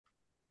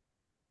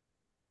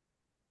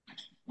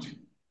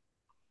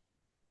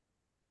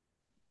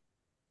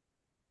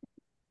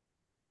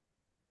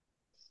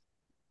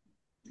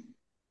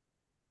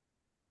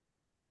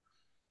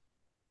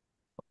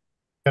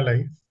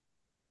Live.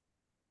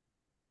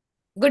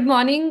 Good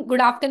morning, good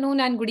afternoon,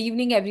 and good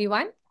evening,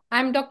 everyone.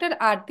 I'm Dr.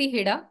 Aarti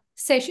Heda,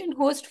 session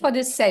host for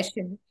this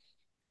session.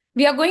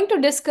 We are going to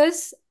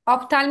discuss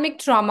ophthalmic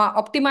trauma,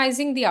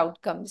 optimizing the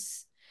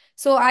outcomes.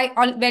 So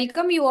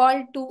welcome you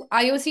all to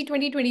IOC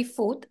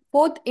 2024,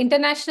 fourth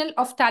International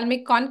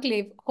Ophthalmic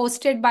Conclave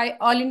hosted by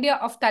All India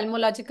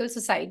Ophthalmological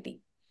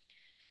Society.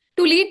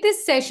 To lead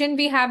this session,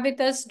 we have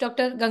with us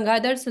Dr.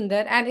 Gangadhar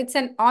Sundar, and it's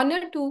an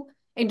honor to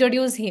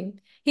introduce him.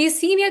 He is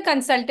Senior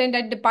Consultant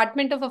at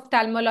Department of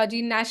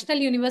Ophthalmology, National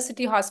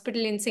University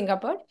Hospital in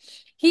Singapore.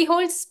 He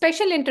holds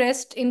special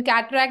interest in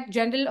cataract,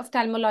 general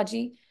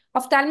ophthalmology,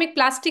 ophthalmic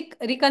plastic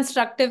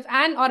reconstructive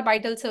and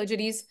orbital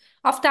surgeries,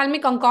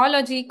 ophthalmic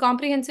oncology,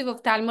 comprehensive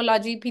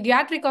ophthalmology,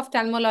 pediatric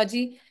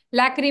ophthalmology,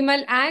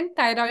 lacrimal and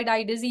thyroid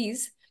eye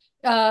disease.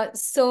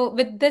 So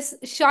with this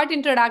short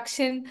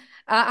introduction,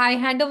 I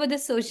hand over the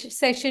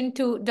session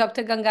to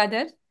Dr.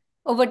 Gangadhar.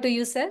 Over to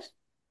you, sir.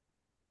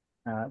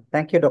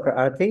 Thank you, Dr.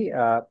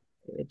 Aarti.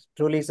 It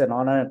truly is an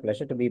honor and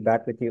pleasure to be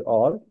back with you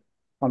all.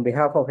 On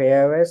behalf of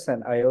AIOS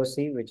and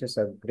IOC, which is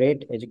a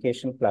great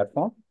educational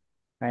platform,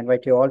 I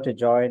invite you all to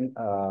join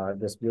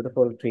this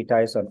beautiful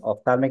treatise on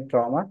ophthalmic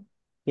trauma,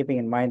 keeping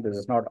in mind this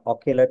is not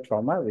ocular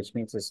trauma, which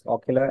means it's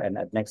ocular and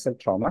adnexal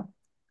trauma.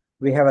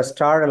 We have a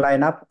star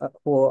lineup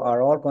who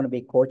are all going to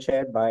be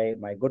co-chaired by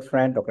my good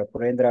friend, Dr.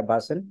 Purendra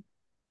Basan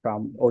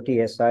from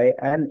OTSI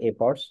and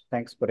APOTS.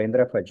 Thanks,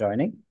 Purendra, for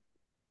joining.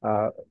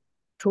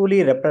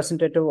 Truly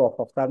representative of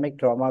ophthalmic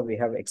trauma, we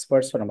have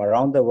experts from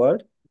around the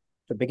world.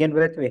 To begin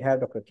with, we have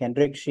Dr.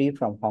 Kendrick Shi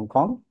from Hong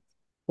Kong,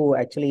 who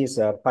actually is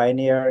a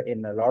pioneer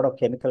in a lot of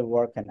chemical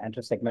work and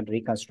intersegment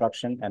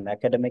reconstruction, and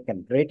academic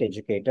and great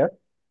educator.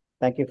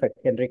 Thank you,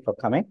 Kendrick, for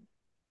coming.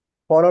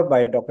 Followed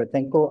by Dr.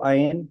 Tengku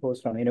Ain,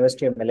 who's from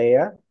University of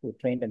Malaya, who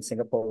trained in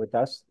Singapore with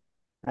us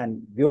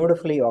and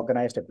beautifully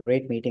organized a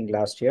great meeting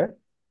last year.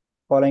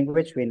 Following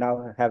which, we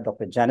now have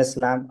Dr. Janice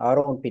Lam,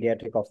 our own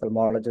pediatric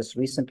ophthalmologist,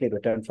 recently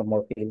returned from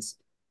Moorfields,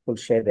 who'll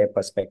share their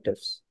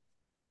perspectives.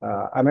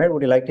 Amir,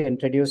 would you like to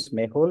introduce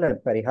Mehul and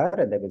Parihar,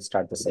 and then we'll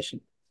start the session.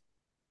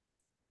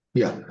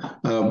 Yeah.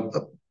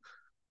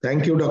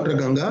 Thank you, Dr.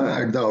 Ganga.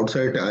 At the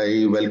outset,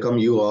 I welcome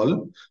you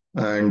all.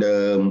 And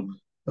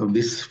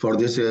this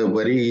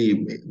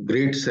very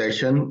great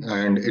session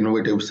and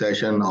innovative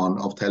session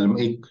on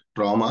ophthalmic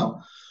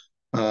trauma.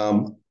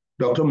 Dr.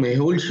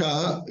 Mehul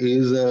Shah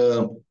is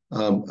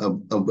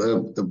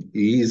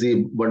he is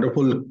a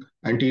wonderful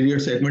anterior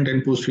segment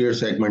and posterior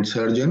segment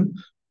surgeon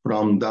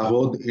from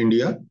Dahod,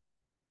 India.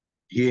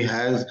 He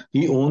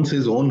owns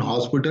his own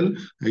hospital.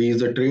 He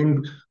is a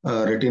trained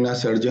retina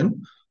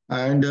surgeon,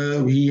 and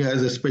he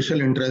has a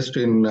special interest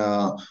in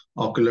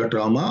ocular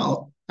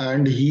trauma,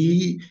 and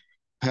he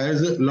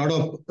has a lot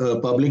of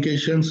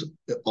publications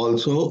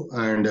also,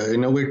 and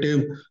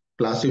innovative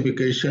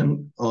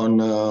classification on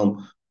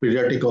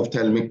pediatric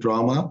ophthalmic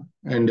trauma,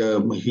 and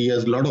he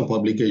has a lot of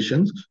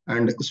publications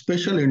and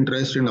special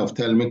interest in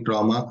ophthalmic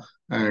trauma,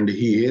 and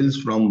he hails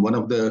from one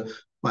of the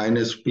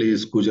finest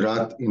place,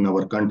 Gujarat, in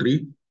our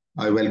country.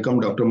 I welcome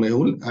Dr.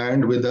 Mehul,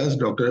 and with us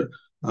Dr.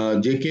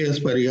 J.K.S.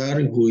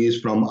 Parihar, who is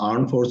from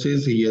Armed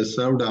Forces. He has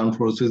served Armed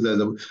Forces as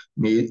a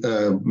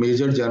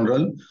Major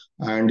General,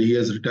 and he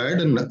has retired,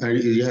 and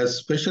he has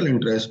special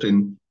interest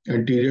in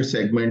anterior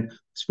segment,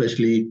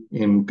 especially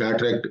in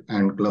cataract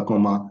and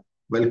glaucoma.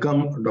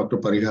 Welcome, Dr.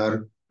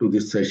 Parihar, to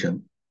this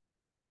session.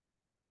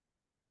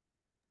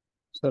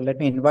 So let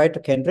me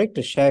invite Kendrick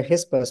to share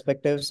his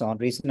perspectives on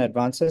recent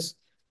advances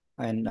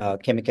and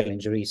chemical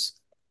injuries.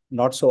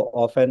 Not so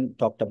often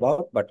talked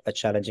about, but a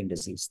challenging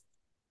disease.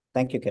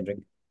 Thank you, Kendrick.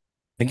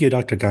 Thank you,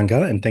 Dr.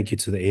 Ganga, and thank you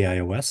to the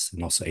AIOS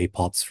and also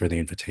APOTS for the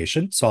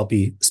invitation. So I'll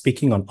be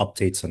speaking on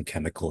updates on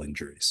chemical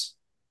injuries.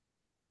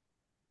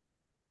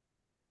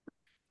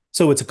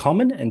 So it's a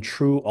common and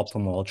true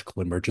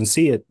ophthalmological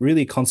emergency. It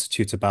really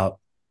constitutes about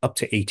up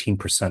to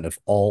 18% of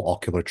all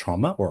ocular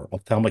trauma, or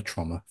ophthalmic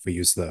trauma, if we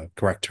use the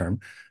correct term.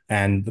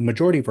 And the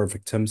majority of our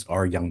victims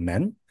are young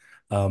men.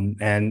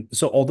 And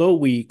so although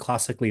we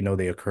classically know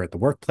they occur at the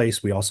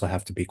workplace, we also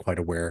have to be quite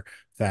aware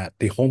that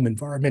the home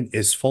environment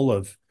is full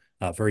of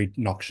very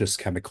noxious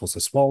chemicals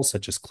as well,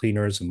 such as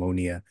cleaners,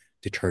 ammonia,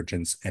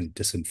 detergents, and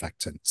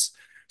disinfectants.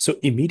 So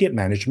immediate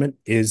management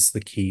is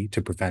the key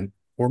to prevent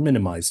or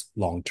minimize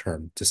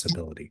long-term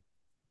disability.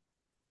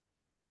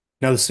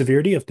 Now, the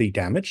severity of the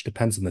damage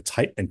depends on the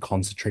type and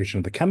concentration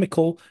of the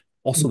chemical,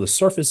 also the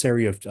surface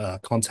area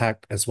of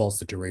contact, as well as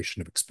the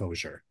duration of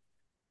exposure.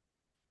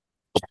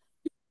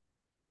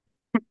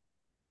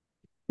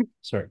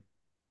 Sorry.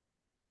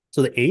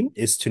 So the aim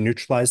is to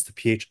neutralize the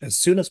pH as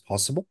soon as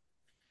possible,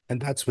 and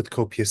that's with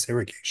copious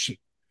irrigation.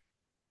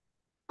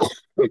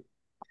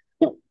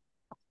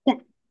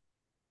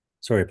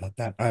 Sorry about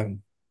that. I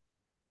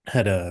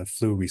had a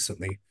flu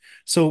recently.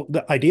 So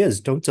the idea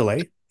is don't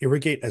delay,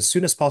 irrigate as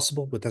soon as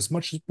possible with as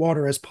much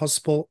water as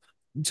possible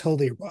until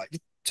they arrive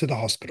to the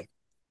hospital.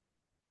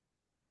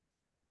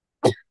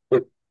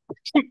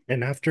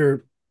 And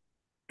after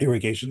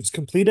irrigation is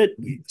completed,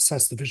 we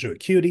assess the visual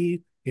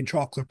acuity,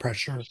 intraocular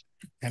pressure,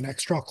 and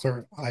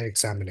extraocular eye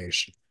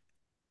examination.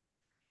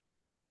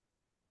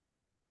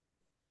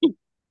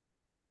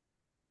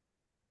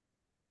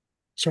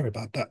 Sorry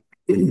about that.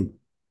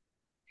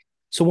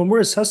 So when we're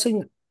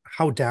assessing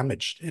how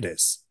damaged it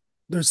is,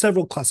 there's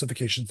several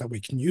classifications that we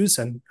can use,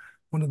 and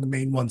one of the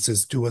main ones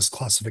is DUAS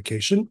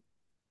classification.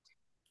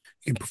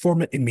 You can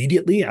perform it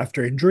immediately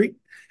after injury,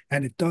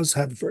 and it does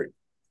have very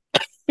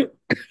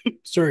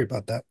sorry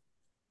about that.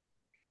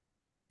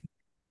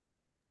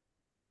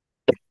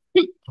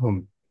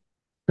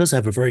 Does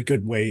have a very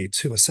good way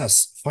to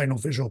assess final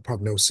visual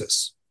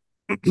prognosis.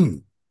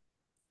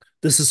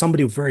 This is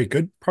somebody with very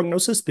good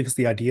prognosis because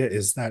the idea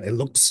is that it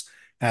looks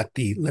at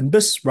the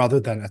limbus rather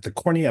than at the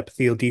cornea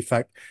epithelial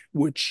defect,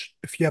 which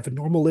if you have a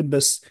normal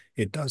limbus,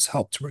 it does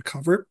help to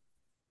recover.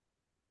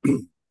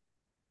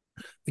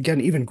 Again,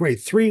 even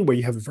grade 3, where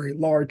you have a very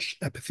large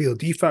epithelial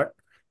defect,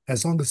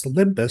 as long as the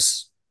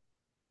limbus,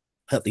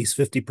 at least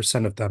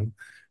 50% of them,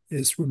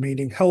 is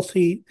remaining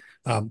healthy,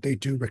 they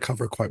do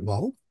recover quite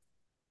well.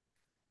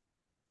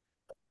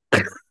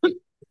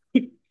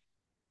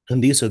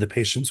 And these are the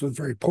patients with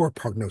very poor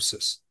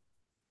prognosis.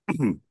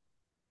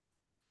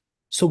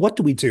 So what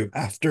do we do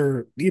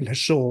after the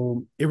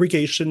initial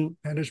irrigation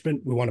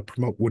management? We want to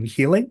promote wound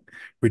healing,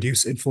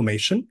 reduce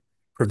inflammation,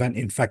 prevent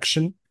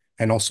infection,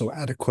 and also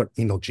adequate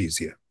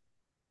analgesia.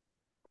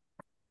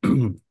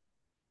 The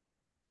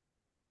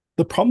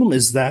problem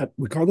is that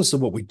regardless of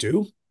what we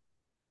do,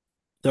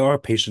 there are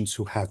patients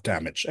who have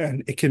damage,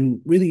 and it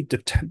can really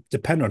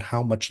depend on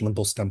how much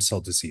limbal stem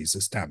cell disease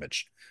is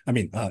damaged.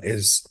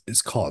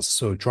 Is caused.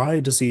 So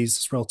dry disease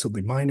is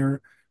relatively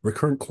minor.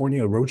 Recurrent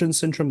corneal erosion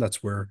syndrome,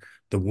 that's where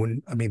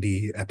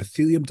the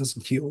epithelium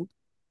doesn't heal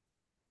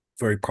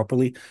very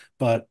properly.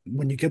 But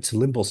when you get to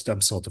limbal stem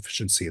cell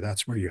deficiency,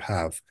 that's where you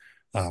have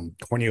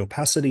corneal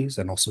opacities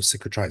and also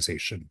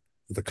cicatrization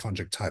of the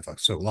conjunctiva.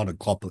 So a lot of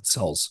goblet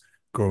cells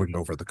growing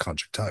over the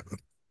conjunctiva.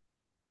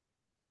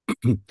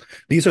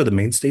 These are the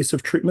mainstays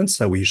of treatments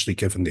that we usually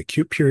give in the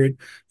acute period,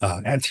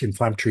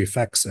 anti-inflammatory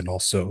effects and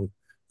also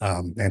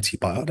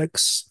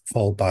antibiotics,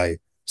 followed by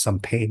some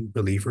pain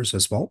relievers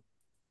as well.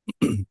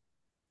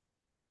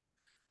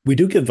 We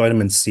do give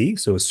vitamin C,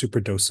 so a super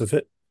dose of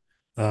it.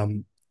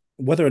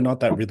 Whether or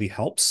not that really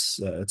helps,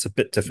 it's a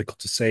bit difficult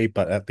to say,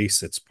 but at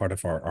least it's part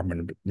of our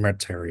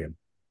armamentarium.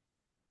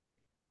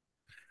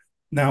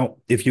 Now,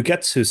 if you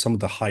get to some of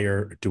the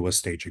higher DUA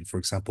staging, for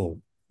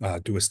example,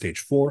 DUA stage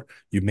 4,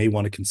 you may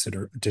want to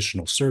consider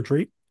additional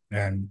surgery,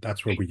 and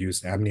that's where we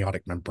use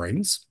amniotic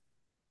membranes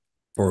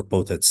for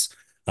both its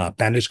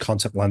bandage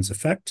contact lens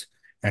effect,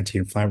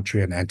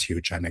 anti-inflammatory and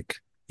antiogenic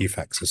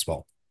effects as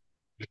well.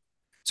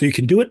 So you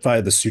can do it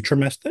via the suture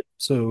method.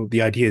 So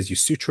the idea is you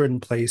suture it in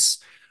place.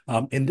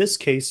 In this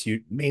case,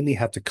 you mainly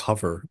have to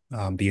cover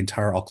the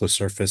entire ocular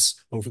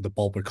surface over the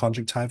bulbar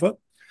conjunctiva.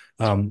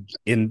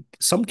 In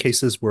some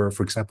cases where,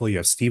 for example, you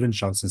have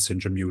Stevens-Johnson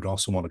syndrome, you would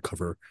also want to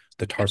cover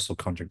the tarsal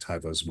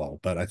conjunctiva as well.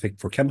 But I think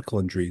for chemical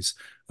injuries,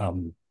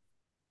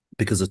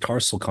 because the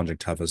tarsal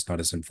conjunctiva is not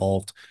as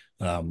involved,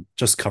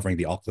 just covering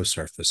the ocular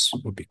surface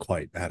would be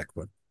quite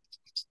adequate.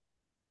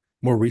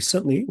 More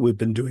recently, we've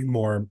been doing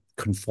more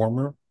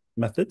conformer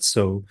methods.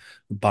 So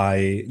by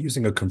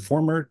using a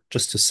conformer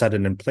just to set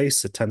it in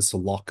place, it tends to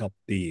lock up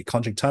the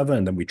conjunctiva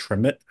and then we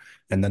trim it.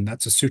 And then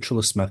that's a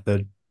sutureless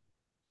method.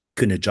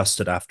 Can adjust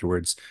it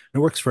afterwards.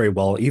 And it works very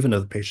well. Even though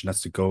the patient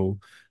has to go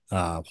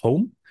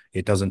home,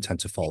 it doesn't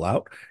tend to fall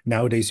out.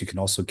 Nowadays, you can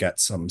also get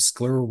some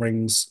scleral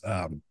rings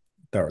that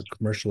are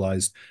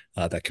commercialized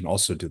that can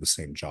also do the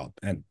same job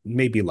and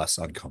maybe less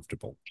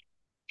uncomfortable.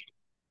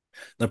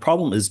 The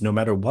problem is no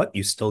matter what,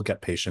 you still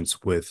get patients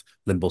with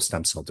limbal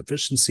stem cell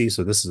deficiency.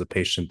 So this is a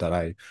patient that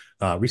I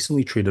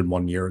recently treated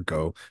 1 year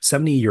ago,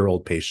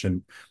 70-year-old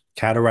patient,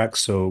 cataract,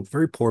 so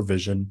very poor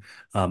vision,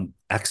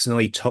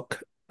 accidentally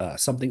took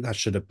something that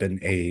should have been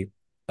a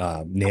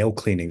nail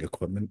cleaning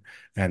equipment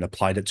and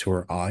applied it to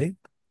her eye,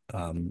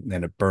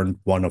 and it burned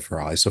one of her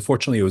eyes. So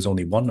fortunately, it was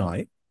only one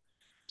eye.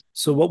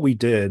 So what we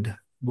did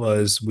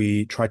was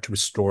we tried to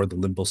restore the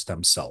limbal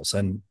stem cells.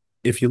 And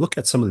if you look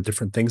at some of the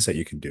different things that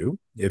you can do,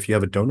 if you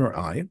have a donor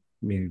eye,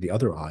 meaning the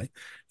other eye,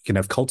 you can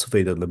have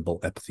cultivated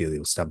limbal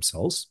epithelial stem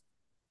cells,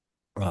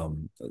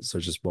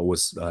 such as what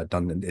was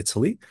done in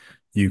Italy.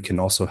 You can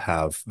also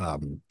have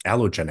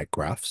allogenic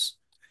grafts.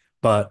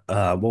 But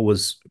what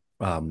was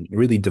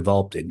really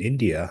developed in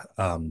India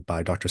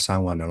by Dr.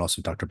 Sangwan and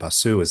also Dr.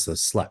 Basu is the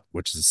SLET,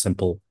 which is a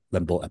simple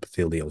limbal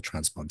epithelial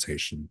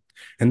transplantation.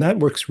 And that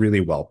works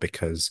really well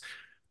because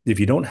if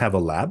you don't have a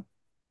lab,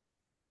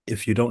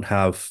 if you don't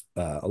have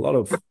a lot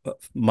of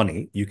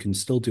money, you can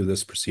still do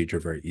this procedure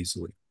very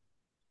easily.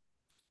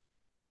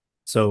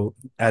 So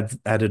added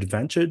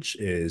advantage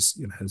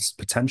is has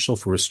potential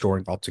for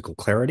restoring optical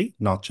clarity,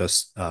 not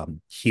just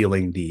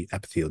healing the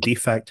epithelial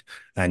defect,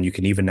 and you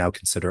can even now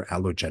consider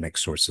allogenic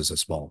sources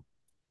as well.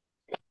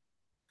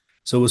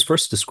 So it was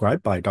first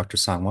described by Dr.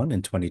 Sangwan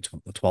in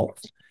 2012.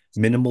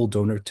 Minimal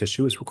donor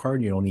tissue is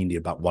required. You only need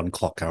about 1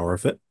 clock hour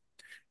of it.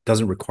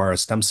 Doesn't require a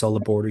stem cell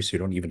laboratory, so you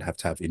don't even have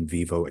to have in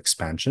vivo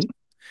expansion.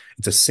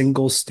 It's a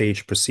single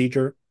stage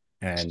procedure,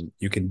 and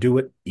you can do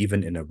it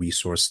even in a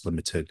resource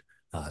limited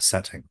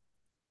setting.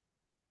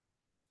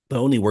 But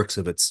only works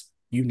if it's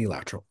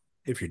unilateral,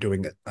 if you're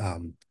doing it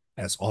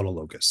as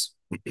autologous.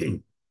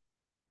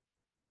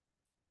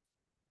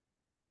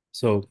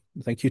 So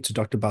thank you to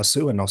Dr.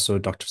 Basu and also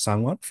Dr.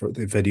 Sangwan for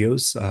the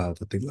videos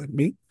that they lent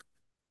me.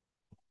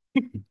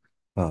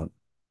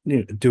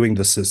 Doing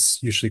this is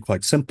usually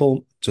quite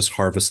simple, just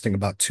harvesting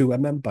about 2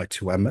 mm by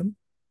 2 mm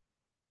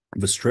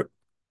of a strip.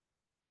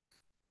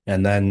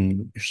 And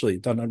then usually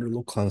done under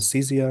local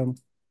anesthesia.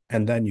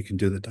 And then you can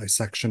do the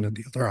dissection in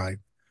the other eye.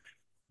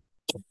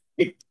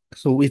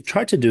 So we've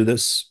tried to do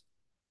this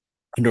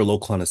under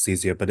local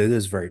anesthesia, but it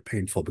is very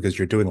painful because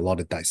you're doing a lot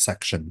of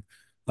dissection.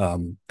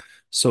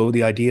 So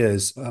the idea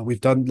is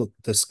we've done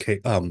this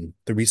case, the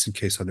recent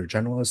case under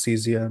general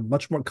anesthesia,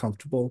 much more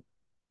comfortable.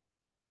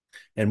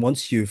 And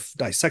once you've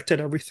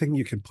dissected everything,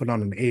 you can put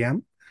on an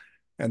AM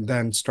and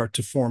then start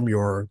to form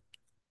your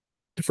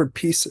different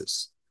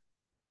pieces.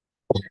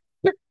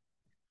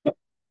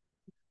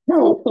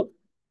 So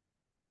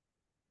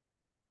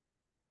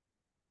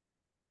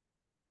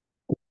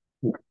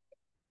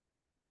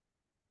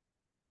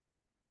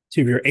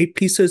you have your 8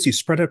 pieces, you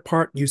spread it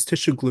apart, use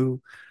tissue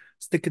glue,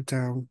 stick it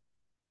down.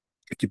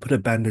 You put a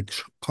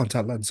bandage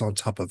contact lens on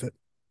top of it.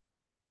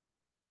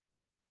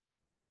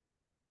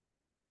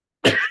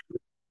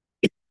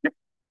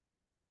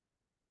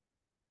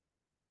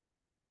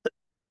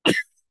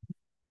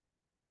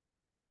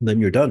 And then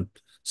you're done.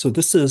 So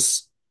this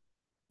is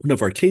one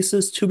of our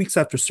cases. 2 weeks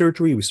after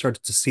surgery, we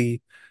started to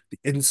see the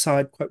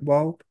inside quite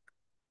well.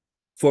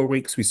 4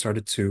 weeks, we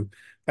started to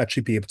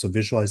actually be able to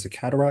visualize the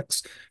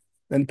cataracts.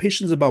 And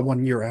patients about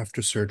 1 year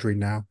after surgery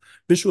now,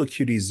 visual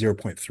acuity is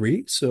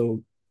 0.3.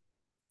 So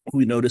what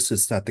we notice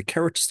is that the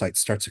keratocytes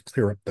start to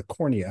clear up the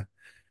cornea.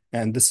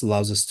 And this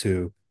allows us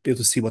to be able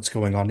to see what's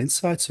going on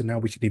inside. So now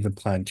we can even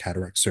plan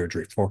cataract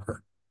surgery for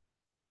her.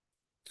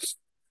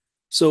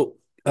 So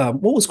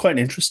what was quite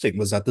interesting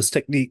was that this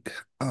technique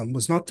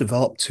was not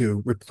developed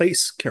to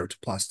replace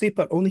keratoplasty,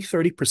 but only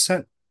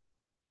 30%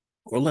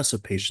 or less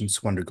of patients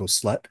who undergo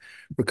SLET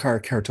require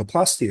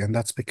keratoplasty. And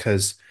that's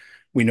because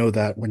we know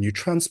that when you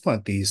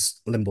transplant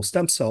these limbal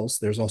stem cells,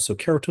 there's also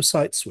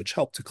keratocytes, which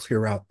help to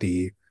clear out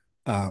the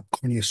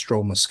cornea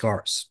stroma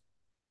scars.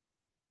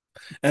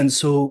 And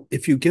so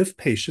if you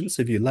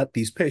let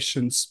these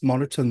patients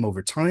monitor them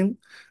over time,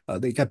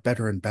 they get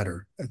better and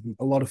better. And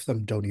a lot of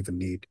them don't even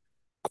need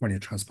cornea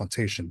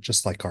transplantation,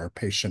 just like our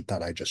patient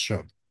that I just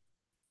showed.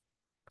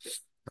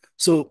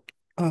 So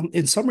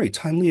in summary,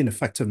 timely and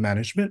effective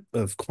management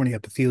of cornea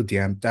epithelial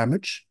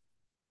damage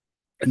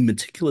and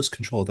meticulous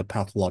control of the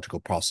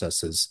pathological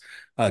processes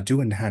do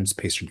enhance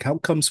patient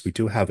outcomes. We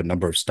do have a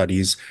number of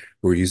studies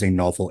where we're using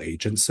novel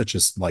agents such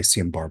as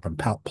lycium barbon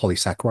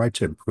polysaccharide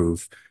to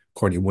improve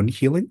cornea wound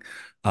healing.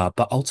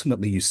 But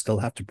ultimately, you still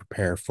have to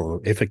prepare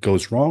for if it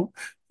goes wrong,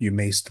 you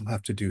may still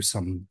have to do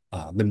some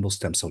limbal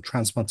stem cell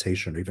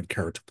transplantation or even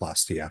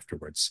keratoplasty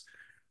afterwards.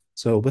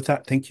 So with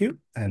that, thank you.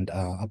 And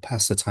I'll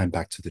pass the time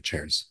back to the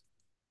chairs.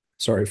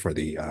 Sorry for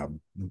the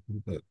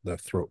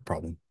throat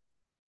problem.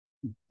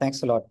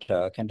 Thanks a lot,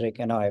 Kendrick.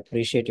 And I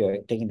appreciate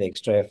you taking the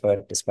extra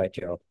effort despite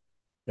your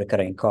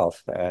recurring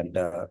cough. And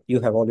you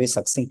have always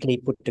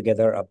succinctly put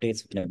together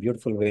updates in a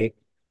beautiful way,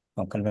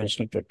 from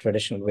conventional to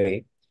traditional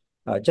way.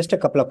 Just a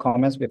couple of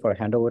comments before I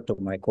hand over to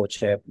my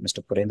co-chair,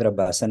 Mr. Purendra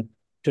Basan,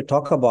 to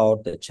talk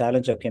about the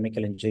challenge of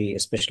chemical injury,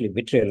 especially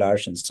vitreal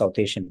arch in South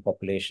Asian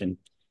population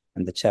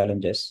and the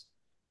challenges.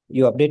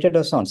 You updated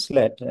us on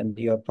SLET, and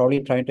you're probably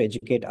trying to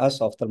educate us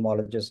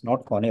ophthalmologists,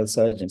 not corneal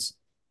surgeons,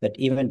 that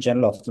even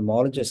general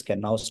ophthalmologists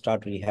can now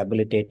start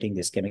rehabilitating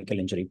these chemical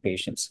injury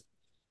patients.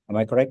 Am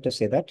I correct to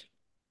say that?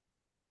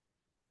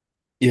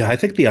 Yeah, I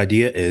think the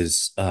idea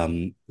is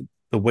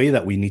the way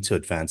that we need to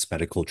advance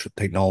medical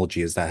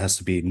technology is that it has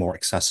to be more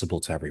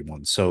accessible to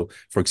everyone. So,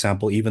 for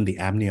example, even the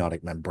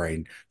amniotic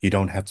membrane, you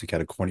don't have to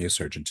get a cornea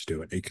surgeon to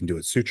do it. You can do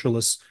it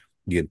sutureless.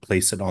 You can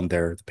place it on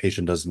there. The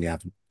patient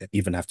doesn't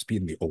even have to be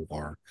in the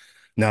OR.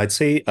 Now, I'd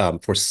say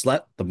for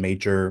SLET, the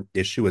major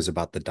issue is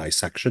about the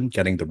dissection,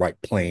 getting the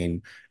right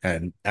plane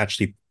and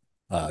actually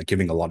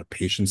giving a lot of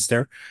patience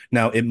there.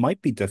 Now, it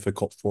might be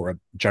difficult for a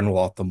general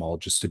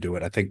ophthalmologist to do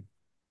it. I think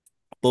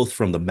both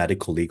from the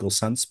medical legal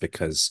sense,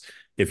 because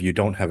if you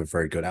don't have a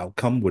very good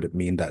outcome, would it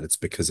mean that it's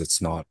because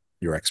it's not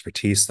your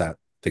expertise that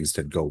things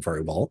didn't go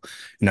very well?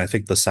 And I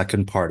think the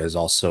second part is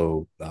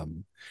also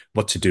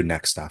what to do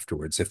next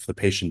afterwards. If the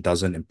patient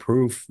doesn't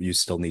improve, you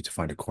still need to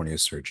find a cornea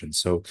surgeon.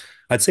 So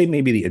I'd say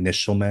maybe the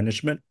initial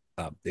management,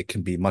 it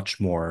can be much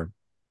more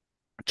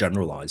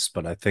generalized,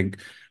 but I think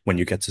when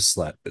you get to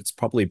SLET, it's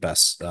probably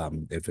best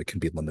if it can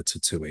be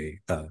limited to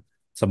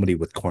somebody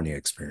with cornea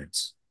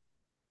experience.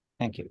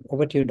 Thank you.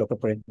 Over to you, Dr.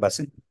 Purendra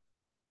Basan.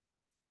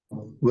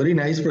 Very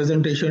nice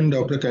presentation,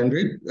 Dr.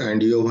 Kendrick,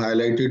 and you have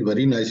highlighted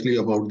very nicely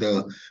about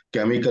the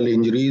chemical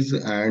injuries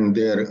and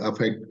their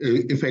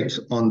effects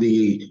on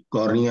the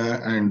cornea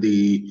and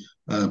the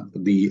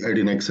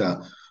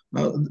adnexa.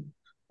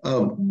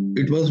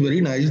 It was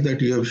very nice that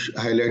you have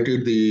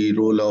highlighted the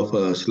role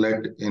of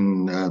SLET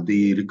in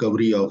the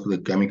recovery of the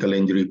chemical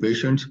injury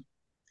patients.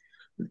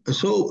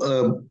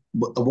 So,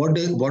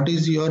 what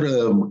is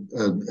your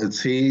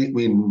say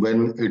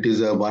when it is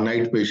a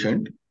one-eyed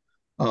patient,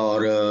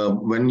 or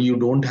when you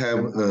don't have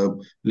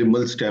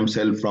limbal stem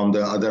cell from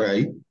the other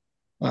eye,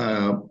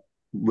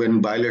 when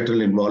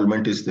bilateral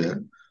involvement is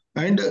there?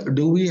 And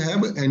do we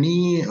have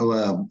any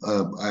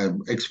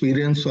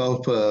experience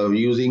of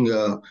using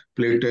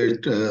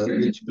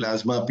platelet-rich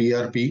plasma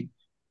PRP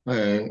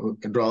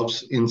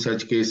drops in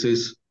such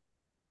cases?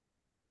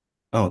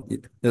 Oh,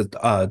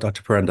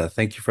 Dr. Perenda,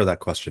 thank you for that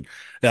question.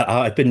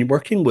 I've been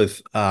working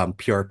with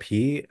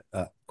PRP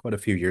quite a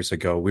few years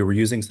ago. We were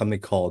using something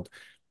called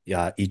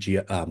EG.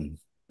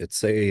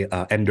 It's a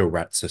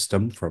EndoRet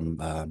system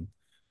from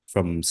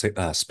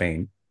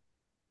Spain.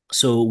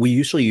 So we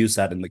usually use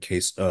that in the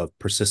case of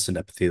persistent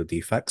epithelial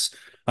defects.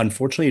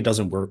 Unfortunately, it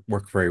doesn't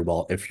work very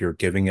well if you're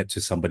giving it to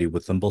somebody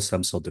with limbal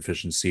stem cell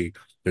deficiency.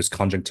 There's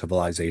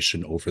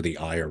conjunctivalization over the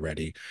eye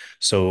already.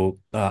 So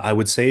I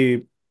would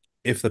say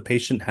if the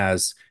patient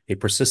has a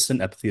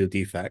persistent epithelial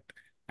defect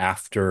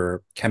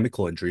after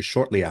chemical injury,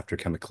 shortly after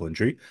chemical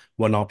injury,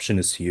 one option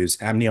is to use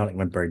amniotic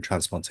membrane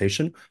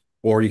transplantation,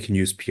 or you can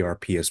use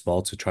PRP as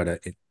well to try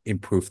to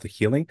improve the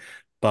healing.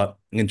 But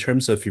in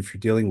terms of if you're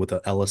dealing with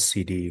an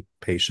LSCD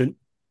patient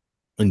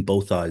in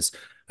both eyes,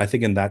 I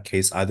think in that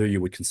case, either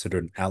you would consider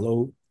an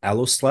allo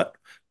slet.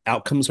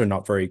 Outcomes are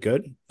not very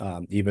good,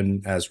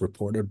 even as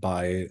reported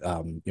by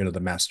the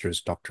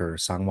masters, Dr.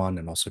 Sangwan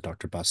and also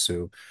Dr.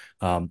 Basu.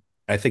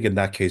 I think in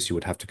that case, you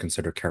would have to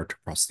consider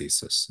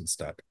keratoprosthesis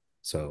instead.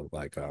 So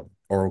like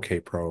oral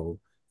K-Pro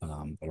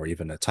or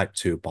even a type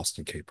 2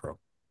 Boston K-Pro.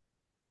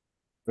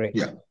 Great.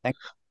 Yeah. Thanks.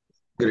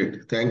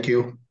 Great. Thank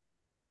you.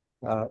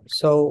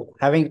 So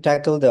having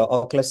tackled the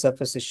ocular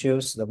surface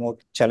issues, the more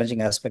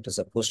challenging aspect is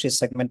the posterior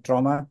segment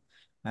trauma.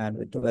 And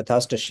with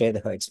us to share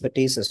her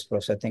expertise is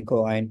Professor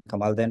Tengku Ain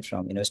Kamalden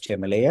from University of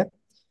Malaya.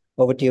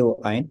 Over to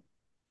you, Ain.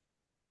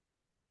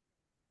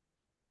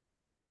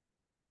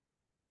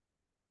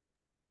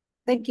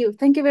 Thank you.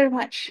 Thank you very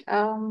much.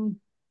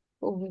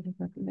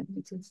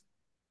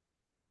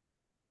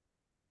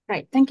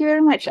 Right. Thank you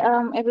very much,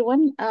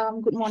 everyone.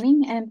 Good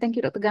morning, and thank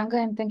you, Dr. Ganga,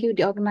 and thank you,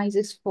 the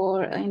organizers,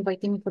 for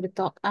inviting me for the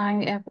talk.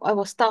 I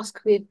was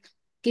tasked with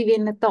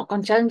giving a talk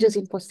on challenges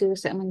in posterior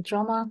segment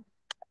trauma.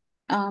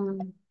 Got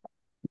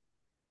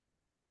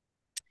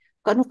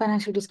no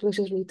financial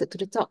disclosures related to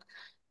the talk.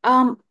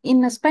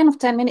 In a span of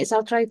 10 minutes,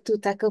 I'll try to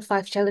tackle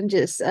 5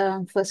 challenges.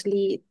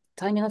 Firstly,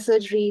 timing of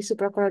surgery,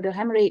 suprachoroidal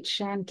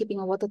hemorrhage, and keeping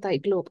a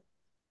watertight globe,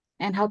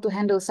 and how to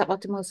handle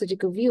suboptimal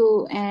surgical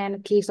view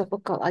and case of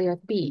occult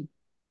IOP.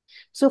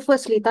 So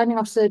firstly, timing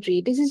of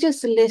surgery. This is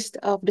just a list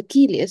of the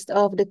key list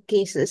of the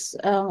cases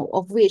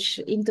of which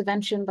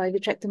intervention by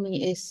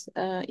vitrectomy is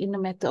in a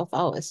matter of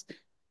hours.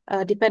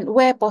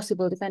 Where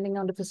possible, depending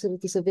on the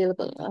facilities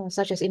available,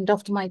 such as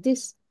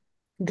endophthalmitis,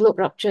 globe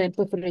rupture, and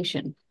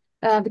perforation.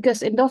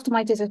 Because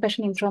endophthalmitis,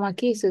 especially in trauma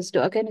cases,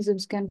 the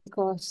organisms can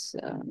cause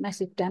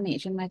massive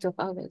damage in a matter of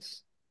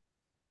hours.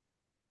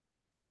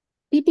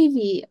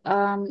 PPV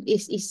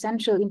is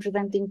essential in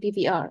preventing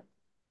PVR.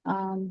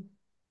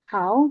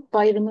 How?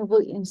 By removal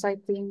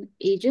inciting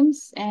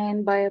agents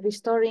and by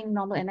restoring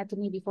normal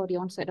anatomy before the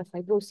onset of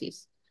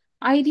fibrosis.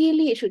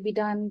 Ideally, it should be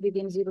done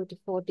within 0 to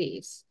 4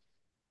 days.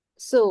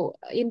 So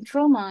in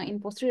trauma, in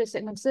posterior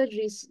segment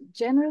surgeries,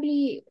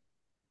 generally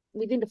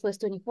within the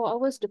first 24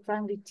 hours, the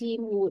primary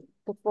team would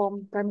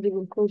perform primary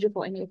wound closure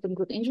for any open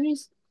growth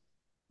injuries.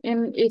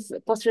 And if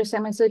posterior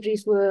segment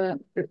surgeries were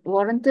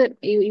warranted,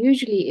 it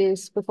usually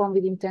is performed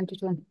within 10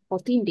 to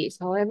 14 days.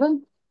 However,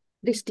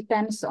 this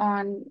depends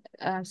on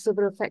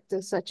several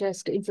factors such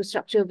as the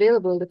infrastructure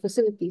available, the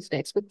facilities, the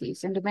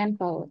expertise, and the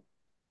manpower,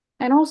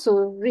 and also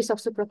risk of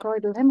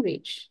suprachoroidal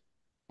hemorrhage,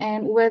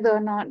 and whether or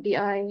not the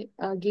eye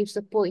gives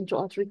a poor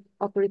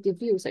intraoperative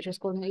view, such as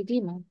corneal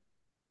edema.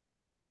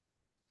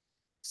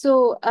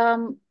 So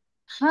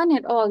Han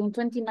et al. In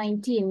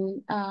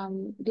 2019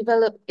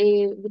 developed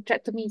a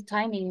vitrectomy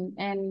timing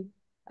and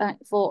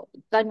for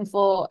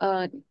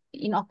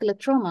inocular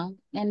trauma,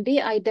 and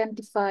they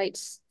identified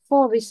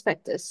 4 risk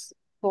factors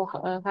for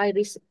high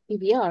risk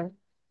PVR.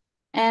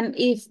 And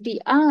if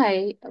the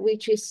eye,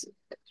 which is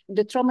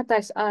the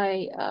traumatized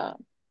eye,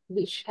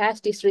 which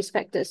has these risk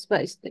factors,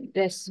 but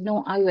there's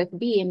no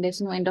IOFB and there's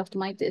no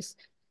endophthalmitis,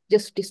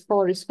 just these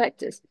 4 risk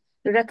factors,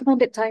 the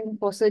recommended time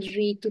for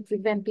surgery to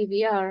prevent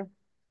PVR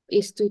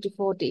is 2 to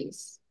 4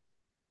 days.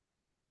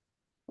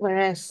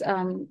 Whereas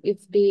in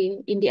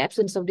the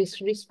absence of these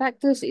risk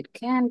factors, it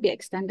can be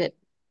extended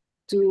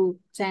to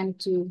 10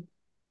 to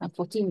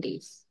 14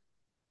 days.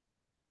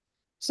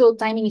 So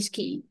timing is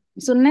key.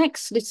 So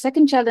next, the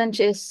second challenge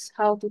is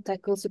how to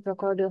tackle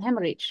suprachoroidal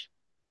hemorrhage.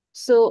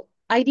 So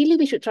ideally,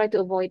 we should try to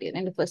avoid it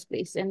in the first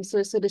place. And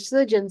so the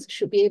surgeons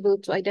should be able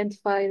to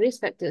identify risk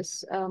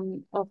factors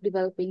of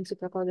developing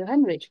suprachoroidal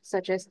hemorrhage,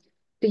 such as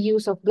the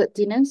use of blood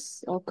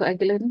thinners or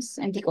coagulants,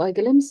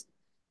 anticoagulants.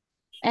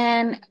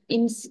 And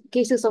in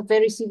cases of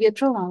very severe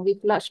trauma with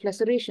large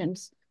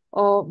lacerations,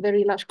 or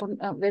very large,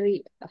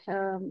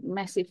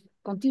 massive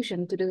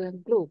contusion to the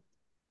globe.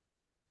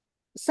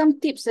 Some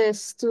tips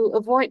is to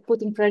avoid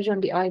putting pressure on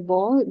the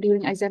eyeball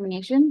during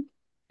examination,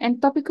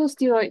 and topical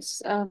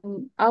steroids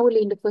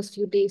hourly in the first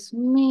few days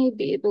may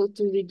be able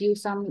to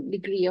reduce some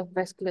degree of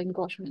vascular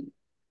engorgement.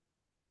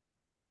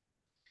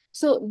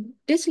 So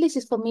this list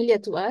is familiar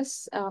to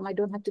us. I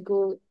don't have to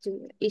go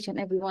to each and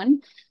every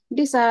one.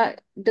 These are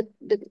the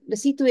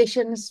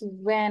situations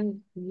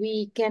when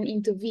we can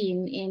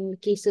intervene in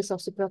cases of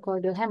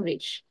suprachoroidal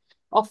hemorrhage.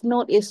 Of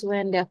note is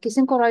when there are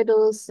kissing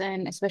choroidals,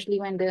 and especially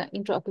when the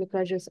intraocular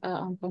pressures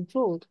are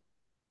uncontrolled.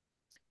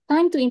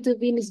 Time to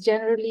intervene is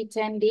generally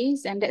 10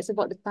 days, and that's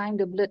about the time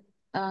the blood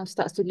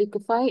starts to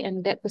liquefy,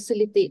 and that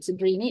facilitates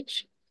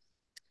drainage.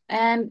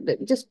 And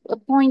just a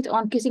point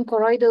on kissing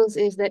choroidals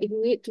is that if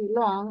you wait too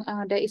long,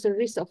 there is a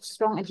risk of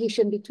strong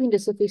adhesion between the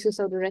surfaces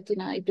of the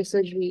retina if the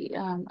surgery,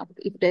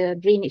 if the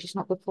drainage is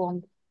not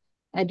performed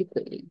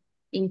adequately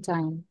in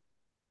time.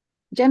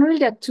 Generally,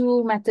 there are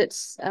two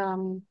methods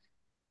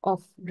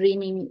of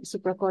draining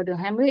suprachoroidal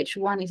hemorrhage.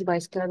 One is by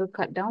scleral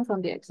cut down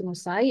from the external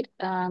side,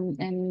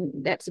 and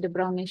that's the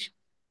brownish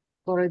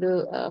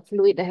choroidal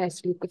fluid that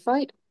has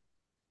liquefied.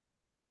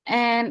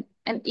 And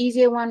an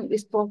easier one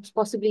is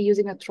possibly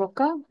using a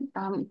trocar.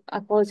 I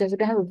apologize, I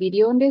don't have a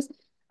video on this,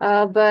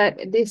 but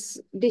this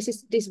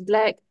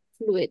black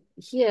fluid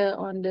here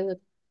on the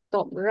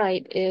top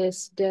right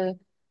is the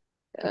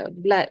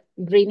blood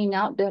draining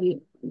out,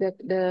 the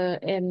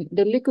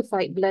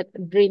liquefied blood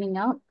draining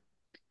out.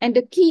 And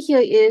the key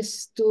here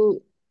is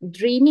to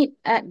drain it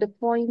at the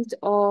point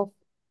of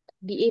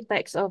the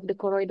apex of the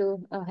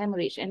choroidal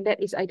hemorrhage, and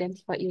that is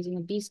identified using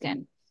a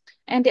B-scan.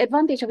 And the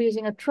advantage of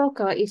using a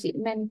trocar is it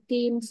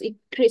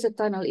creates a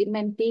tunnel, it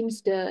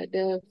maintains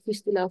the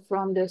fistula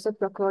from the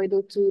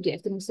suprachoroidal to the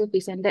external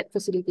surface, and that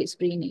facilitates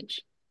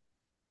drainage.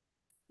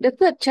 The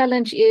third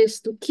challenge is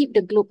to keep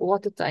the globe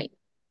watertight.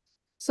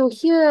 So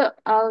here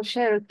I'll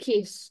share a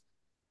case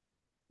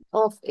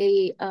of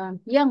a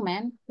young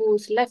man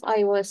whose left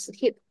eye was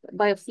hit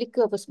by a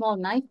flicker of a small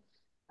knife,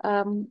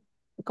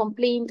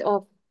 complained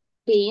of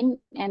pain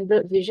and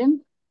blurred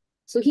vision.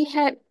 So he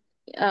had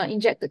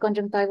injected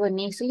conjunctiva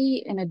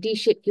nasally and a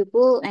D-shaped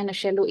pupil and a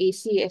shallow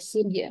AC as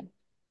seen here.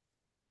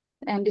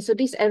 And so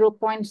this arrow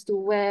points to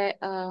where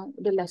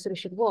the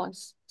laceration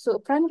was. So a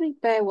primary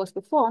repair was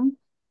performed,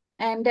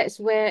 and that's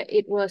where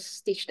it was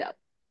stitched up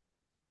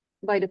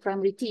by the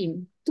primary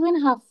team.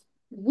 2.5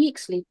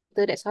 weeks later,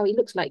 that's how it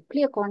looks like.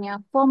 Clear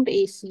cornea, formed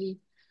AC.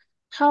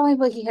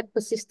 However, he had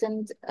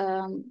persistent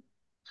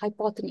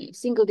hypotony,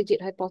 single-digit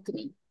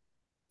hypotony.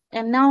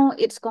 And now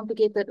it's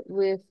complicated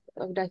with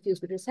diffuse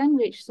vitreous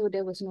hemorrhage, so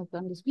there was no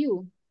fundus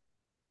view.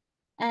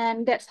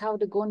 And that's how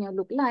the gonial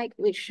looked like,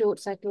 which showed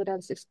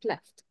cyclodialysis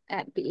cleft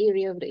at the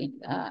area of the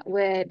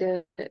where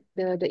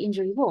the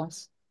injury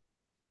was.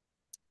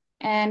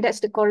 And that's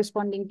the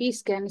corresponding B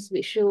scans,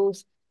 which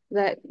shows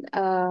that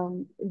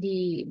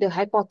the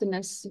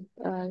hypotenuse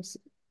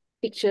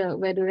picture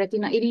where the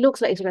retina, it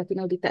looks like it's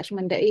retinal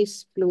detachment. There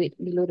is fluid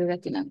below the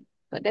retina,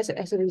 but that's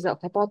as a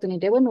result of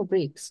hypotony. There were no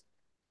breaks.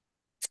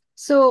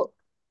 So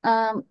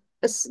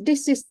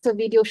this is a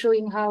video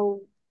showing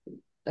how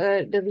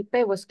the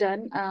repair was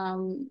done.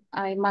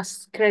 I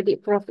must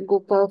credit Prof.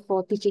 Gopal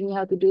for teaching me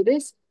how to do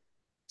this.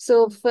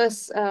 So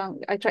first,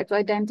 I tried to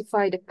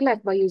identify the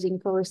cleft by using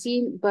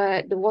fluorescein,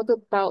 but the water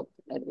pout,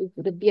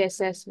 the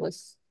BSS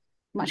was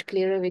much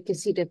clearer. We can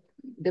see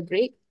the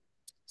break.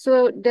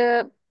 So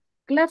the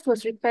cleft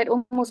was repaired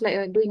almost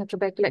like doing a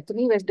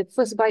trabeculectomy, where the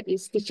first bite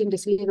is stitching the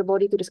ciliary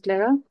body to the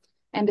sclera,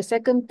 and the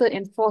second, third,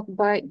 and fourth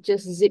bite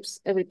just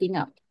zips everything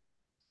up.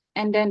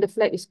 And then the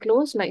flap is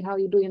closed, like how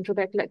you do in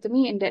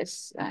trabeculectomy, and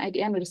that's at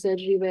the end of the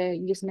surgery where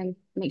you just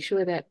make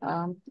sure that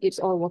it's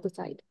all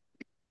watertight.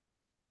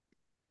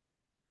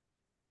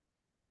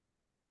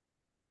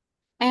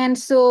 And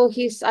so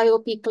his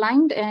IOP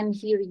climbed and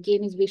he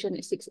regained his vision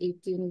at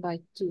 6/18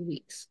 by 2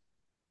 weeks.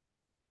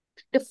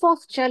 The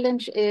fourth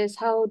challenge is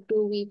how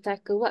do we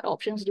tackle, what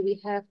options do we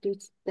have to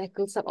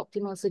tackle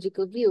suboptimal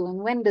surgical view, and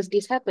when does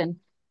this happen?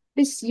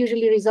 This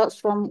usually results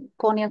from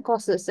corneal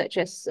causes such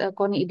as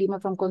corneal edema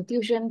from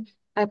contusion,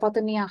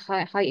 hypotonia,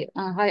 high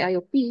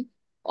IOP,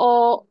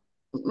 or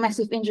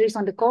massive injuries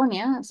on the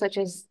cornea, such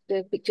as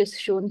the pictures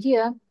shown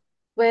here,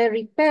 where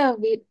repair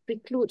of it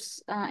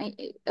precludes,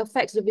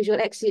 affects the visual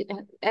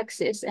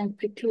axis and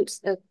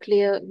precludes a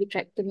clear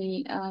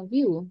vitrectomy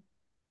view.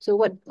 So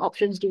what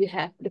options do we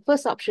have? The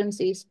first option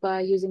is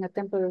by using a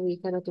temporary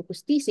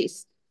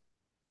keratoprosthesis.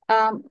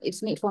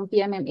 It's made from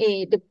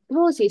PMMA. The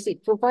pros is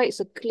it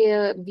provides a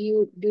clear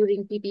view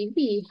during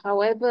PPV.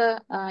 However,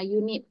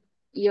 you need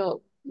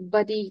your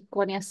buddy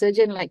cornea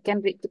surgeon like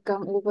Kendrick to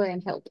come over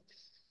and help.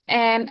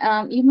 And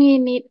you may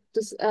need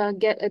to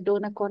get a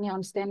donor cornea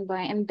on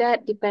standby, and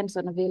that depends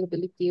on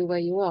availability where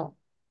you are.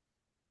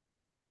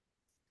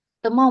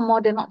 The more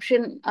modern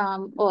option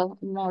or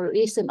more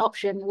recent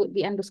option would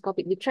be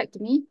endoscopic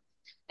vitrectomy.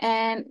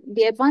 And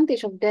the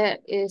advantage of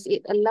that is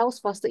it allows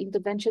faster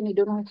intervention. You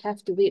don't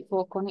have to wait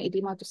for corneal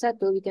edema to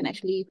settle. We can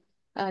actually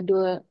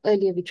do an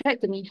earlier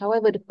vitrectomy.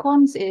 However, the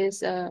cons is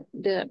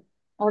the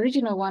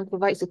original one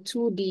provides a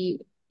 2D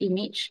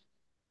image.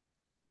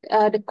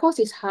 The cost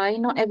is high.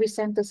 Not every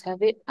centers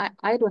have it.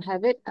 I don't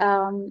have it.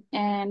 And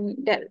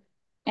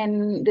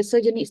the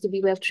surgeon needs to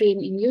be well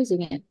trained in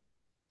using it.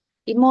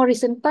 In more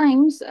recent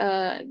times,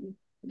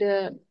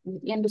 the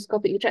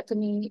endoscopic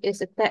vitrectomy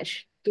is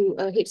attached to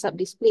a heads-up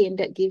display, and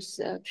that gives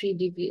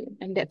 3D view,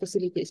 and that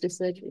facilitates the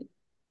surgery.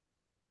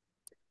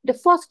 The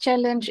fourth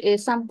challenge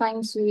is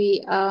sometimes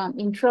we,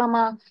 in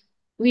trauma,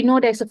 we know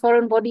there's a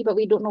foreign body, but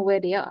we don't know where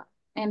they are.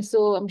 And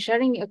so I'm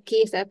sharing a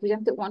case that I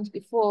presented once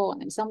before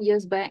and some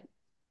years back,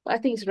 but I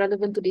think it's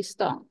relevant to this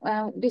talk.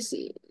 This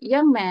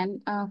young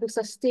man who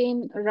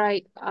sustained a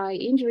right eye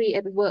injury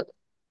at work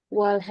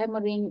while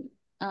hammering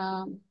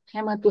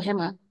hammer to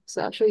hammer.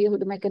 So I'll show you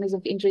the mechanism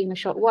of injury in a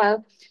short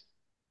while.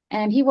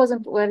 And he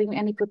wasn't wearing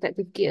any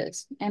protective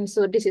gears. And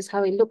so this is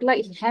how it looked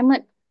like. He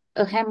hammered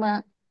a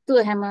hammer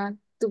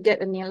to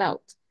get a nail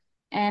out.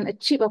 And a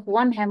chip of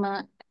one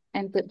hammer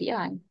entered the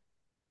eye.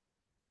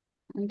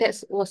 And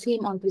that was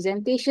him on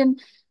presentation.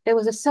 There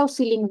was a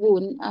self-sealing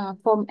wound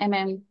from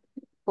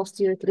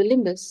posterior to the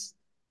limbus.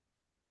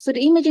 So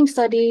the imaging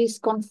studies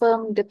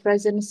confirmed the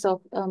presence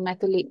of a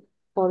metallic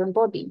foreign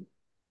body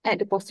at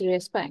the posterior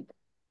aspect.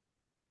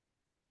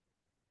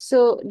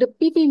 So the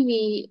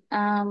PPV,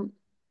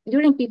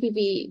 during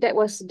PPV, that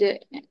was the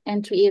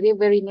entry area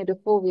very near the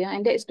fovea,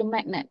 and that is the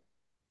magnet.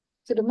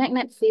 So the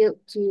magnet failed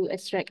to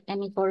extract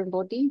any foreign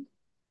body,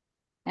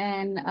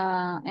 and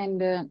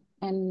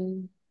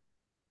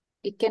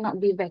it cannot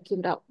be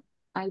vacuumed out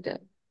either.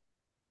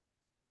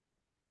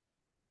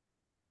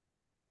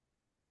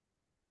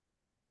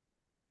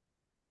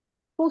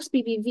 Post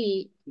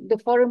PPV, the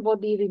foreign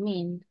body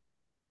remained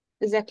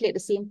exactly at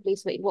the same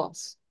place where it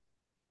was.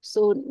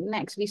 So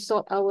next, we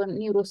sought our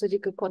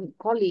neurosurgical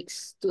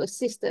colleagues to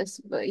assist us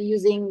by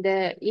using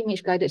the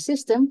image-guided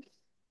system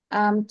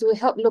to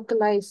help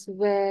localize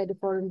where the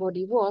foreign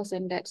body was,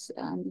 and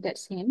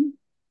that's him.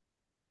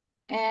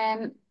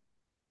 And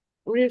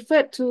we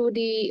referred to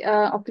the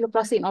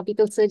oculoplastic and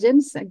orbital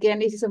surgeons. Again,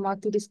 this is a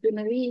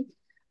multidisciplinary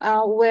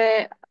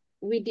where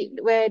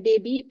they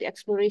did the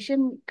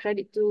exploration.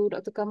 Credit to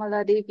Dr.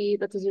 Kamala Devi,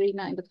 Dr.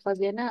 Zarina, and Dr.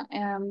 Faziana,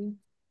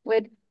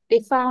 where they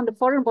found the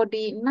foreign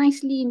body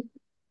nicely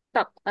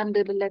tucked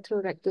under the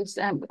lateral rectus,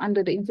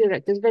 under the inferior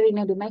rectus, very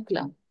near the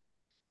macula.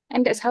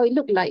 And that's how it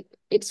looked like.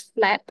 It's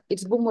flat,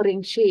 it's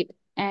boomerang shaped,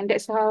 and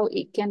that's how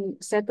it can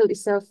settle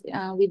itself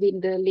within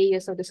the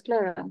layers of the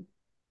sclera.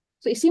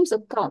 So it seems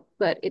occult,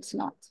 but it's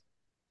not.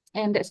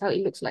 And that's how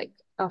it looks like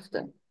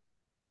after.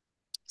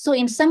 So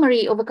in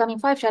summary, overcoming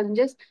 5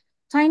 challenges: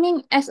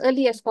 timing as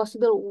early as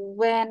possible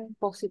when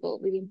possible.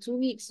 Within 2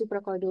 weeks,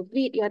 suprachoroidal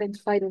bleed, you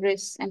identify the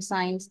risks and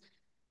signs,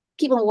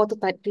 keep a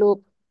watertight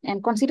globe,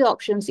 and consider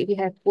options if you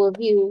have poor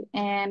view,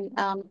 and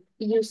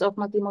use of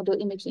multimodal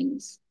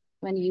imagings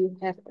when you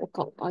have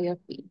occult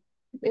IOP.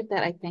 With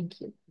that, I thank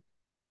you.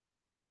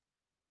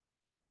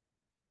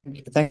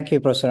 Thank you,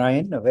 Professor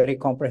Ryan. A very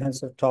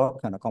comprehensive talk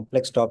on a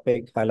complex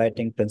topic,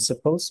 highlighting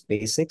principles,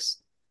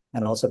 basics,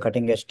 and also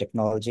cutting-edge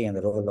technology and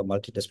the role of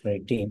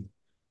multidisciplinary team.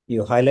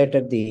 You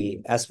highlighted the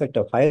aspect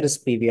of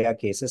high-risk PVR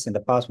cases. In the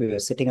past, we were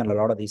sitting on a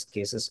lot of these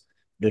cases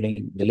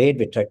during delayed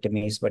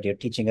vitrectomies, but you're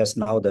teaching us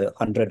now the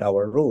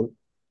 100-hour rule,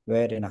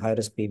 where in a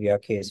high-risk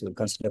PVR case, we'll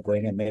consider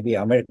going, and maybe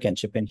Amir can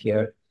chip in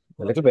here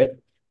a little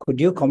bit. Could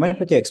you comment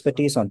with your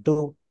expertise on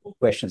 2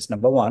 questions?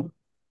 Number 1,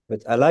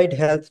 with Allied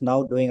Health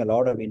now doing a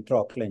lot of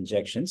intraocular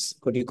injections,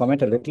 could you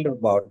comment a little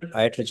about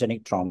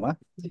iatrogenic trauma?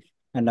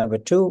 And number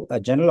 2,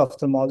 a general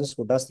ophthalmologist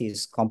who does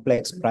these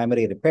complex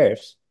primary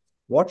repairs,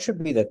 what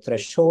should be the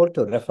threshold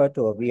to refer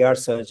to a VR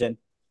surgeon?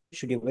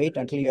 Should you wait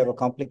until you have a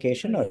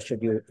complication, or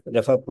should you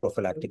refer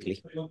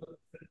prophylactically?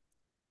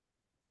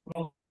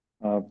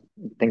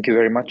 Thank you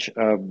very much.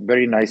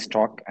 Very nice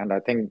talk, and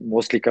I think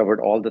mostly covered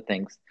all the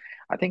things.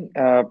 I think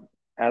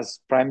as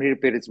primary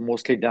repair is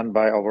mostly done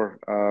by our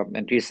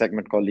anterior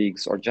segment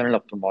colleagues or general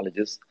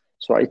ophthalmologists,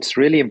 so it's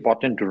really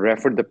important to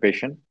refer the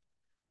patient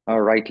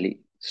rightly.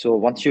 So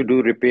once you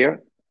do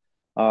repair,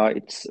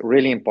 it's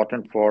really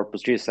important for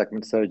posterior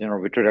segment surgeon or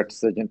vitreoretinal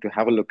surgeon to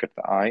have a look at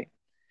the eye,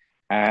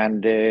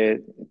 and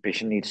the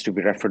patient needs to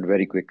be referred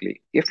very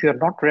quickly. If you're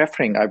not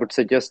referring, I would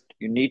suggest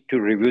you need to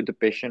review the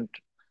patient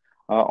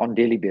on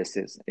daily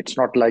basis. It's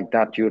not like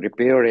that you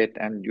repair it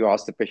and you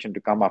ask the patient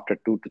to come after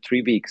 2 to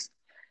 3 weeks.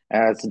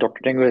 As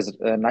Dr. Tengu has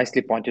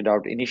nicely pointed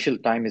out, initial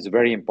time is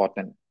very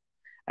important.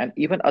 And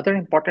even other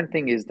important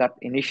thing is that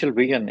initial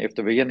vision, if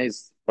the vision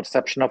is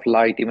perception of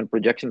light, even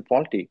projection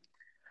faulty,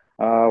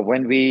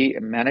 when we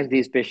manage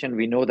these patients,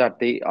 we know that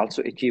they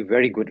also achieve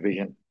very good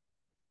vision.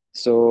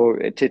 So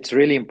it's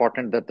really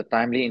important that the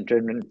timely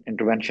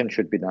intervention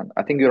should be done.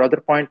 I think your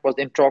other point was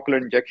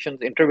intraocular injections,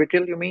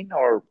 intravitreal, you mean,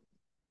 or?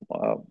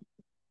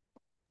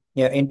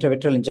 Yeah,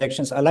 intravitreal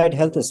injections. Allied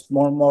Health is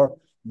more and more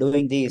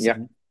doing these, Yeah.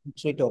 and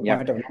actually to a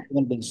point of not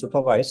even being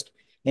supervised.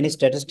 Any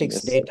statistics,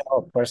 Yes. data,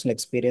 or personal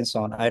experience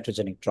on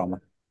iatrogenic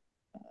trauma?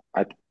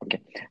 Okay.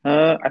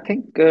 I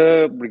think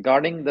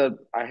regarding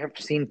I have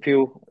seen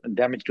few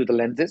damage to the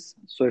lenses.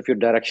 So if your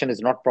direction is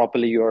not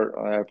properly,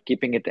 you're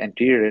keeping it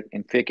anterior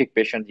in phakic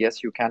patient,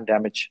 yes, you can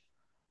damage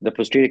the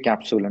posterior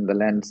capsule and the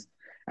lens.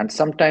 And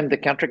sometimes the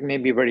cataract may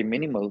be very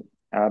minimal,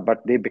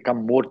 but they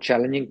become more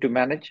challenging to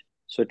manage.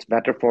 So it's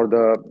better for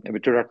the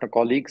vitreoretinal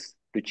colleagues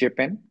to chip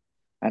in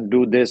and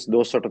do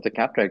those sort of the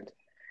cataract.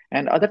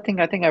 And other thing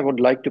I think I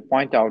would like to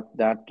point out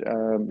that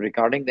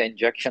regarding the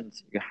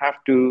injections, you have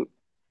to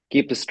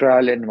keep the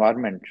sterile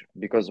environment,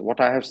 because what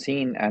I have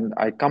seen and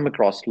I come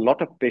across, a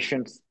lot of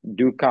patients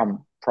do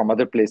come from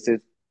other places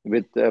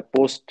with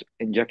post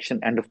injection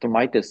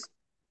endophthalmitis,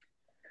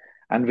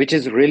 and which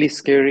is really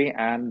scary.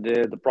 And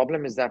the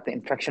problem is that the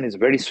infection is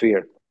very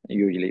severe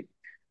usually,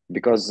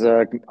 because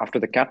after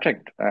the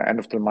cataract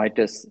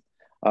endophthalmitis,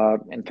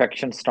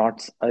 infection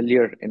starts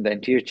earlier in the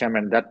anterior chamber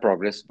and that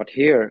progress. But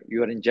here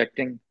you are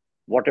injecting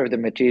whatever the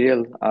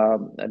material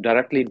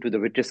directly into the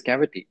vitreous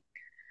cavity.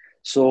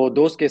 So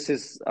those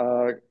cases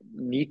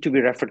need to be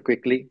referred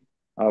quickly.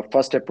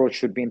 First approach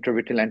should be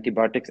intravitreal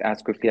antibiotics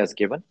as quickly as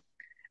given.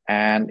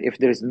 And if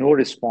there is no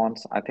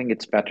response, I think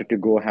it's better to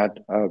go ahead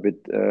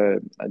with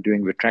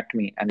doing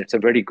vitrectomy. And it's a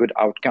very good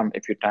outcome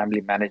if you timely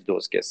manage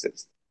those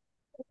cases.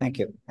 Thank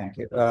you. Thank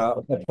you.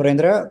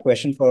 Purendra,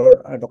 question for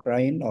Dr.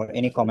 Ayan, or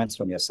any comments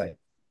from your side?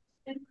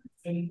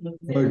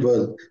 It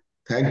was.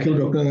 Thank you,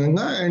 Dr.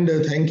 Ganga, and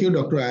thank you,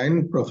 Dr.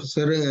 Ayan,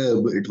 Professor.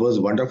 It was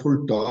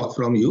wonderful talk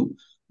from you,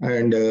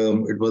 and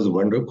it was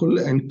wonderful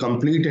and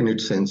complete in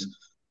its sense.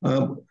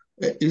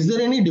 Is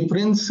there any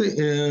difference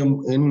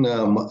in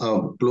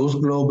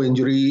closed globe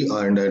injury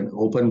and an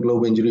open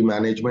globe injury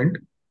management,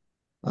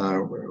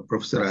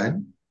 Professor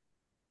Ayan?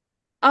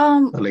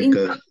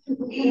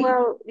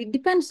 Well, it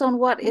depends on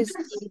what is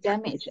the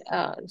damage,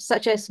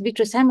 such as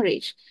vitreous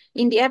hemorrhage.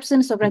 In the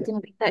absence of retinal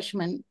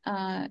detachment,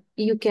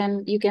 you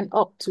can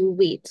opt to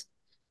wait.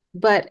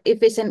 But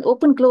if it's an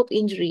open globe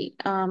injury,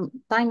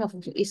 time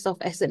is of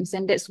essence,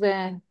 and that's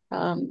where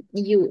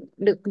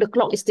the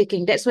clock is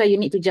ticking. That's where you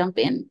need to jump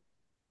in.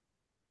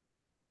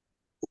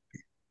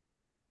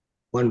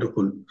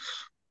 Wonderful.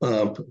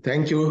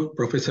 Thank you,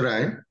 Professor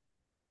Ayan.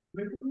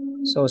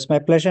 So it's my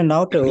pleasure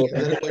now to... Any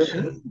other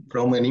question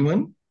from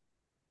anyone?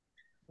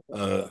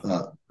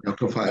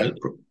 Dr. Fayal.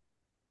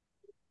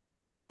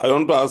 I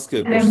want to ask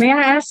a question. May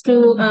I ask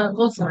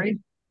to, sorry.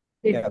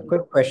 Yeah,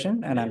 quick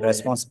question and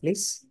response,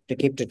 please, to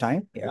keep to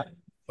time. Yeah.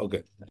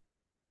 Okay.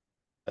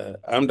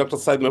 I'm Dr.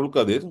 Said Mehbul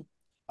Qadir.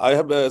 I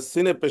have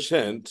seen a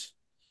patient,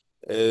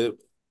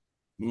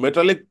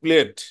 metallic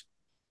plate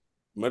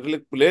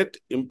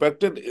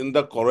impacted in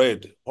the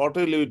choroid. What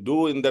will you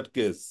do in that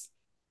case?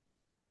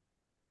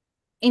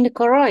 In the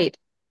choroid?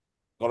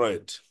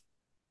 Choroid.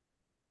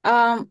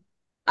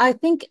 I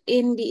think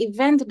in the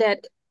event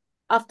that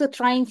after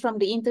trying from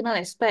the internal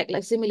aspect,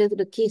 like similar to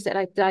the case that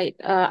I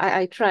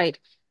tried,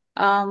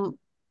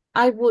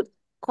 I would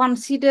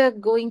consider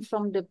going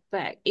from the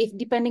back, if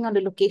depending on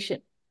the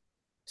location.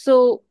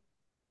 So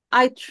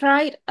I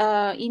tried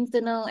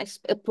internal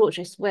approach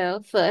as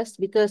well first,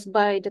 because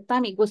by the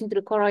time it goes into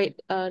the choroid,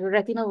 the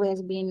retinal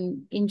has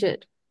been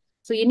injured.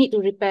 So you need to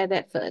repair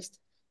that first.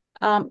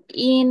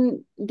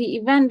 In the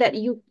event that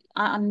you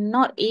are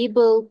not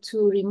able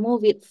to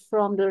remove it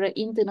from the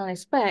internal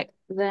aspect,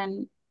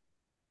 then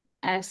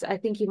as I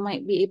think you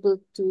might be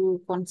able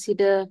to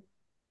consider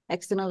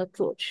external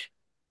approach.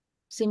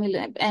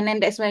 Similar, and then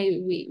that's why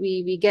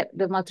we get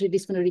the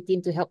multidisciplinary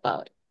team to help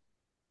out.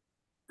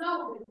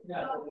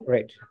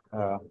 Great.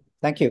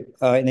 Thank you.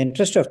 In the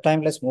interest of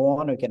time, let's move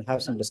on. We can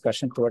have some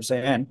discussion towards the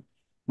end.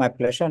 My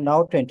pleasure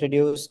now to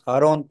introduce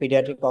our own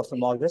pediatric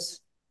ophthalmologist.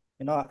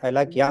 You know, I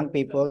like young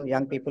people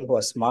who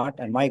are smart,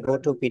 and my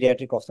go-to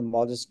pediatric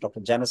ophthalmologist,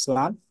 Dr. Janice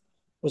Lan,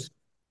 who's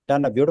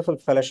done a beautiful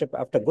fellowship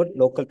after good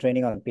local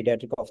training on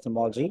pediatric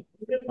ophthalmology,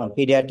 on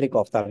pediatric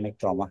ophthalmic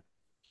trauma.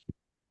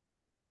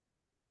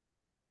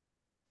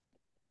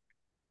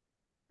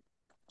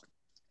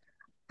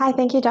 Hi,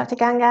 thank you, Dr.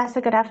 Ganga.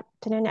 So good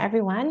afternoon,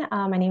 everyone.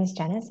 My name is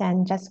Janice,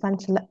 and just want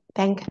to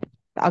thank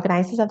the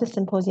organizers of the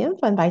symposium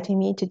for inviting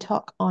me to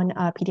talk on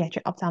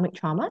pediatric ophthalmic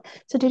trauma.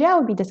 So today I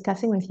will be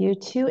discussing with you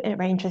two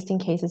very interesting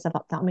cases of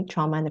ophthalmic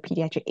trauma in the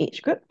pediatric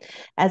age group,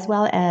 as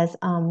well as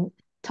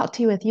talk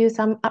to you with you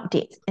some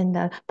updates in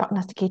the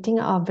prognosticating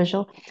of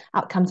visual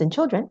outcomes in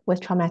children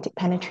with traumatic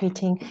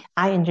penetrating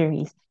eye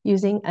injuries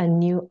using a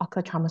new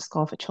ocular trauma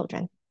score for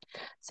children.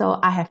 So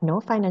I have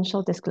no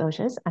financial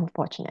disclosures,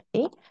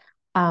 unfortunately.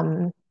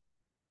 Even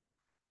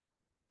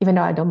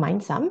though I don't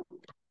mind some.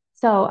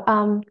 So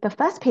the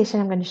first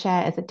patient I'm going to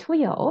share is a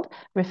 2-year-old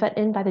referred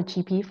in by the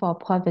GP for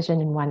poor vision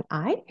in one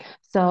eye.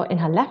 So in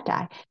her left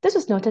eye, this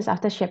was noticed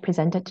after she had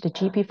presented to the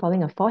GP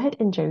following a forehead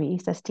injury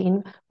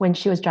sustained when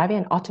she was driving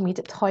an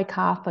automated toy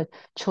car for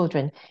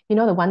children. You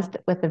know, the ones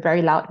with the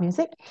very loud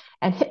music,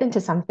 and hit into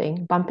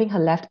something, bumping her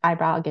left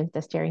eyebrow against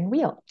the steering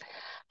wheel.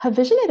 Her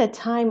vision at the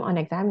time on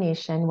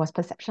examination was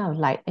perception of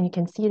light, and you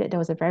can see that there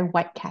was a very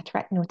white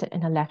cataract noted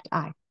in her left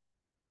eye.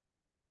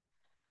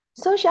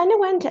 So she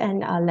underwent an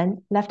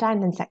left eye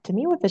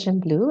lensectomy with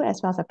vision blue,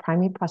 as well as a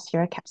primary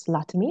posterior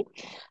capsulotomy.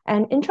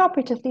 And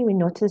intraoperatively, we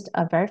noticed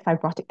a very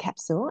fibrotic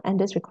capsule, and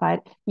this required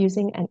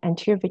using an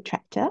anterior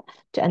retractor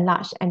to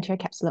enlarge the anterior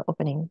capsular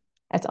opening.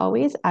 As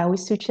always, I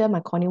always suture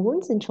my corneal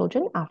wounds in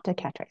children after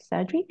cataract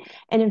surgery.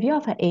 And in view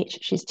of her age,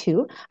 she's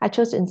 2, I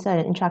chose to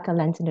insert an intraocular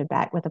lens in the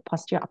back with a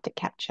posterior optic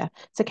capture,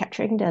 so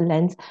capturing the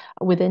lens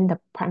within the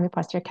primary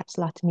posterior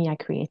capsulotomy I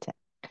created.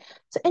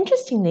 So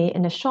interestingly,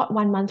 in a short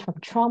 1 month from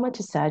trauma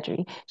to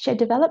surgery, she had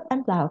developed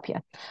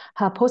amblyopia.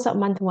 Her post-op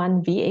month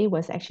 1 VA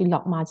was actually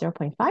logMAR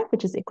 0.5,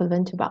 which is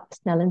equivalent to about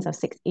Snellen's of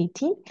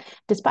 618,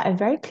 despite a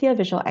very clear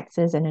visual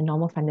axis and a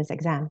normal fundus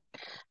exam.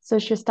 So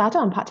she started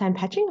on part-time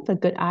patching with a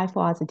good eye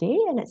 4 hours a day,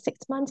 and at 6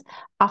 months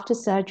after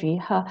surgery,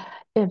 her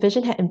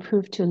vision had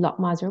improved to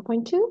logMAR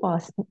 0.2 or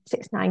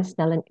 6.9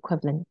 Snellen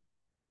equivalent.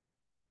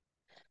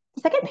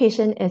 The second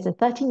patient is a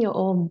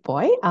 13-year-old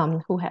boy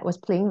who was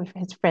playing with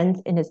his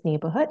friends in his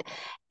neighborhood,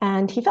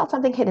 and he felt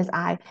something hit his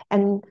eye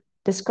and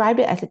described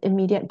it as an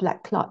immediate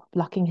black clot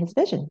blocking his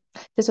vision.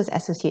 This was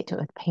associated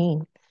with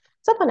pain.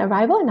 So upon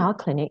arrival in our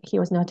clinic, he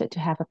was noted to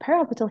have a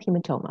periorbital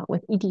hematoma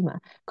with edema,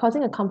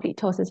 causing a complete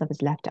ptosis of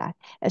his left eye,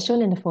 as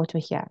shown in the photo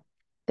here.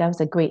 There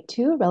was a grade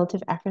 2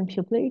 relative afferent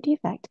pupillary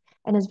defect,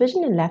 and his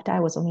vision in left eye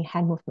was only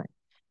hand movement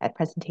at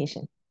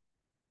presentation.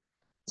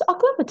 So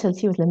ocular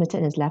motility was limited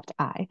in his left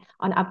eye,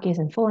 on upgaze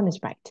and full on his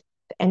right.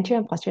 The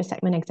anterior and posterior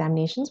segment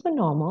examinations were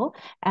normal,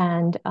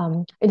 and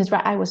in his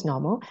right eye was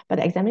normal, but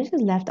the examination of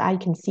his left eye, you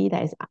can see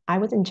that his eye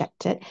was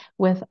injected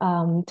with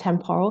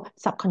temporal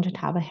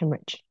subconjunctival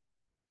hemorrhage.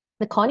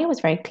 The cornea was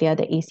very clear,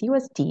 the AC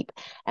was deep,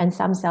 and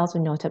some cells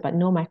were noted, but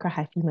no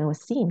microhyphema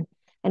was seen.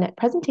 And at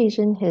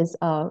presentation, his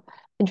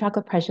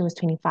intraocular pressure was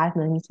 25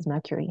 millimeters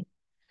mercury.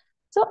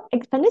 So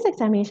fundus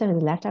examination of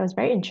the left eye was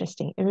very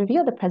interesting. It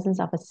revealed the presence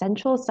of a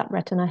central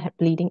subretinal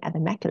bleeding at the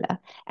macula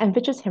and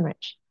vitreous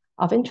hemorrhage.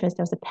 Of interest,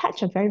 there was a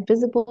patch of very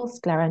visible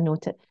sclera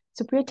noted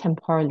superior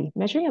temporally,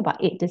 measuring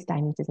about 8 disc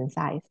diameters in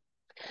size.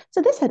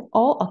 So this had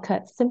all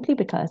occurred simply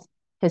because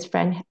his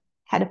friend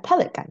had a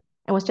pellet gun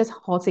and was just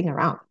horsing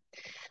around.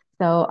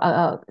 So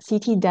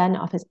CT done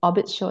of his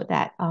orbit showed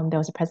that there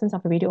was a presence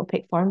of a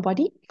radio-opaque foreign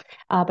body,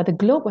 but the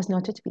globe was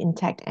noted to be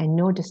intact and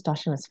no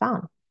distortion was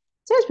found.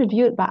 So it was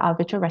reviewed by our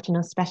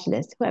vitreoretinal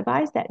specialist, who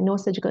advised that no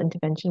surgical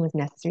intervention was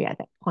necessary at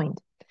that point,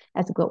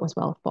 as the globe was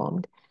well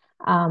formed.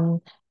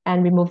 And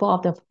removal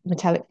of the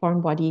metallic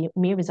foreign body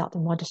may result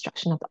in more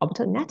destruction of the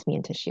orbital anatomy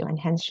and tissue, and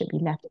hence should be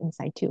left in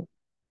situ.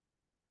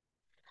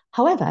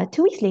 However,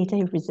 2 weeks later,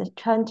 he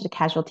returned to the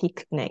casualty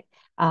clinic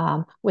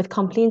with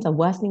complaints of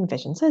worsening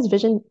vision. So his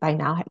vision by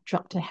now had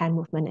dropped to hand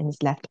movement in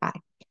his left eye.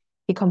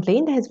 He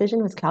complained that his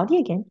vision was cloudy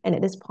again, and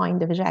at this point,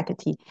 the visual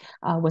acuity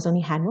was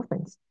only hand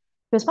movements.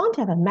 He was found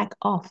to have a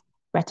MAC-off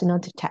retinal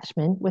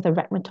detachment with a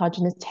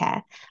retinosgenous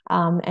tear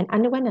and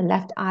underwent a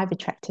left eye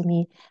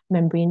vitrectomy,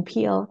 membrane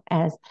peel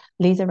as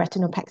laser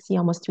retinopexy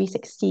almost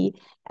 360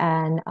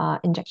 and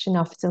injection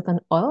of silicone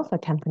oil for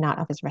tamponade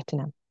of his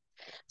retina.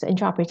 So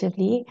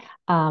intraoperatively,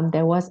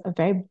 there was a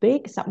very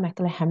big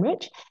submacular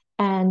hemorrhage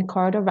and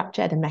choroidal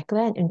rupture at the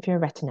macula and inferior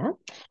retina,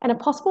 and a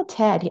possible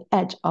tear at the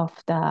edge of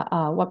the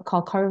what we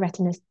call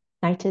chorioretinitis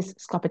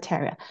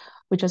sclerotirea,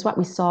 which was what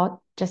we saw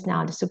just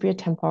now, the superior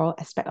temporal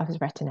aspect of his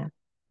retina.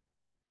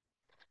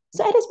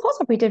 So at his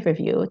post-operative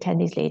review, 10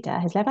 days later,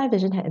 his left eye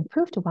vision had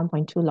improved to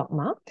 1.2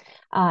 logMAR,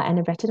 and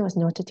the retina was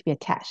noted to be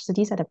attached. So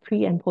these are the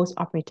pre- and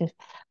post-operative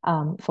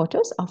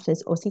photos of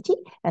his OCT,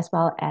 as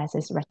well as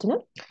his retina.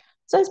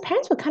 So his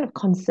parents were kind of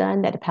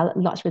concerned that the pellet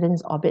lodged within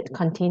his orbit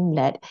contained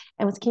lead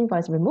and was keen for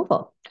his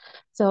removal.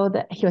 So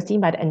he was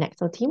seen by the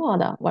Annexal team, or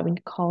what we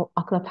call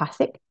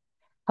oculoplastic,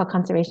 for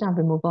consideration of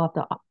removal of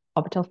the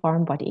orbital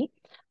foreign body.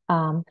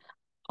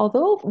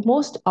 Although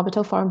most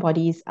orbital foreign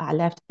bodies are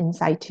left in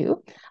situ,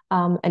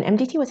 an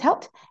MDT was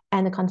held,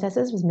 and the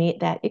consensus was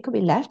made that it could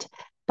be left,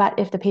 but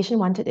if the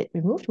patient wanted it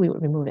removed, we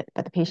would remove it.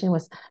 But the patient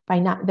was by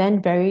now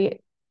then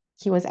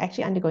he was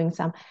actually undergoing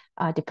some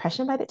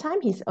depression by the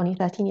time. He's only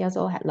 13 years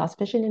old, had lost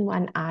vision in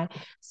one eye.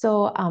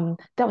 So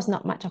that was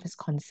not much of his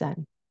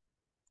concern.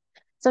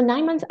 So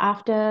 9 months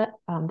after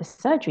the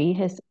surgery,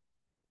 his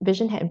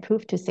vision had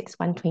improved to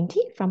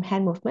 6/120 from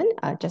hand movement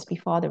just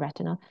before the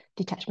retinal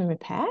detachment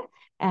repair.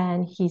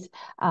 And he's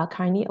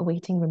currently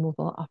awaiting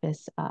removal of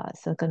his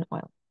silicone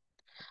oil.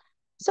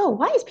 So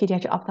why is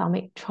pediatric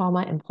ophthalmic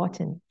trauma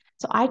important?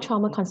 So eye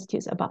trauma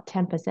constitutes about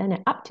 10%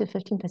 and up to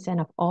 15%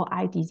 of all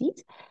eye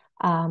disease.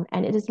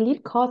 And it is the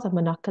lead cause of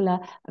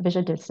monocular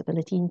visual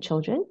disability in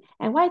children.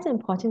 And why is it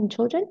important in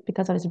children?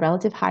 Because of its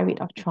relative high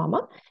rate of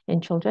trauma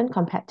in children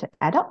compared to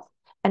adults.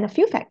 And a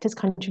few factors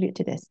contribute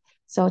to this.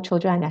 So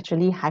children are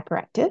naturally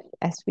hyperactive,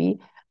 as we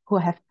who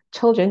have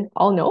children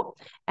all know,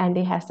 and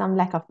they have some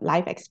lack of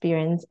life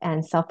experience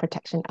and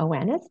self-protection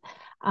awareness.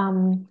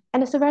 And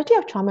the severity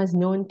of trauma is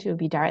known to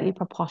be directly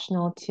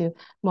proportional to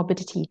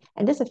morbidity,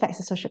 and this affects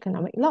the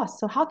socioeconomic loss.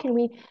 So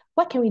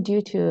what can we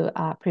do to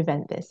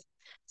prevent this?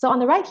 So on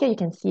the right here, you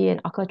can see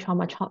an ocular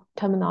trauma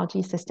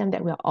terminology system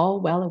that we're all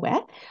well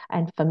aware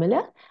and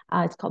familiar.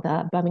 It's called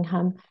the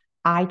Birmingham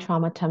Eye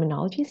Trauma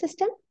Terminology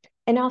System.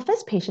 In our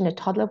first patient, a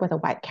toddler with a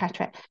white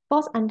cataract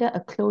falls under a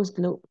closed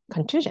loop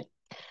contusion.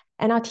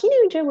 And our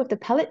teenager with the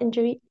pellet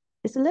injury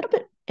is a little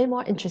bit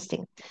more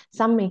interesting.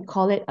 Some may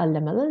call it a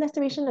lamellar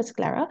laceration of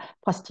sclera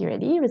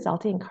posteriorly,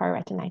 resulting in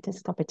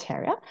chororetinitis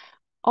scopeteria,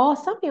 or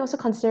some may also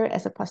consider it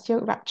as a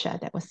posterior rupture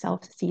that was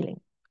self-sealing.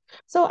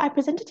 So I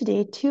presented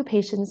today two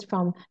patients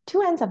from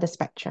two ends of the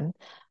spectrum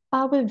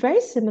with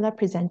very similar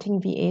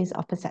presenting VAs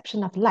of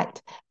perception of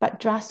light, but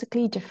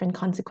drastically different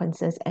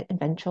consequences and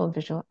eventual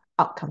visual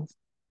outcomes.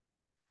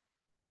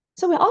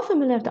 So we're all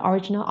familiar with the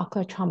original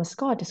ocular trauma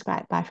score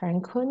described by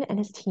Farhan Kun and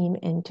his team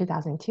in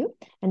 2002,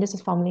 and this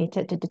was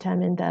formulated to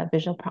determine the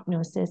visual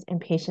prognosis in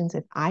patients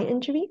with eye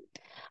injury.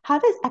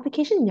 However, its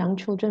application in young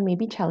children may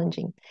be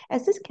challenging,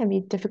 as this can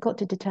be difficult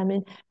to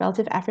determine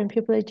relative afferent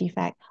pupillary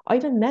defect or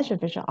even measure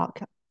visual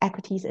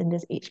acuities in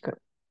this age group.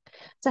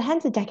 So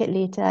hence, a decade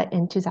later,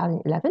 in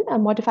 2011, a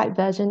modified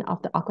version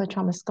of the ocular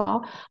trauma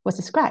score was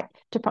described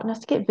to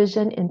prognosticate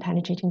vision in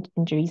penetrating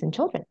injuries in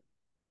children.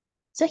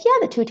 So here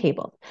are the two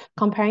tables,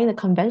 comparing the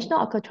conventional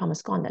ocular trauma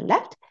score on the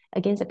left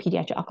against the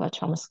pediatric ocular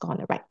trauma score on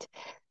the right.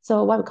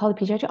 So what we call the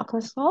pediatric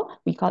ocular score,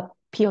 we call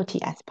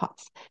POTS,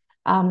 POTS.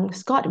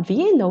 Scored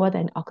VA lower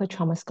than ocular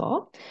trauma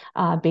score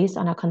based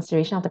on our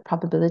consideration of the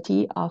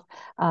probability of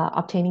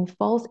obtaining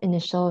false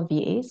initial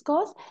VA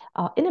scores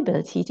or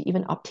inability to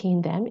even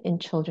obtain them in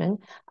children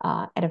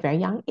at a very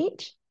young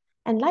age.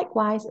 And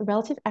likewise,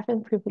 relative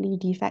afferent pupillary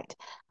defect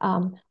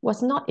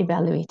was not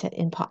evaluated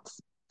in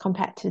POTS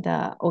compared to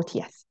the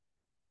OTS.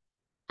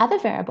 Other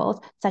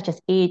variables, such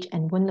as age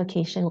and wound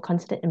location, were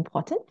considered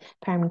important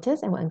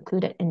parameters and were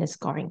included in the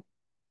scoring.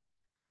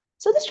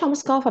 So this trauma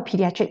score for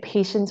pediatric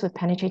patients with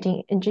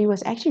penetrating injury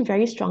was actually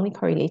very strongly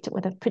correlated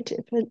with the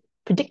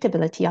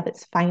predictability of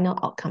its final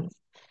outcomes.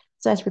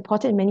 So as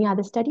reported in many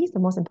other studies, the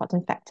most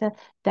important factor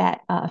that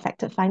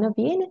affected final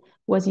VA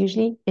was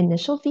usually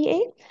initial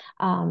VA.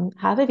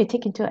 However, if you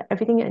take into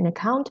everything in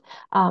account,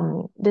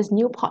 this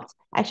new POTS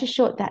actually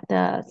showed that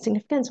the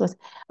significance was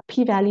a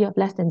p-value of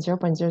less than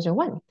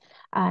 0.001.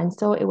 And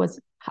so it was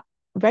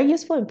very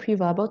useful in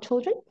pre-verbal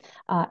children,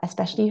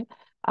 especially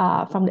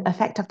from the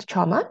effect of the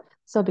trauma.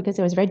 So because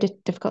it was very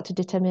difficult to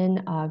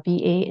determine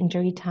VA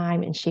injury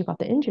time and shape of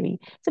the injury.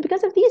 So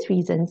because of these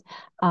reasons,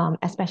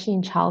 especially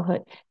in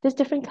childhood, this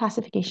different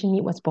classification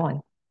need was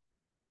born.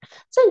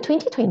 So in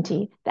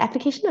 2020, the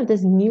application of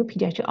this new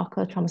pediatric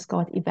ocular trauma score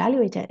was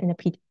evaluated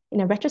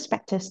in a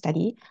retrospective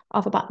study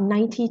of about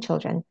 90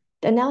 children.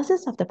 The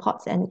analysis of the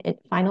POTS and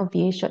its final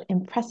VA showed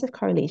impressive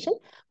correlation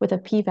with a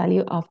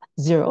p-value of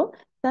 0,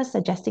 thus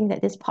suggesting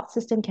that this POTS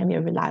system can be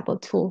a reliable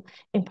tool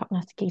in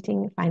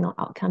prognosticating final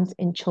outcomes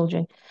in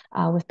children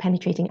with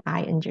penetrating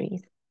eye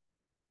injuries.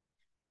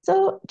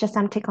 So just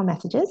some take-home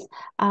messages.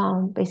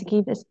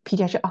 Basically, this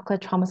pediatric ocular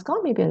trauma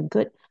score may be a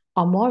good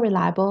or more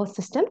reliable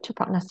system to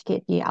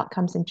prognosticate the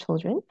outcomes in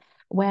children,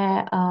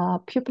 where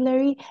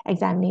pupillary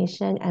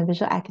examination and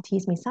visual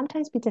acuities may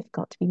sometimes be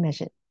difficult to be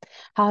measured.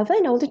 However,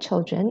 in older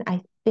children,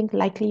 I think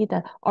likely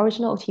the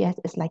original OTS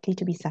is likely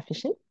to be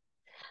sufficient.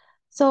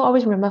 So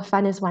always remember,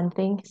 fun is one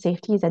thing,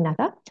 safety is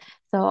another.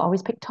 So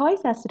always pick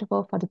toys that are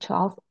suitable for the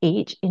child's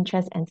age,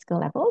 interest, and skill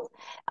levels.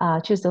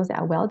 Choose those that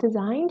are well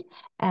designed.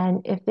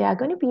 And if they are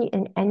going to be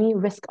in any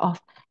risk of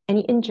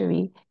any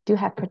injury, do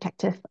have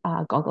protective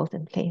goggles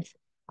in place.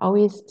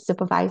 Always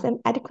supervise them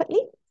adequately.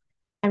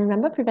 And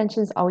remember,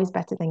 prevention is always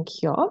better than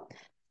cure.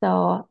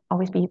 So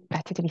always be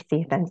better to be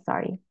safe than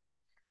sorry.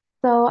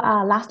 So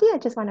lastly, I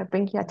just want to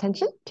bring your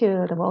attention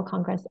to the World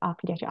Congress of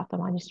Pediatric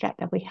Ophthalmology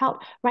that we held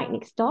right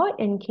next door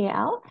in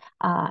KL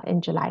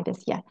in July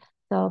this year.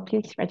 So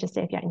please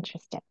register if you're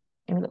interested.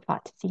 And we look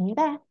forward to seeing you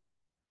there.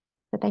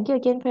 So thank you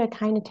again for your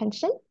kind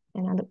attention.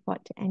 And I look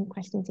forward to any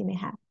questions you may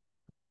have.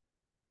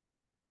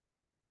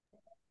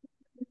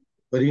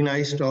 Very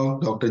nice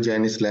talk, Dr.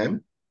 Janice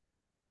Lam.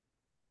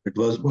 It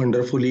was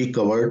wonderfully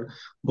covered.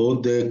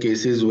 Both the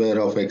cases were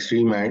of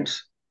extreme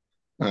ends,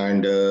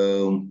 and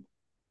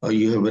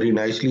you have very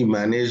nicely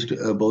managed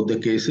both the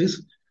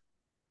cases.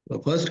 The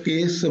first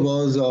case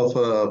was of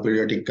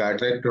pediatric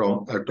cataract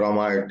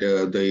trauma at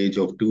the age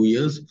of 2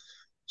 years.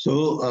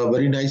 So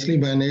very nicely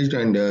managed,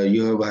 and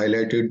you have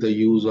highlighted the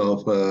use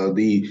of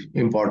the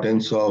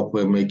importance of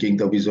making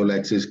the visual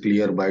axis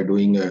clear by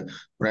doing a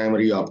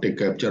primary optic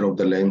capture of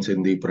the lens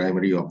in the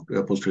primary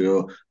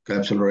posterior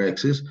capsular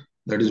axis.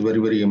 That is very,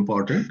 very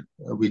important,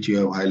 which you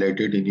have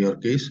highlighted in your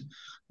case.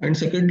 And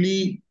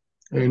secondly,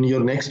 in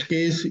your next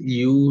case,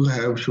 you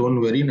have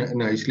shown very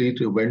nicely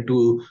when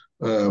to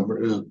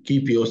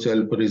keep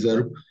yourself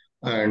reserved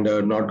and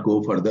not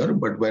go further.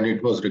 But when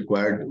it was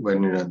required,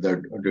 when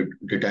the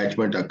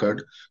detachment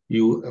occurred,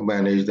 you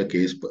managed the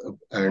case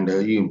and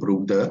you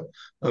improved the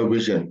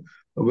vision.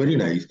 Very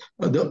nice.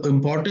 The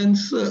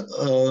importance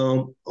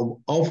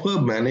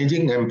of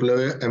managing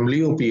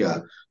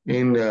amblyopia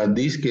in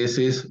these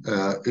cases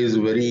is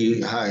very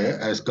high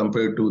as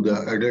compared to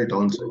the adult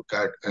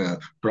onset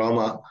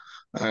trauma.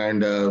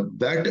 And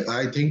that,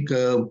 I think,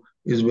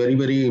 is very,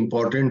 very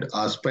important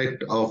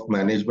aspect of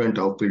management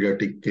of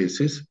pediatric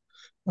cases.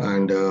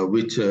 and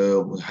which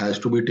has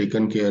to be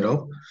taken care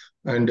of.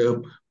 And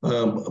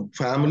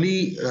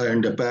family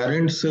and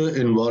parents'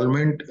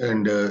 involvement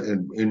and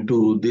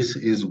into this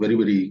is very,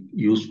 very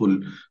useful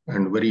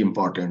and very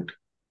important.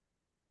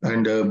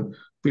 And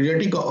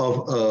pediatric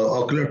of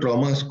ocular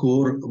trauma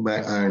score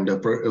and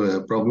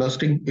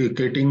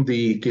prognosticating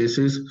the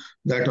cases,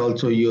 that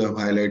also you have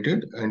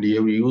highlighted, and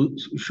you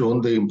have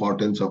shown the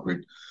importance of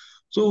it.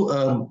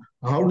 So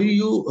how do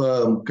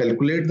you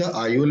calculate the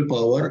IOL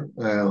power?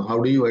 How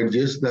do you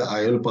adjust the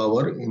IOL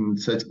power in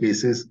such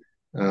cases?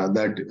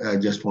 That I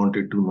just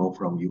wanted to know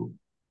from you.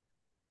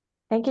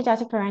 Thank you,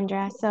 Dr.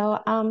 Parendra. So,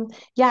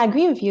 yeah, I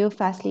agree with you.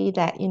 Firstly,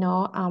 that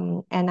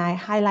and I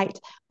highlight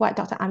what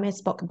Dr. Amir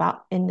spoke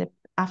about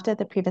after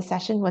the previous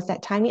session, was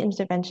that timely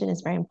intervention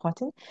is very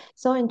important.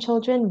 So in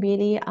children,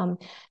 really,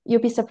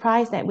 you'll be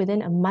surprised that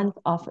within a month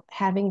of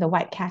having the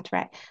white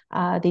cataract,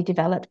 they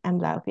developed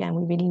amblyopia, and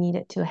we really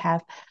needed to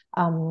have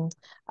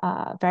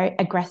very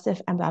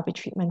aggressive amblyopia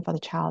treatment for the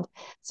child.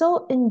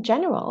 So in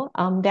general,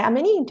 there are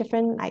many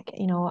different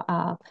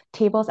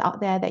tables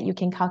out there that you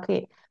can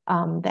calculate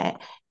that.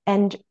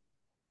 And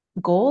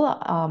goal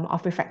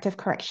of refractive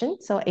correction,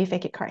 so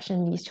aphakic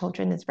correction in these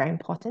children is very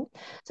important.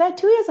 So at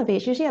 2 years of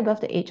age, usually above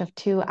the age of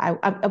 2,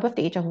 above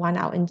the age of 1,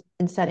 I'll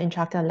insert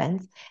intraocular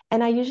lens,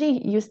 and I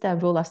usually use the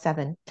rule of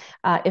 7.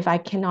 If I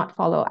cannot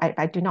follow,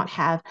 I do not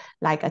have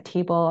like a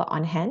table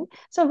on hand.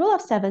 So rule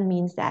of 7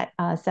 means that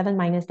 7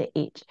 minus the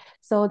age.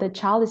 So the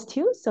child is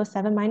 2, so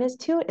 7 minus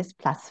 2 is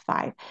plus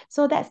 5.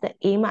 So that's the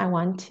aim I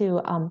want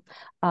to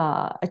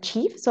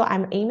achieve. So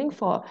I'm aiming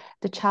for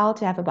the child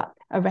to have about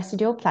a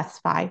residual plus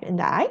 5 in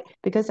the eye,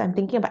 because I'm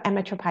thinking about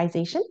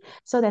emmetropization.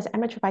 So there's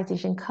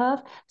emmetropization curve.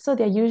 So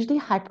they're usually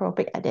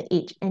hyperopic at that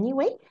age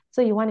anyway.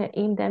 So you want to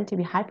aim them to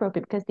be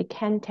hyperopic because they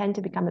can tend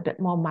to become a bit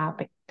more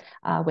myopic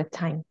with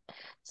time.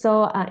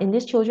 So in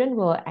these children,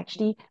 we'll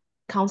actually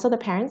counsel the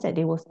parents that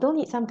they will still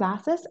need some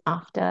glasses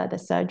after the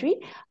surgery,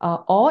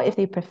 or if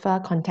they prefer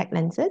contact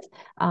lenses,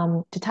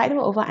 to tie them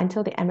over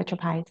until they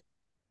emmetropize.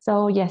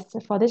 So yes,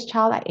 for this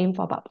child, I aim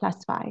for about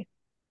plus 5.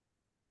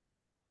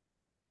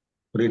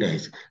 Very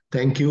nice.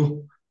 Thank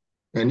you.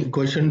 Any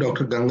question,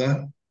 Dr.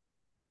 Ganga?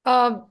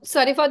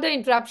 Sorry for the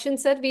interruption,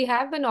 sir. We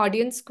have an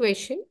audience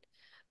question.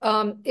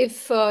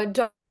 If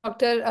Dr.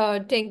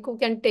 Tenku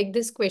can take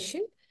this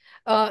question.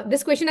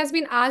 This question has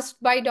been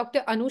asked by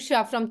Dr.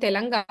 Anusha from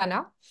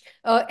Telangana.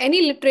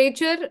 Any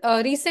literature,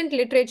 recent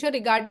literature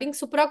regarding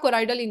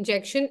suprachoroidal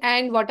injection,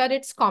 and what are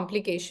its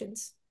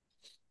complications?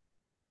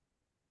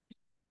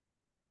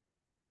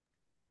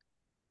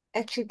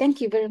 Actually,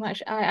 thank you very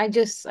much. I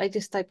just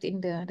typed in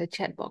the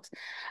chat box.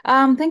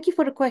 Thank you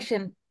for the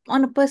question.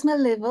 On a personal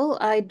level,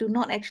 I do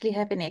not actually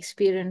have any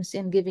experience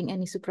in giving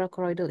any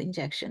suprachoroidal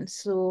injections.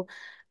 So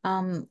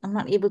I'm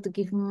not able to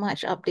give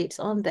much updates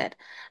on that.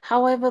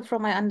 However,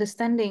 from my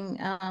understanding,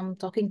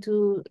 talking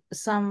to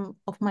some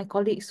of my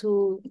colleagues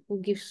who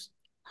gives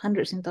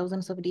hundreds and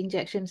thousands of the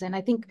injections, and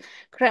I think,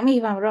 correct me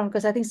if I'm wrong,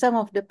 because I think some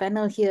of the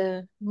panel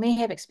here may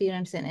have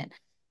experience in it.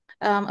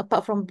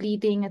 Apart from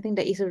bleeding, I think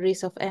there is a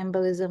risk of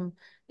embolism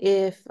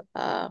if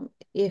there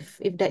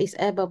is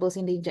air bubbles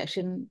in the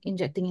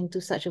injecting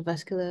into such a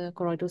vascular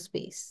choroidal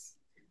space.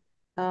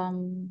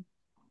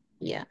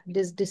 Yeah.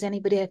 Does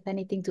anybody have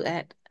anything to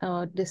add?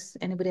 Or does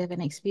anybody have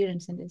any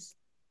experience in this?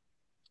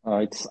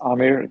 It's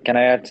Amir. Can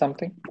I add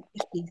something?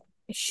 Yes, please.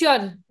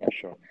 Sure. Yeah,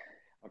 sure.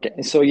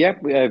 Okay, so yeah,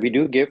 we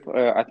do give,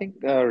 I think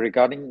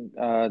regarding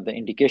the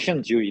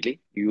indications, usually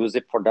you use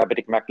it for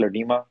diabetic macular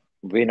edema,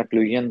 vein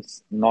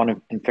occlusions,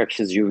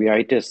 non-infectious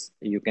uveitis,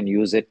 you can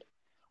use it,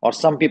 or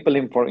some people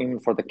even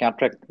for the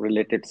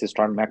cataract-related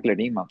cystoid macular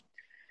edema.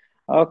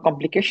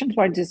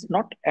 Complications-wise, is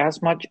not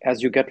as much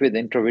as you get with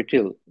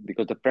intravitreal,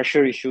 because the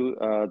pressure issue,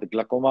 the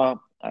glaucoma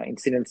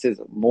incidence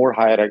is more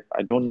higher.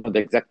 I don't know the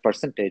exact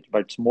percentage,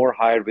 but it's more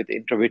higher with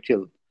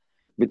intravitreal.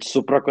 With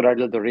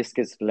suprachoroidal, the risk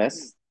is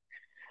less.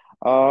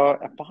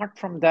 Apart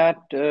from that,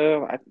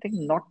 I think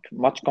not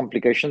much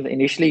complications.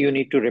 Initially, you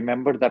need to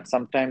remember that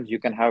sometimes you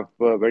can have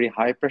very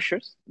high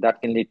pressures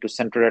that can lead to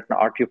central retinal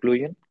artery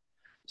occlusion.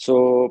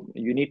 So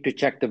you need to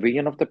check the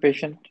vision of the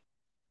patient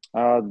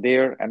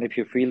there. And if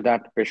you feel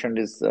that the patient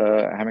is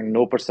having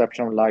no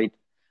perception of light,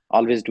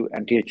 always do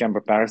anterior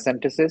chamber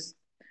paracentesis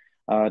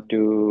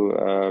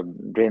to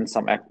drain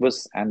some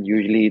aqueous, and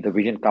usually the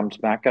vision comes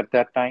back at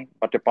that time.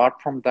 But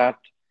apart from that,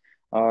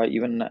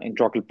 even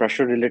intraocular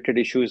pressure related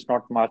issue is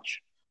not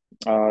much.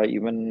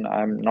 Even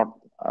I'm not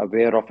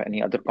aware of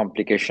any other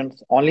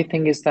complications. Only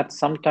thing is that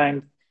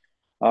sometimes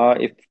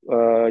if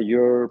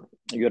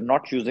you're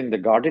not using the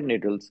guarded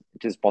needles,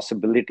 it is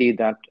possibility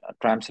that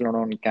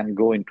triamcinolone can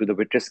go into the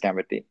vitreous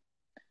cavity.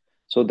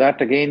 So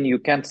that again, you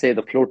can say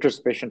the floaters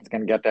patients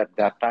can get at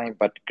that time,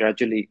 but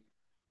gradually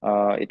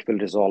it will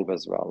resolve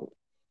as well.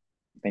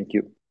 Thank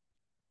you.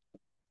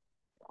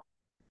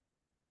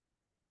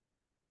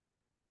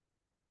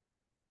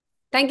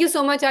 Thank you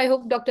so much. I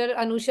hope, Dr.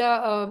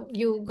 Anusha,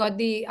 you got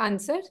the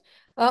answer.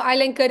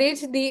 I'll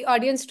encourage the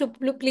audience to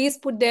please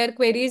put their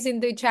queries in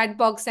the chat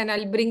box, and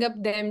I'll bring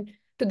up them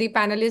to the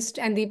panelists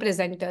and the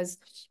presenters.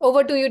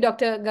 Over to you,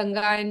 Dr.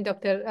 Ganga and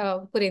Dr.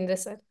 Purendra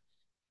sir.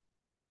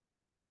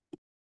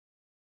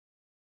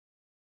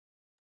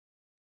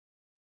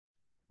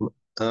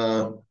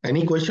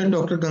 Any question,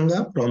 Dr.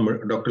 Ganga, from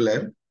Dr.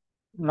 Lair?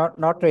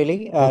 Not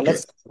really. Okay.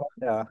 Let's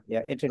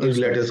introduce.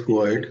 Let us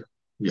go ahead.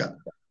 Yeah.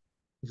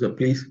 So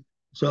please.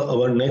 So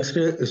our next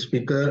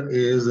speaker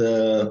is,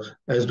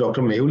 as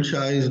Dr. Mehul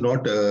Shah is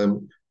not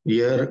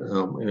here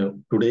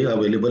today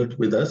available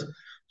with us.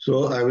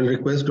 So I will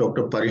request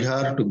Dr.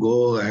 Parihar to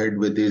go ahead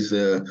with his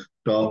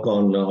talk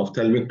on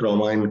ophthalmic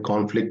trauma in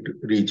conflict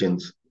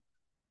regions.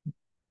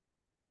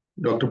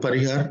 Dr.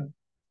 Parihar,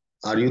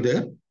 are you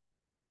there?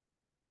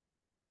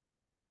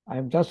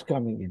 I'm just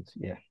coming in.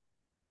 Yeah.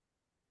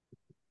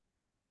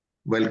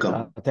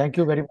 Welcome. Thank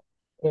you very much.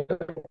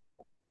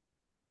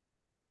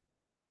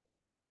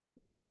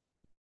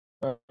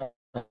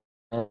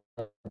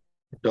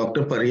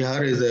 Dr.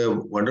 Parihar is a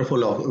wonderful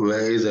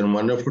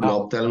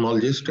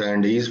ophthalmologist,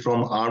 and he is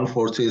from Armed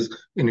Forces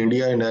in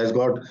India and has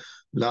got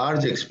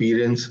large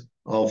experience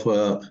of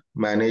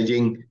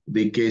managing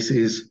the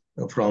cases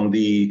from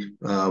the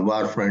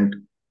war front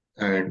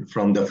and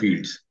from the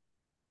fields.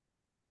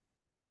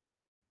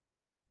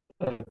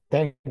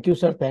 Thank you,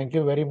 sir. Thank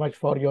you very much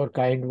for your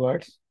kind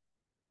words.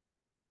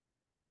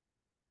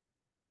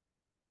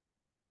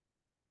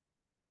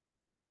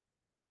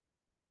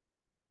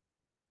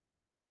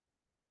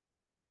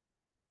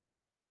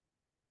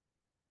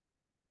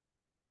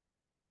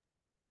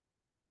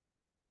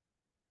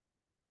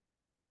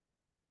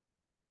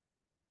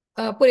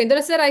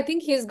 Purendra sir, I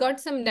think he's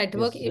got some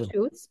network Yes,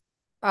 issues.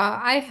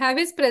 I have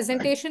his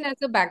presentation as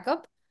a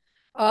backup.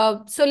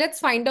 So let's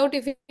find out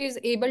if he is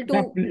able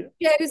to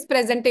share his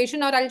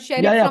presentation, or I'll share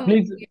it from.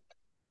 Please.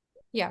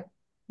 Yeah.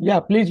 Yeah,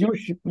 please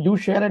you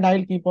share and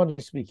I'll keep on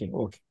speaking.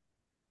 Okay.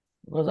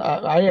 Because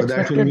I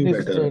expected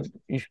this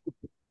issue.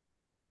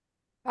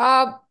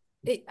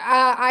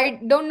 I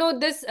don't know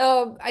this.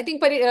 I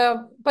think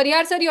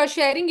Parihar sir, you're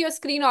sharing your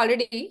screen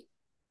already.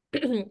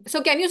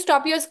 So can you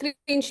stop your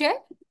screen share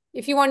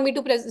if you want me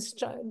to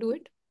do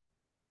it?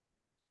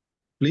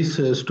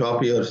 Please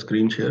stop your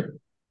screen share.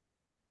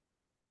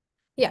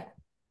 Yeah.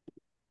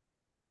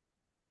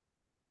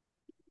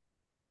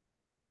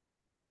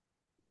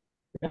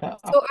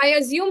 So I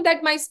assume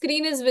that my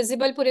screen is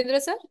visible,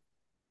 Purendra sir?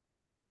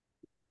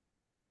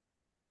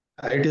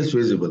 It is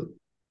visible.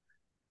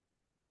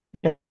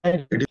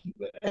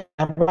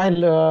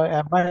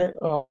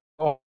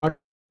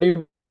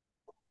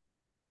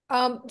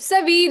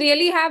 Sir, we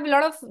really have a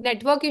lot of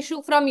network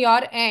issue from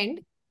your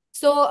end.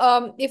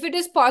 So if it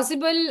is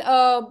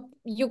possible,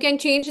 you can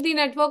change the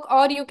network,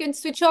 or you can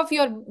switch off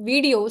your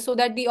video so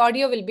that the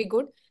audio will be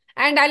good.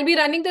 And I'll be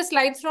running the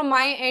slides from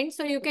my end.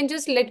 So you can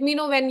just let me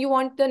know when you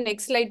want the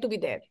next slide to be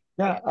there.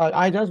 Yeah,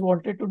 I just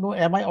wanted to know,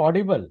 am I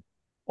audible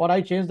or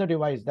I change the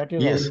device? That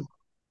is yes. all.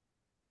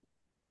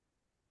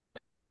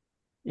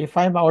 If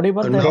I'm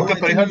audible, then Dr.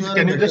 Parihar,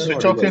 can you just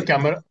switch off your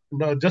camera?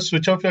 No, just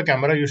switch off your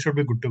camera. You should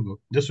be good to go.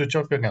 Just switch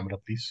off your camera,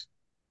 please.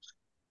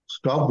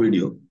 Stop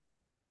video.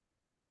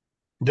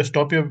 Just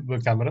stop your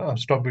camera,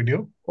 stop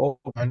video,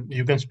 and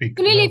you can speak.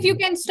 Sunil, if you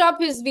can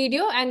stop his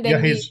video and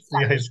then he's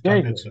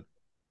started, sir.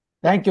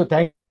 Thank you.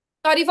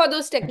 Sorry for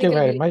those technical Thank you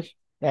very much.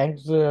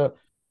 Thanks.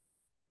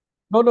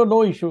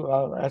 No issue.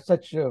 As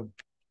such,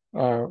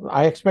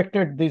 I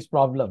expected these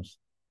problems.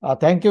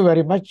 Thank you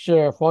very much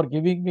for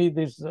giving me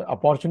this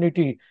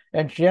opportunity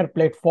and share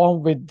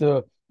platform with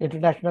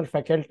international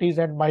faculties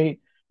and my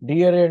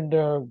dear and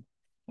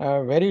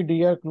very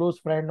dear close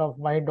friend of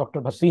mine,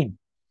 Dr. Bhasin.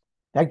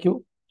 Thank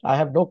you. I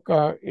have no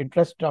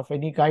interest of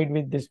any kind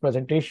with this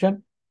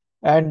presentation.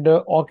 And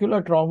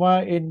ocular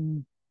trauma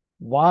in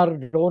war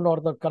zone or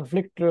the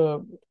conflict,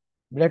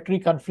 military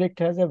conflict,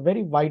 has a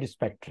very wide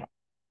spectrum.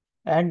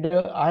 And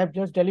I have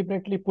just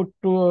deliberately put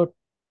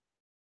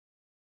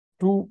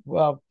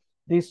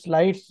these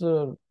slides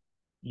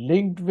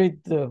linked with,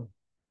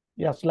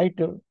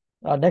 slide.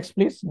 Next,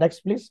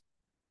 please.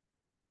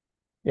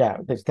 Yeah,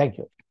 thank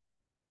you.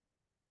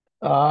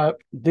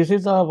 This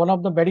is one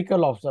of the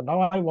medical officer. Now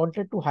I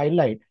wanted to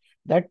highlight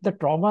that the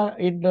trauma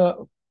in the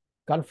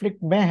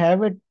conflict may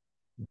have a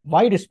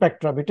wide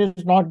spectrum. It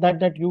is not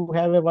that you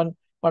have one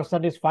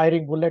person is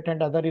firing bullet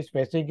and other is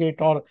facing it,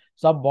 or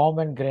some bomb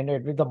and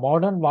grenade. With the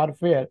modern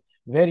warfare,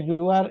 where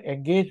you are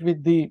engaged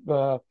with the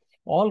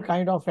all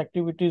kind of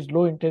activities,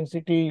 low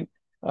intensity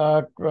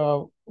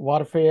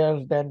warfare,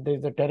 then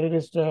there's the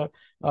terrorist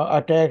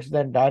attacks,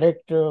 then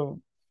direct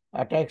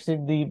attacks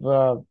in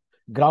the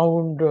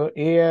ground,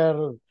 air,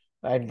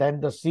 and then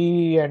the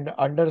sea and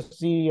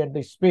undersea and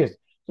the space.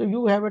 So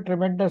you have a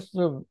tremendous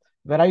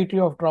variety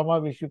of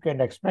trauma which you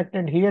can expect.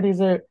 And here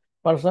is a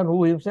person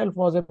who himself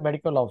was a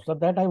medical officer.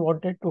 That I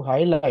wanted to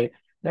highlight,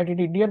 that in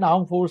Indian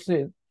Armed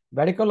Forces,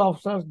 medical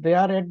officers, they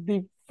are at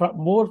the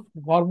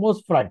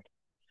foremost front,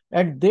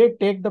 and they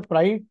take the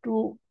pride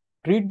to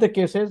treat the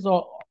cases,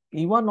 or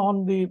even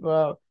on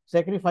the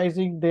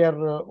sacrificing their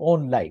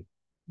own life.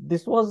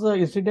 This was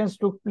incidents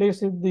took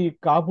place in the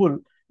Kabul,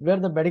 where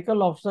the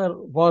medical officer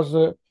was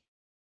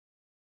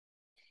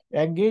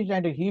engaged,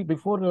 and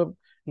before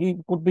he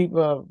could be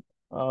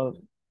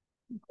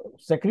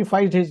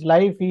sacrificed his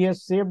life, he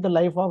has saved the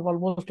life of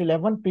almost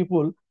 11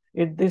 people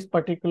in this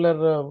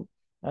particular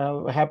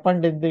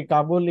happened in the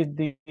Kabul, in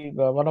the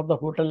one of the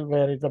hotel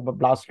where the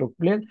blast took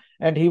place,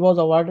 and he was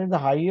awarded the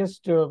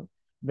highest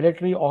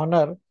military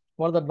honor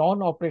for the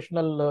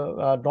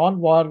non-operational,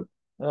 non-war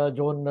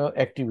zone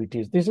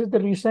activities. This is the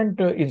recent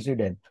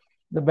incident.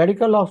 The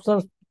medical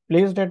officers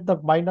placed at the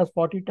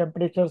 -40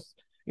 temperatures,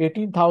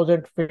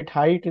 18,000 feet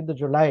height in the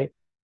July.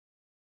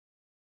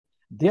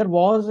 There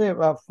was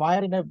a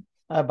fire in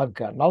a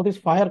bunker. Now this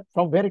fire,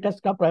 from where it has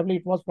come, probably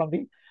it was from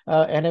the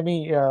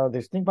enemy,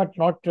 this thing, but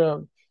not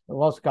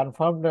was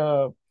confirmed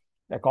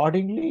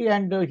accordingly.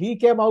 And he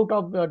came out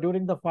of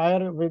during the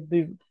fire with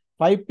the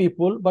 5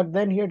 people, but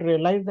then he had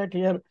realized that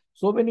here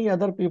so many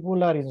other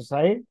people are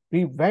inside.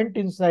 He went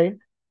inside,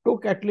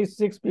 took at least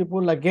 6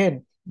 people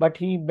again, but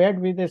he met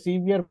with a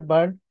severe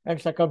burn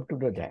and succumbed to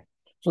the death.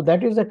 So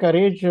that is the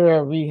courage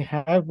we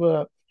have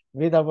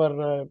with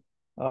our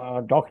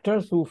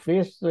doctors who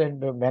face and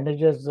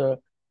manages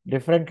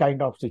different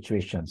kind of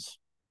situations.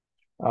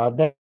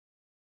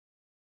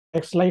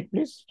 Next slide,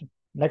 please.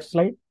 Next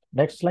slide.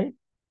 Next slide.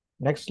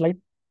 Next slide.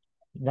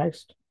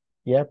 Next.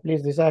 Yeah,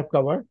 please. This I have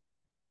covered.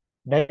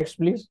 Next,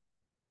 please.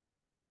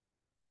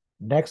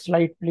 Next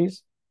slide,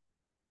 please.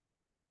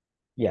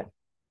 Yeah.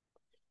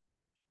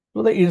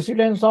 So the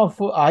incidence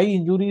of eye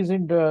injuries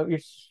in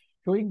it's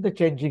showing the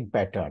changing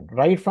pattern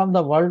right from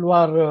the World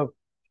War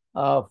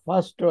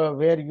first,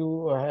 where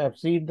you have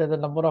seen that the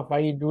number of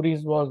eye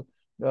injuries was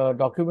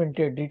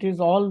documented. It is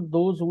all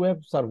those who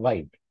have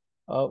survived.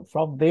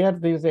 From there,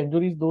 these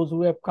injuries, those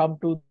who have come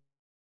to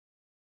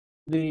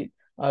the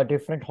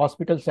different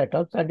hospital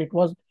setups, and it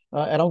was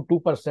around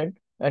 2%.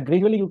 And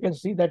gradually, you can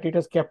see that it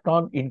has kept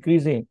on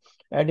increasing.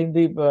 And in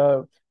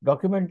the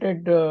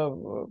documented,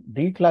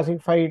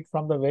 declassified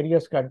from the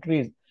various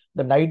countries,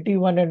 the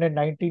 91 and the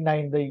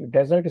 99, the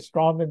Desert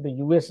Storm in the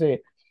USA,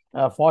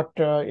 fought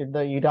in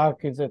the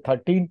Iraq is a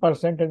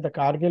 13%, and the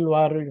Kargil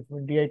war in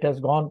India, it has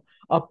gone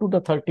up to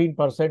the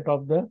 13%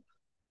 of the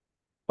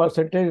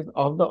percentage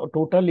of the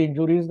total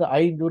injuries. The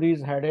eye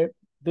injuries had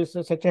this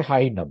is such a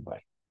high number.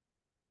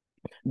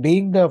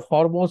 Being the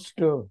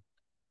foremost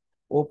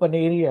open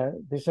area,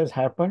 this has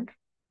happened.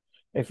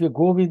 If you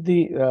go with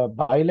the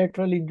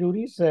bilateral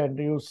injuries, and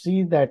you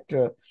see that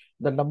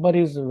the number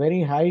is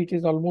very high, it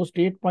is almost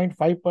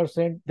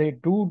 8.5%. They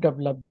do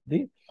develop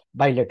the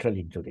bilateral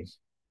injuries.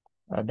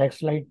 Next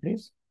slide,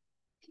 please.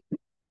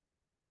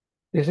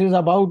 This is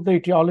about the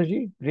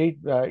etiology,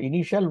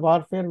 initial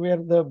warfare,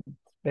 where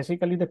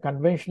basically the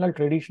conventional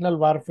traditional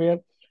warfare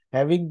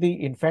having the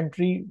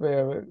infantry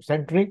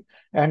centric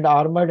and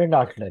armored and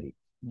artillery.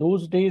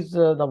 Those days,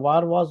 the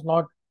war was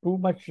not too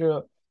much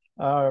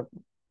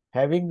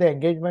having the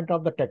engagement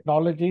of the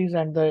technologies,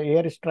 and the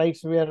air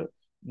strikes were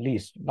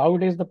least.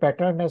 Nowadays, the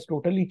pattern has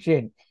totally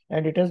changed,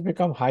 and it has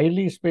become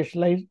highly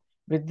specialized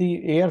with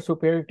the air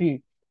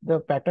superiority. The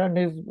pattern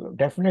is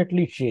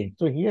definitely changed.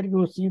 So here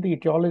you see the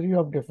etiology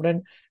of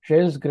different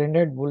shells,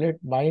 grenade, bullet,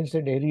 mines,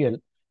 and aerial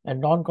and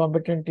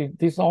non-combatant.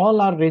 These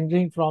all are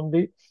ranging from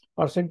the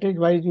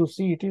percentage-wise. You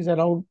see it is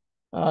around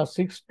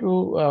 6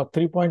 to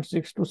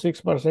 3.6 to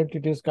 6%.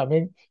 It is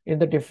coming in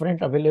the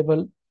different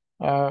available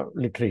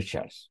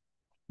literatures.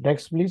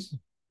 Next, please.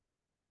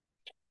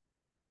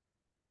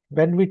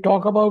 When we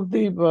talk about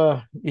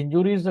the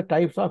injuries, the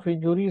types of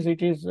injuries,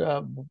 it is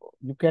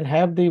you can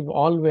have the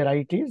all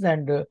varieties,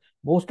 and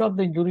most of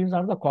the injuries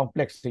are the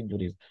complex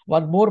injuries.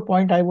 One more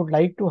point I would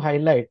like to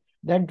highlight,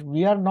 that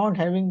we are not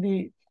having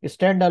the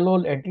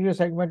standalone anterior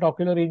segment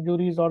ocular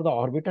injuries or the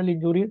orbital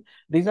injuries.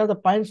 These are the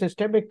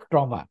pan-systemic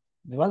trauma.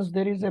 Once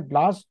there is a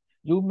blast,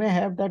 you may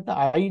have that the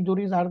eye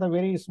injuries are the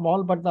very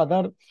small, but the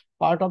other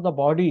part of the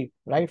body,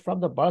 right from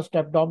the burst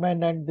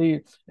abdomen and the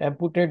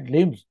amputated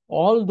limbs,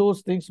 all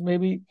those things may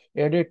be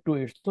added to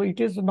it. So it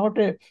is not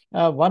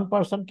a one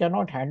person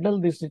cannot handle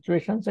these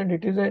situations, and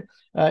it is a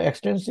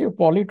extensive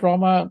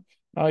polytrauma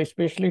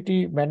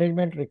specialty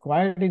management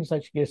required in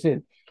such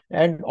cases.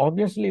 And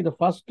obviously, the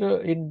first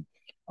in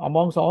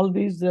amongst all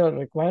these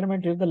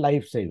requirement is the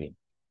life saving,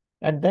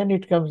 and then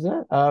it comes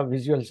the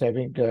visual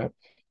saving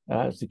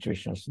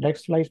situations.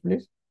 Next slide,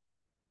 please.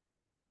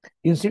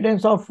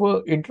 Incidence of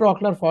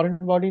intraocular foreign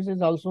bodies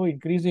is also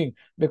increasing,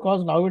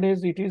 because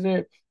nowadays it is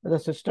the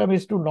system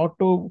is to not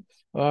to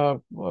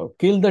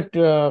kill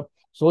that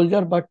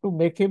soldier, but to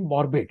make him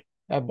morbid.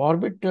 A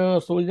morbid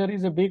soldier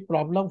is a big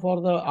problem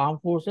for the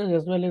armed forces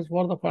as well as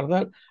for the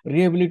further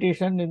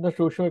rehabilitation in the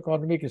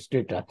socio-economic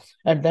status.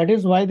 And that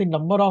is why the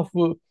number of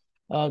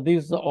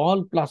these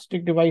all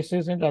plastic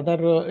devices and other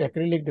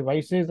acrylic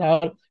devices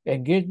are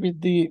engaged with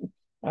the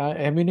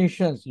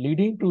ammunitions,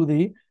 leading to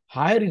the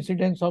higher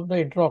incidence of the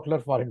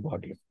intraocular foreign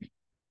bodies.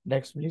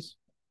 Next, please.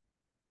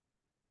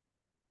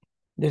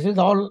 This is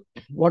all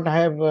what I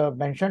have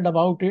mentioned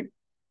about it.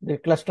 The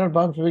cluster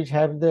bombs, which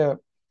have the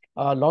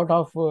lot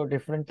of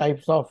different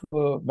types of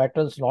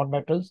metals,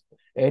 non-metals,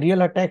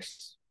 aerial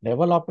attacks,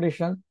 naval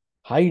operations,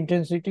 high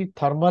intensity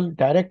thermal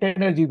direct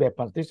energy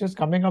weapons. This is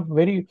coming up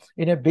very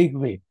in a big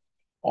way.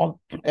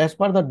 as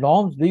per the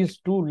norms, these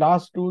two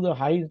last two, the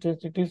high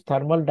intensity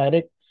thermal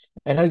direct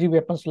energy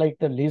weapons like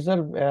the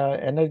laser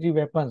energy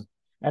weapons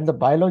and the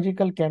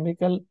biological,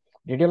 chemical,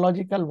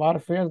 radiological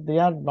warfare, they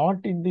are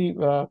not in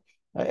the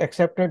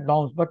accepted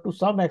norms, but to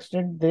some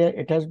extent there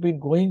it has been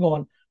going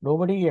on.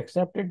 Nobody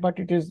accepted, but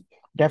it is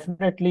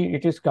definitely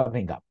it is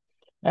coming up.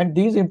 And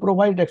these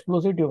improvised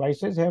explosive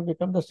devices have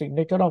become the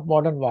signature of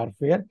modern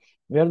warfare,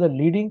 where the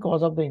leading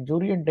cause of the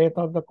injury and death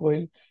of the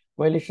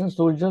coalition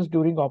soldiers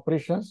during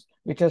operations,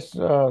 which has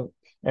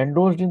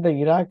endorsed in the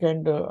Iraq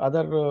and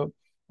other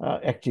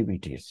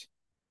activities.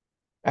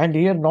 And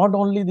here, not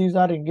only these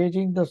are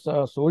engaging the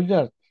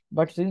soldiers,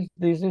 but since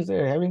this is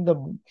having the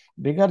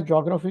bigger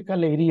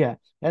geographical area,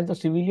 and the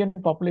civilian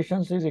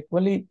populations is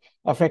equally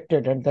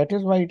affected. And that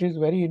is why it is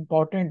very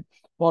important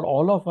for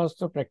all of us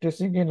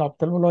practicing in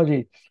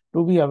ophthalmology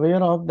to be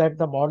aware of that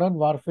the modern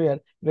warfare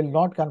will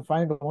not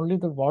confine only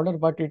the border,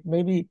 but it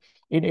may be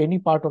in any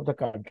part of the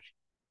country.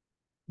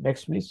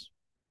 Next, please.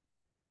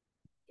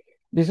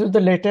 This is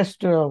the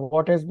latest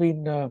what has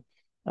been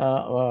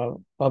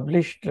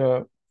published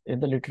in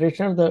the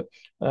literature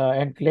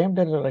and claimed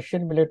that the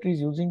Russian military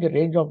is using a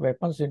range of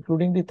weapons,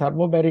 including the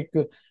thermobaric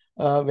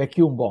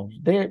vacuum bombs.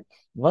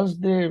 Once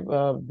they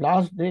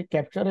blast, they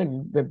capture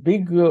a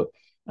big,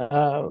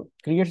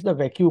 creates the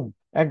vacuum,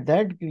 and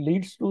that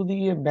leads to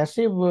the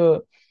massive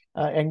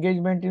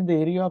engagement in the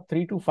area of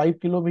 3 to 5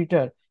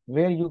 kilometers,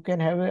 where you can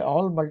have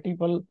all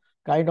multiple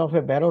kind of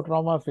a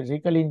barotrauma,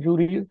 physical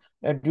injury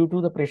due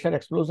to the pressure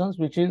explosions,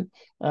 which is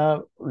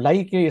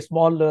like a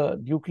small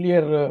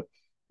nuclear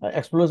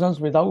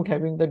explosions without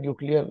having the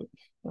nuclear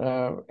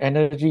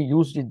energy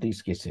used in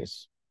these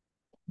cases.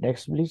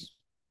 Next, please.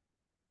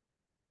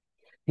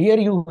 Here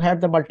you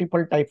have the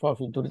multiple type of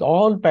injuries,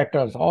 all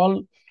patterns,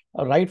 all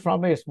right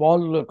from a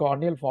small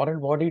corneal foreign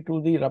body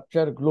to the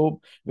rupture, globe,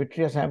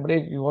 vitreous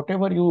hemorrhage,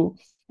 whatever you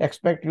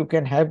expect, you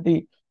can have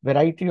the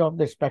variety of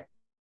the spectrum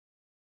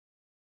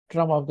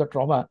of the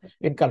trauma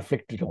in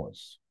conflict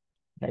zones.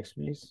 Next,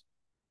 please.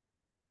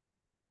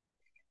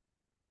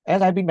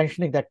 As I've been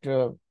mentioning that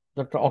the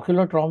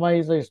ocular trauma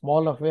is a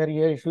small affair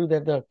here issue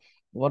that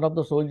one of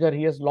the soldier,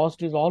 he has lost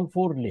his all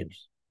 4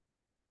 limbs.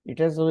 It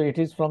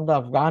is from the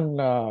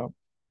Afghan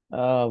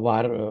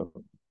war.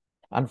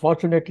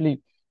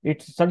 Unfortunately,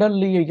 it's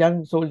suddenly a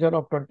young soldier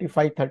of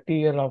 25, 30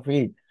 years of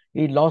age.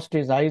 He lost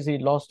his eyes, he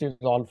lost his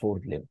all 4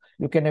 limbs.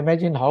 You can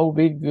imagine how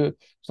big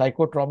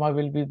psychotrauma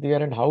will be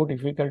there and how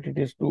difficult it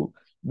is to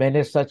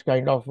manage such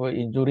kind of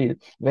injuries.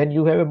 When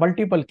you have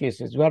multiple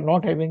cases, you are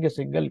not having a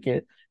single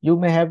case. You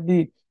may have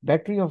the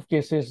battery of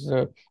cases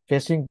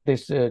facing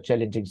these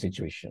challenging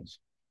situations.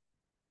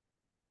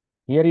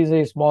 Here is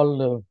a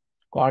small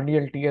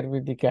corneal tear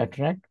with the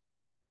cataract.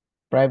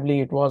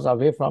 Probably it was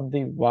away from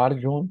the war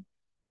zone.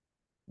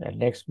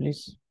 Next,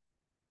 please.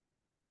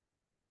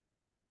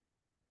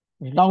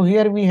 Now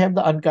here we have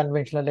the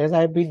unconventional. As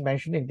I have been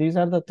mentioning, these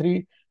are the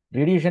 3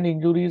 radiation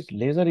injuries,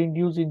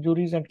 laser-induced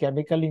injuries, and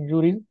chemical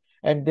injuries.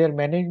 And their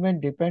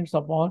management depends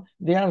upon,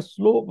 they are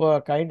slow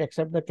kind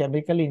except the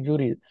chemical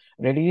injuries.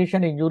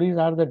 Radiation injuries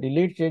are the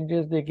delayed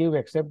changes they give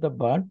except the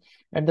burn.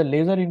 And the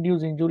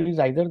laser-induced injuries,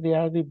 either they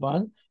are the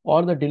burn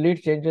or the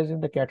delayed changes in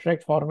the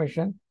cataract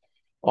formation,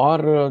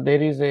 or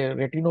there is a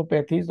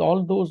retinopathies,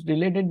 all those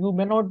delayed, and you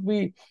may not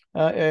be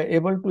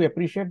able to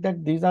appreciate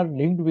that these are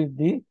linked with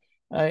the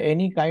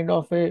any kind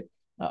of a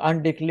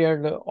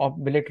undeclared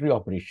military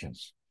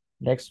operations.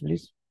 Next,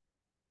 please.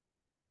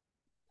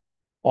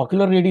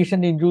 Ocular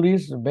radiation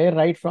injuries may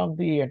right from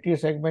the anterior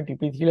segment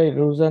epithelial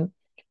erosion,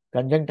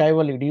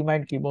 conjunctival edema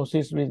and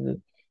chemosis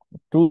with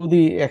to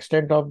the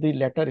extent of the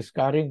lateral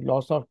scarring,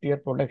 loss of tear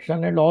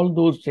production, and all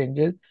those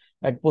changes.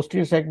 At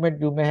posterior segment,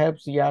 you may have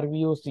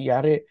CRVO,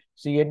 CRA,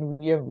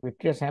 CNVM,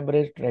 vitreous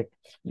hemorrhage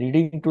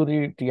leading to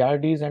the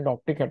TRDs and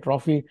optic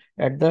atrophy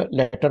at the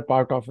latter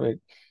part of it.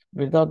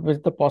 With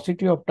the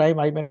paucity of time,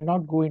 I may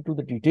not go into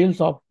the details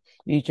of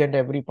each and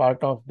every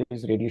part of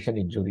these radiation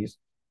injuries.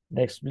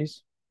 Next,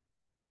 please.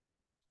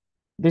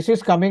 This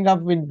is coming up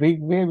in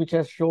big way, which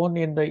has shown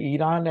in the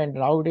Iran and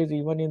nowadays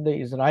even in the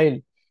Israel.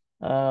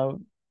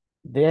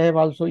 They have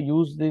also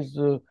used this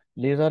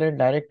laser and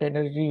direct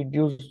energy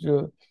induced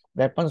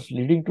weapons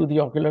leading to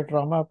the ocular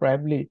trauma.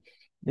 Probably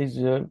this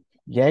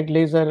YAG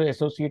laser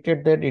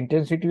associated, that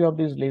intensity of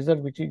this laser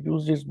which is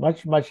used is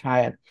much, much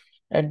higher.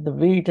 And the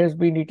way it has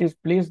been, it is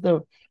placed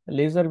the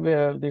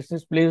laser, this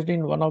is placed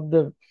in one of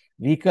the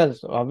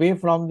vehicles away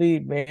from the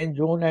main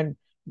zone, and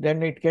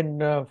then it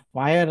can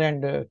fire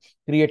and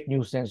create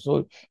nuisance.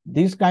 So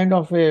these kind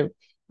of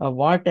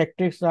war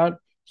tactics are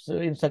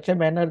in such a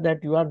manner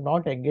that you are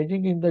not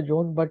engaging in the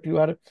zone, but you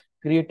are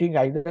creating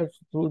either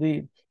through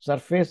the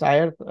surface,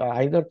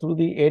 either through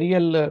the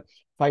aerial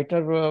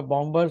fighter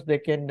bombers. They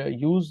can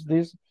use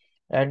this,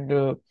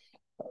 and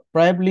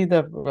probably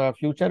the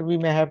future we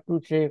may have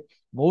to say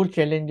more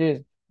challenges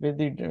with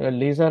the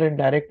laser and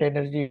direct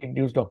energy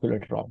induced ocular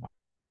trauma.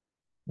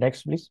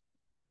 Next, please.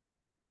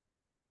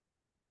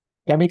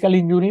 Chemical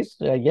injuries,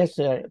 yes,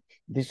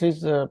 this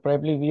is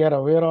probably we are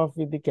aware of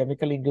with the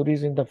chemical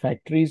injuries in the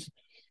factories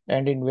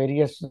and in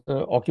various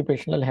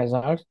occupational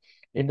hazards.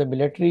 In the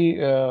military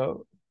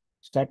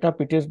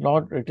setup, it is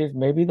not, it is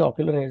maybe the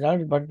ocular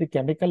hazards, but the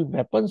chemical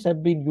weapons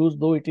have been used,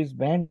 though it is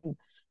banned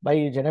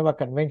by Geneva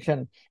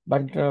Convention,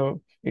 but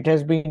it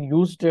has been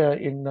used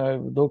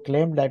though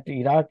claimed that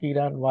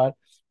Iraq-Iran war,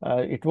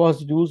 it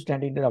was used,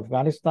 and in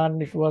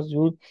Afghanistan it was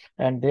used,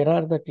 and there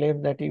are the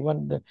claims that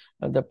even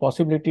the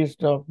possibilities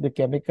of the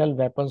chemical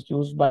weapons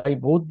used by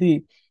both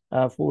the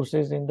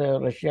forces in the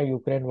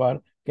Russia-Ukraine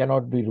war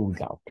cannot be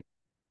ruled out.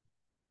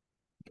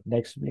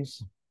 Next,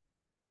 please.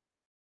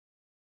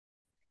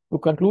 To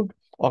conclude,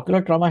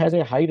 ocular trauma has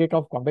a high rate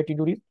of combat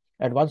injuries.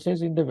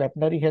 Advances in the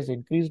weaponry has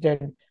increased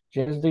and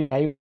changed the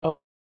life of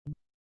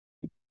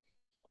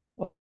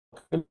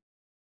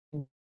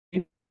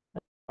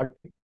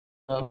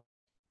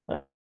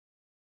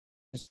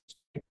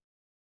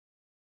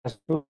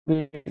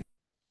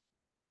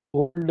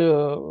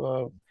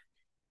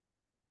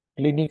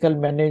clinical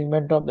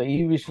management of the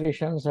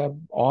eviscerations have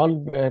all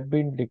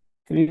been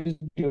decreased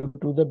due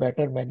to the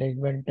better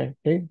management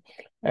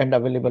and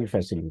available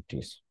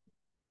facilities.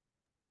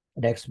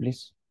 Next,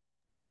 please.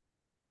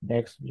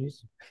 Next,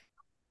 please.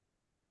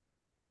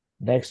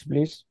 Next,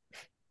 please.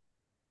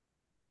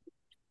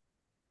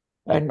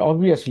 And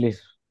obviously,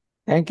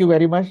 thank you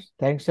very much.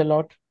 Thanks a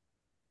lot.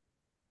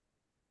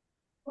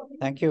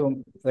 Thank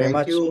you very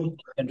much,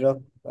 Chandra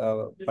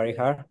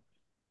Parihar.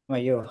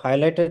 You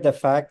highlighted the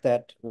fact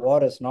that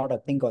war is not a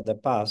thing of the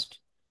past.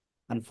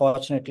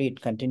 Unfortunately,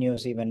 it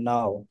continues even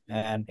now,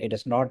 and it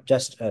is not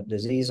just a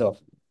disease of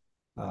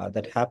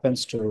that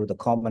happens to the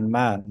common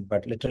man,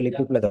 but literally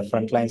people at the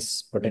front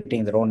lines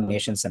protecting their own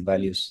nations and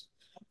values.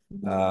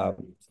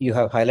 You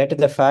have highlighted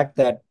the fact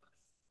that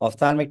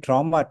ophthalmic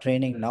trauma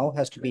training now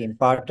has to be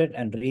imparted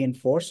and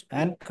reinforced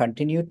and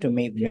continued to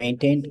be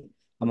maintained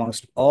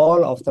amongst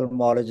all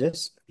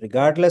ophthalmologists,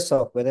 regardless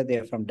of whether they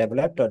are from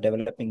developed or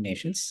developing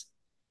nations,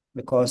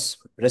 because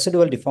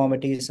residual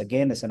deformities,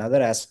 again, is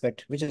another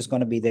aspect which is going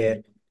to be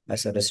there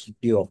as a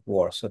residue of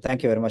war. So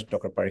thank you very much,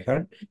 Dr.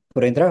 Parihar.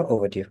 Purendra,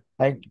 over to you.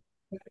 Thank you.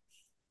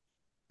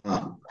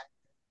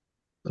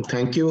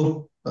 Thank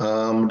you,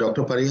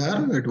 Dr.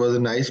 Parihar. It was a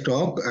nice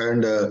talk,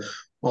 and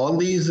all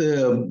these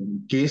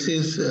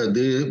cases,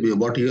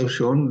 what you have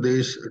shown,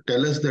 they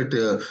tell us that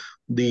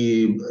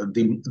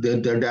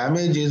the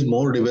damage is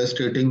more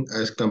devastating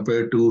as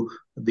compared to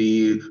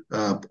the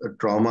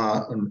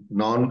trauma,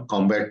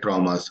 non-combat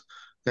traumas.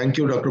 Thank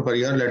you, Dr.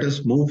 Parihar. Let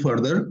us move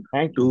further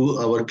to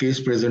our case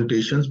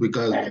presentations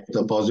because of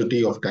the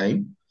paucity of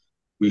time.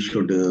 We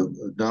should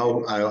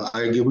now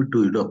I give it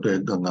to Dr.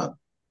 Ganga.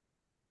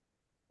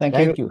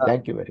 Thank you.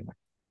 Thank you very much.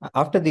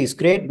 After these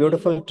great,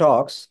 beautiful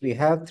talks, we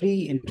have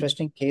three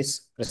interesting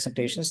case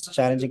presentations,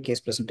 challenging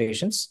case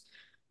presentations.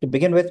 To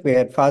begin with, we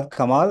had Fahd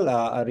Kamal,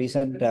 a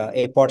recent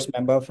APOTS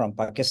member from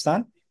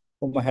Pakistan,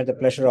 whom I had the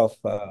pleasure of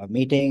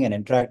meeting and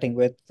interacting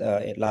with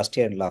last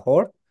year in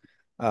Lahore.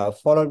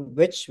 Followed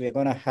which we're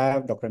going to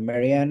have Dr.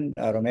 Marianne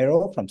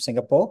Romero from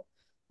Singapore.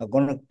 We're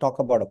going to talk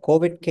about a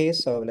COVID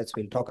case, so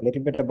we'll talk a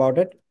little bit about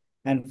it.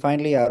 And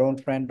finally, our own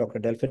friend, Dr.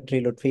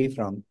 Delfitri Lutfi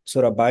from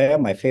Surabaya,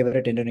 my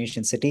favorite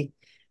Indonesian city.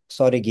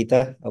 Sorry,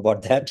 Geeta,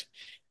 about that.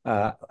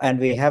 And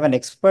we have an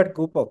expert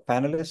group of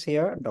panelists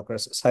here, Dr.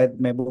 Syed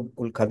Mehboob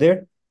Ul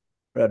Qadir,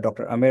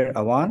 Dr. Amir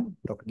Awan,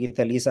 Dr.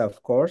 Geeta Lisa,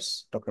 of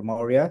course, Dr.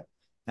 Maurya,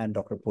 and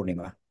Dr.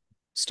 Purnima.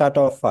 Start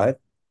off, Fahd.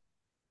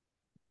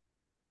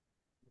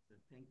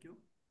 Thank you.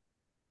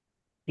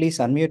 Please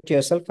unmute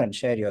yourself and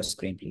share your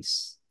screen,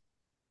 please.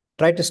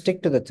 Try to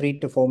stick to the 3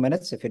 to 4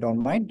 minutes if you don't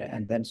mind,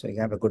 and then so you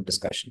have a good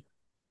discussion.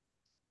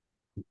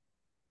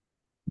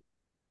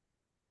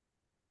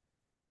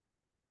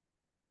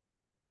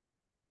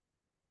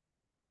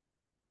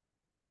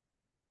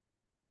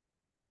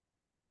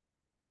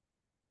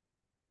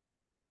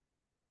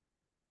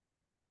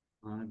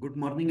 Good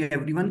morning,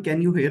 everyone.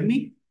 Can you hear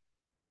me?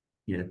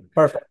 Yes.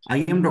 Perfect. I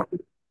am Dr.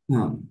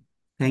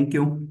 Thank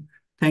you.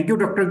 Thank you,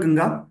 Dr.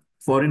 Ganga,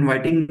 for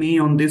inviting me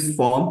on this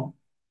forum.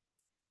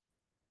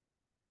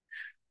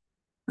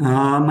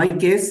 My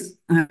case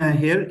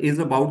here is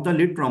about the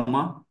lid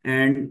trauma,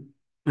 and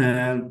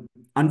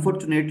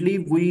unfortunately,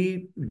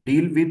 we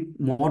deal with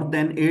more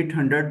than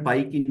 800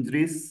 bike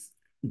injuries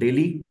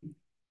daily.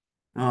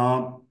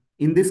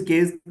 In this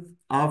case,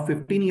 a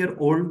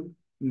 15-year-old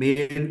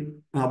male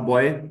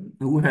boy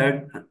who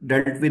had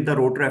dealt with the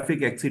road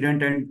traffic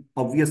accident, and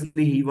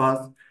obviously he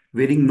was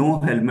wearing no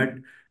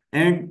helmet.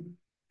 And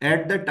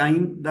at the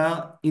time,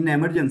 in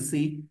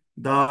emergency,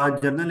 the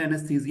general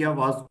anesthesia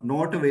was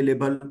not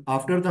available.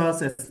 After the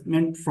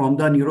assessment from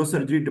the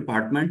neurosurgery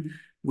department,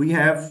 we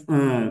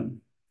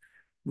came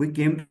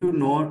to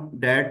know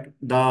that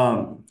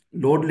the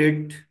load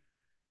lid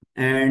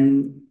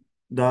and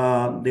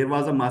there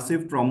was a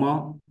massive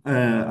trauma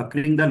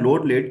occurring the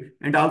load lid,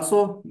 and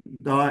also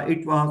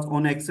it was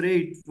on X-ray.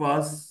 It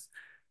was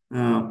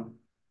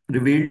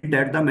revealed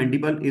that the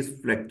mandible is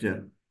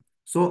fractured.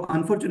 So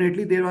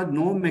unfortunately, there was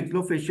no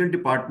maxillofacial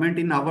department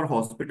in our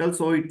hospital.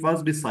 So it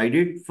was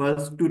decided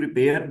first to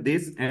repair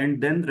this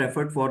and then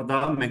referred for the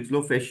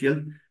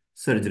maxillofacial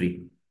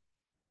surgery.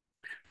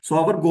 So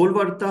our goal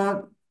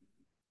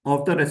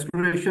of the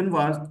restoration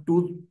was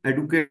to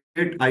educate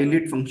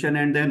eyelid function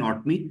and the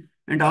anatomy,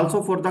 and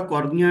also for the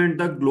cornea and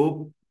the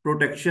globe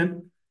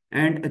protection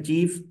and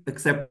achieve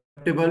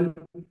acceptable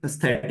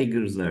aesthetic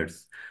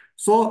results.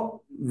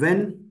 So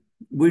when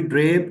we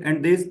drape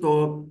and this,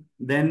 so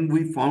then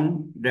we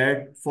found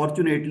that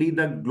fortunately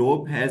the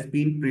globe has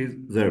been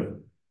preserved.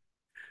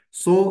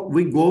 So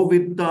we go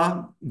with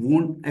the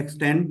wound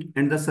extent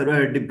and the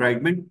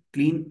debridement,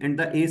 clean and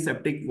the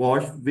aseptic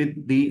wash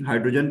with the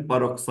hydrogen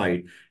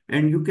peroxide.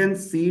 And you can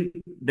see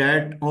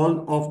that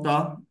all of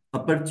the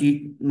upper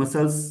cheek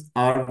muscles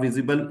are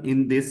visible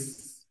in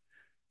this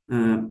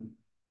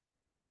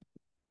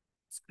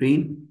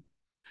screen.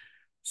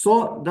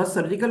 So the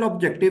surgical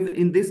objective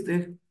in this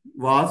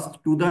was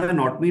to the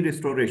anatomy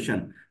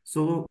restoration.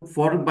 So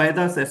by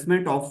the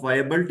assessment of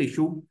viable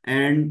tissue,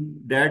 and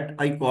that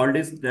I called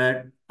is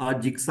that a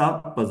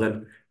jigsaw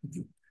puzzle.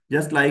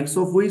 Just like,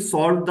 so we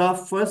solved the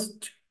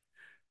first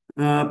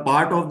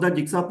part of the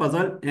jigsaw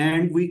puzzle,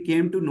 and we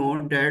came to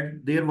know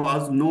that there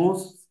was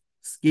no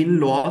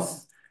skin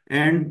loss,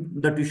 and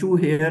the tissue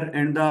here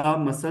and the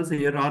muscles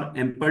here are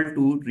ample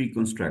to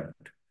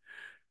reconstruct.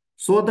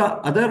 So the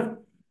other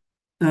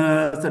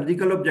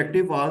surgical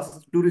objective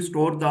was to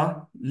restore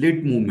the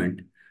lid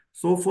movement.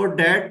 So for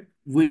that,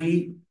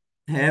 we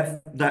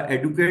have the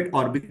adequate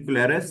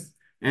orbicularis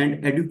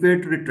and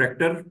adequate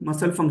retractor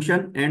muscle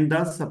function and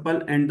the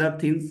supple and the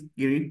thin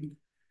skin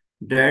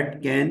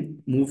that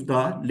can move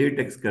the lid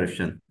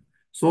excursion.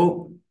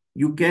 So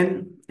you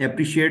can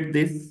appreciate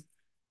this,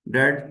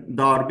 that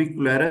the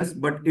orbicularis,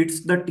 but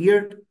it's the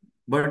tiered,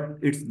 but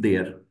it's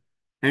there.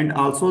 And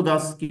also the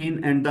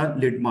skin and the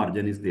lid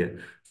margin is there.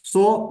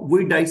 So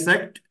we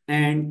dissect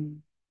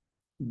and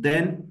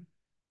then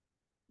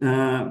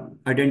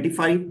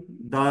identify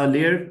the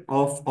layer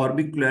of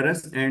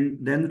orbicularis and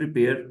then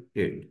repair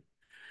it.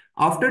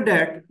 After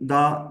that,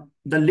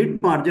 the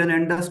lid margin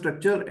and the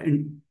structure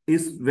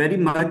is very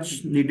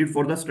much needed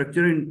for the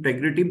structural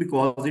integrity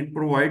because it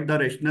provides the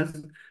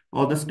richness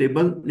or the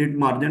stable lid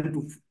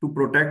margin to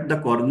protect the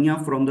cornea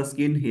from the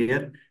skin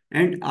hair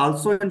and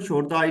also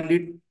ensure the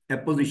eyelid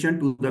apposition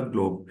to the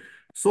globe.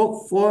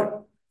 So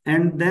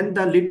and then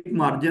the lid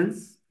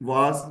margins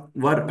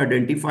were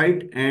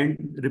identified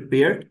and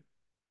repaired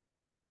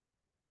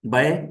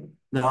by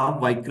the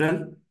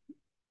vicral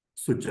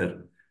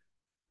suture.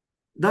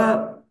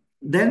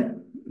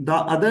 Then the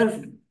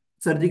other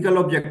surgical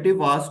objective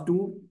was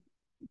to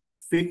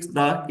fix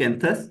the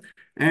canthus,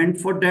 and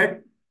for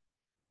that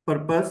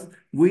purpose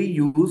we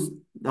use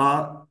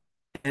the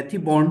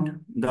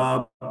ethibond,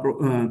 the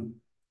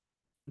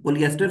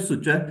polyester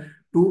suture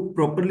to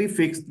properly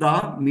fix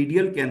the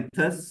medial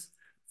canthus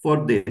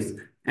for this.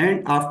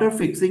 And after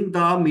fixing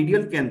the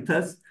medial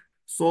canthus,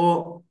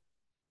 so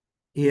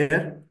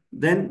here,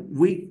 then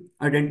we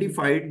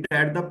identified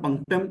that the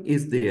punctum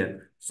is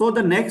there. So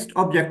the next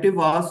objective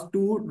was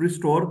to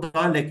restore the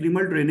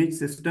lacrimal drainage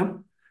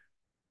system.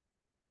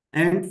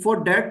 And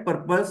for that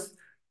purpose,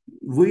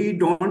 we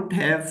don't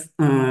have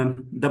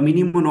the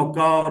mini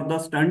monoca or the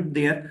stunt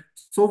there.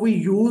 So we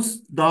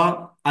use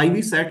the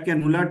IV set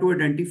cannula to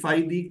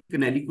identify the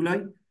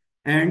canaliculi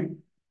and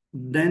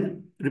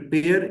then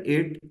repair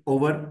it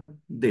over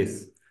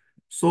this.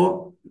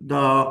 So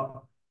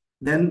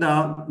then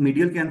the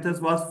medial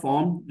canthus was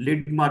formed,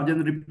 lid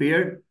margin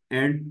repaired,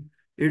 and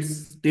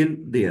it's still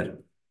there.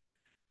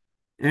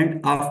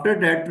 And after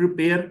that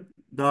repair,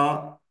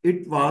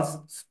 it was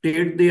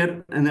stayed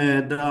there, and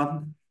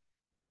the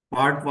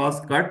part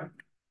was cut,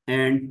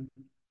 and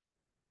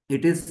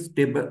it is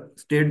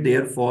stayed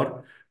there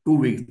for 2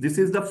 weeks. This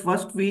is the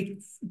first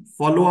week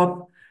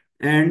follow-up,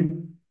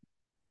 and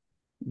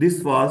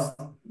this was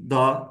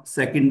the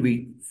second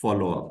week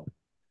follow-up.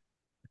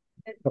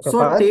 Dr. So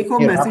Fahad, take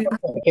home message.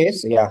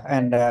 case, yeah,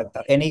 and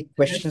any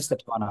questions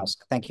that you want to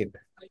ask? Thank you.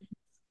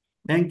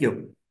 Thank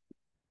you.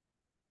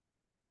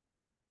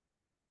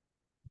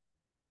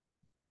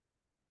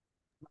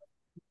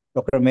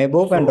 Dr.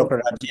 Mehboob and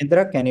Dr.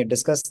 Rajendra, can you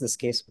discuss this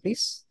case,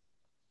 please?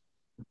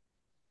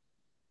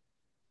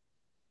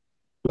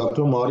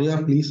 Dr.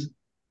 Maurya, please.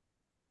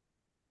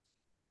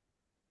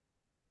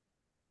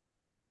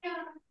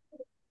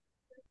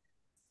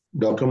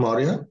 Dr.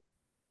 Maurya?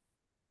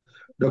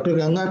 Dr.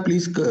 Ganga,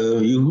 please,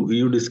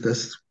 you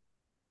discuss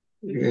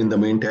in the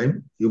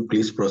meantime. You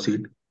please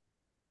proceed.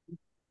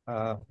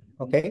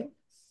 Okay.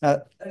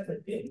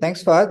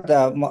 Thanks, Fahad.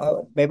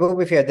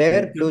 Mehboob, if you're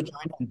there, do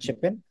join and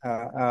chip in.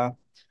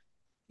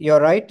 You're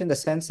right in the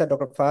sense that,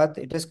 Dr. Fahad,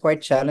 it is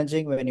quite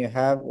challenging when you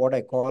have what I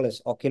call as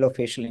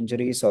oculofacial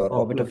injuries or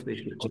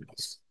orbitofacial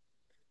injuries.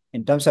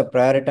 In terms of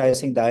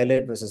prioritizing the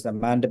eyelid versus the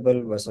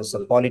mandible versus a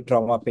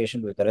polytrauma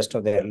patient with the rest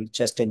of their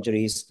chest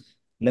injuries,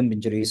 limb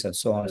injuries, and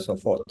so on and so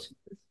forth.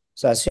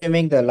 So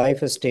assuming the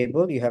life is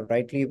stable, you have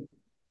rightly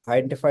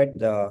identified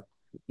the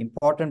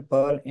important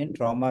pearl in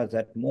trauma is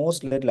that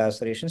most lid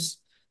lacerations,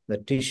 the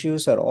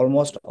tissues are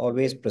almost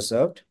always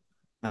preserved,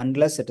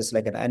 unless it is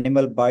like an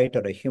animal bite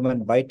or a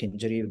human bite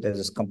injury, there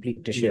is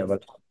complete tissue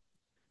available.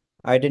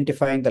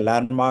 identifying the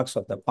landmarks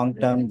of the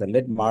punctum, the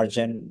lid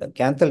margin, the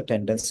canthal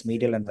tendons,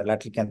 medial and the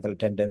lateral canthal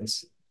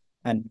tendons.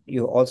 And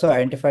you also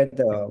identified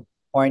the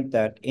point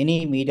that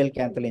any medial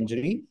canthal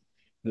injury,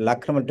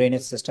 lacrimal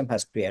drainage system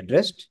has to be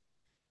addressed.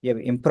 You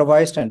have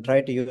improvised and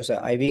tried to use an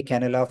IV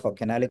cannula for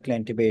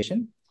canalicular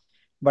intubation,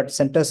 but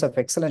centers of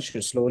excellence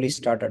should slowly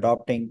start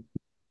adopting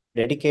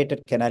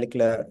dedicated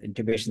canalicular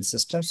intubation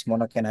systems,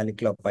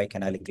 monocanalicular,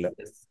 bicanalicular.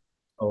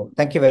 So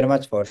thank you very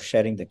much for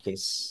sharing the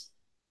case.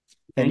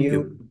 Thank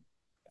you.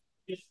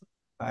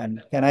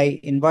 And can I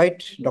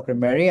invite Dr.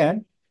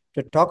 Marianne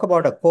to talk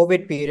about a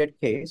COVID period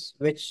case,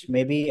 which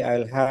maybe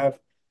I'll have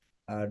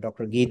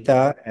Dr.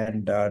 Geeta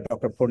and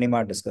Dr.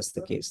 Purnima discuss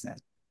the case then.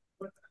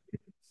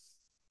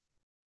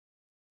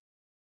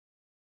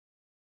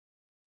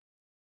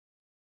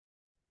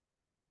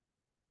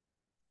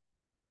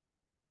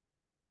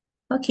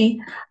 Okay,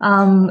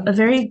 a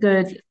very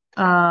good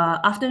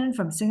afternoon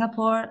from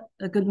Singapore,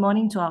 a good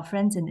morning to our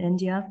friends in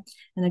India,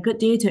 and a good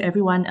day to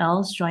everyone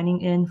else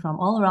joining in from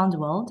all around the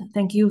world.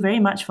 Thank you very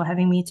much for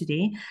having me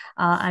today.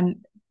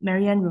 I'm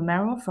Marianne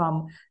Romero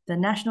from the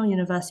National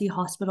University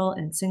Hospital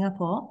in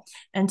Singapore.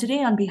 And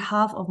today, on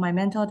behalf of my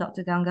mentor,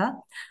 Dr. Ganga,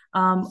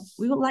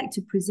 we would like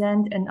to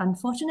present an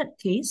unfortunate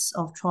case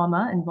of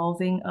trauma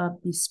involving a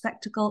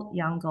bespectacled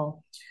young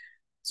girl.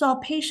 So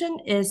our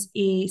patient is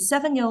a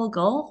 7-year-old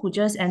girl who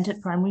just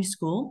entered primary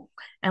school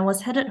and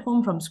was headed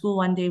home from school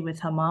one day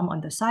with her mom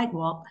on the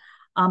sidewalk,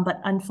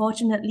 but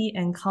unfortunately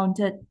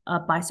encountered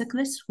a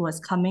bicyclist who was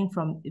coming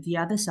from the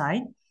other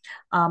side,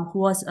 who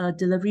was a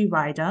delivery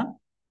rider.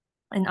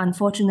 And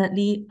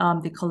unfortunately,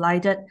 they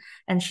collided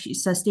and she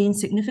sustained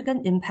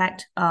significant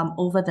impact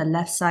over the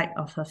left side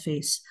of her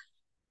face.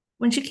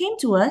 When she came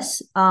to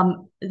us,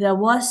 there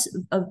was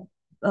a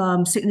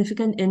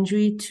significant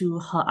injury to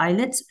her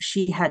eyelids.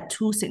 She had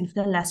 2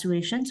 significant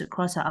lacerations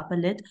across her upper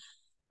lid,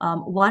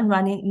 one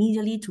running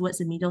medially towards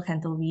the medial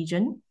canthal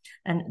region,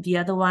 and the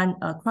other one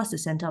across the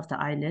center of the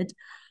eyelid.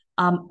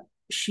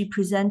 She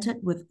presented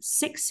with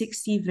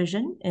 660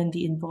 vision in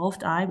the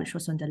involved eye, which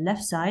was on the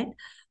left side,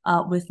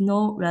 with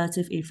no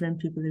relative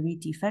afferent pupillary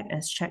defect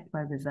as checked by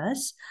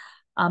reverse.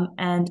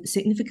 And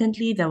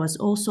significantly, there was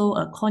also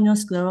a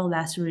corneoscleral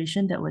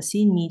laceration that was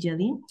seen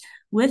medially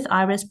with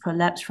iris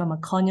prolapse from a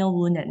corneal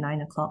wound at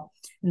 9 o'clock.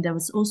 And there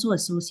was also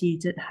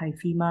associated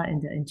hyphema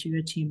in the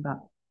anterior chamber.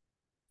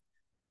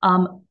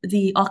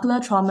 The ocular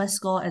trauma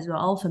score, as we're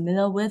all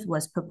familiar with,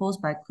 was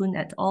proposed by Kuhn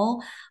et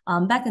al.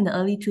 Back in the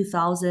early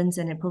 2000s,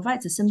 and it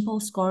provides a simple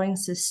scoring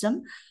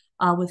system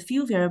with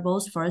few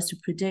variables for us to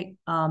predict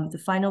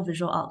the final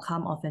visual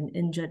outcome of an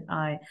injured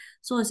eye.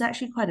 So it's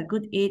actually quite a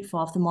good aid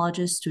for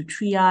ophthalmologists to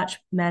triage,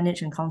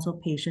 manage, and counsel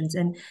patients.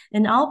 And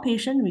in our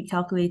patient, we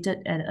calculated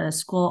at a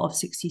score of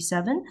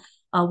 67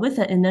 with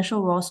an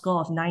initial raw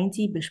score of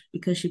 90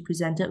 because she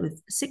presented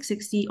with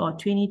 660 or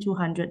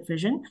 2200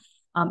 vision.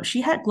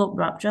 She had globe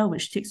rupture,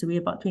 which takes away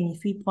about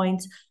 23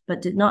 points,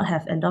 but did not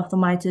have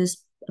endophthalmitis,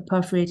 a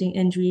perforating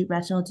injury,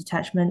 retinal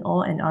detachment,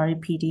 or an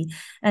RAPD.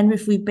 And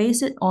if we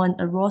base it on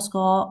a raw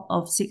score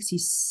of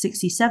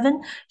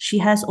 67, she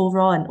has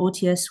overall an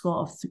OTS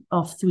score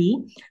of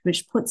 3,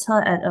 which puts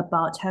her at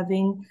about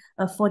having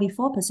a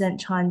 44%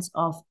 chance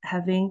of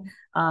having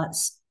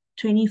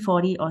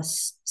 20/40 or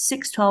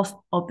 6/12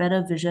 or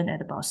better vision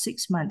at about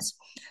 6 months.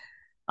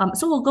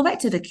 So we'll go back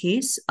to the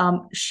case.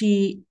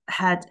 She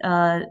had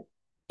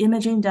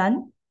imaging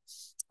done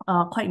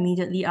quite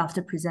immediately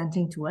after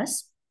presenting to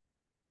us.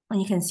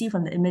 And you can see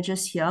from the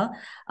images here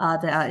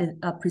that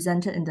are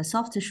presented in the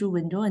soft tissue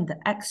window in the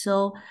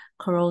axial,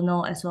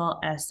 coronal, as well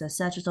as the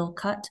sagittal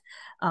cut.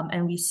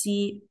 And we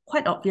see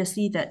quite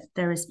obviously that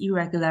there is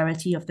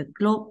irregularity of the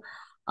globe,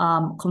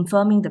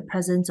 confirming the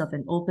presence of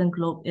an open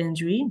globe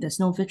injury. There's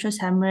no vitreous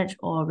hemorrhage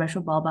or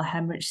retrobulbar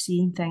hemorrhage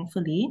seen,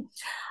 thankfully.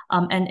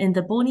 And in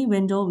the bony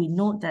window, we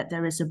note that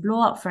there is a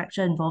blowout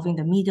fracture involving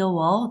the medial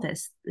wall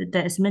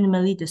that is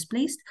minimally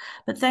displaced,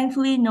 but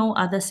thankfully no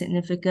other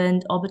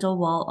significant orbital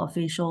wall or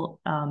facial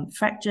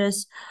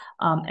fractures,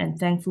 and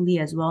thankfully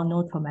as well,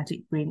 no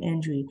traumatic brain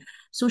injury.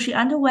 So she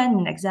underwent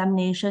an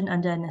examination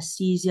under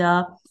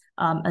anesthesia,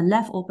 a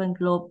left open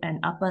globe and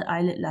upper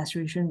eyelid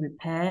laceration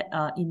repair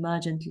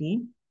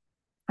emergently.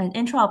 And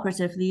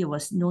intraoperatively, it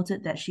was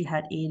noted that she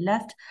had a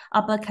left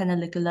upper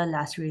canalicular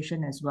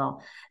laceration as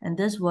well. And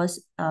this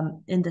was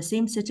in the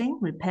same sitting,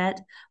 repaired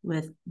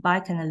with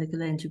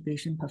bicanalicular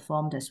intubation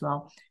performed as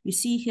well. You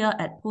see here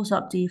at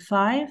post-op day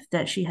 5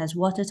 that she has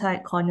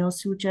watertight corneal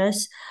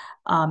sutures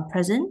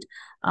present.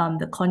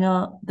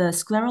 The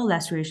scleral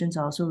lacerations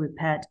are also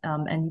repaired,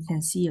 and you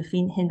can see a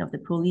faint hint of the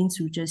proline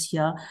sutures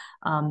here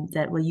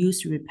that were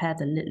used to repair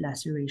the lid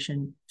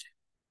laceration.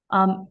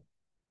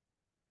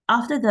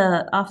 After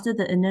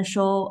the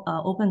initial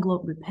open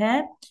globe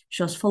repair,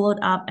 she was followed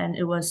up, and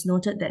it was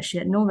noted that she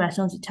had no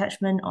retinal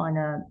detachment on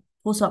a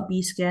post-op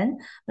B scan,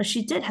 but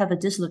she did have a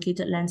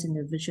dislocated lens in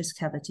the vitreous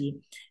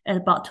cavity. At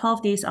about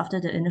 12 days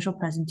after the initial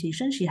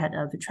presentation, she had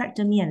a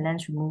vitrectomy and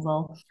lens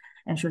removal,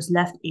 and she was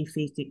left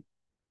aphakic.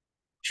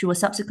 She was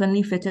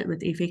subsequently fitted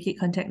with aphakic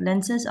contact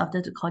lenses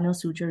after the corneal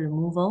suture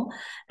removal,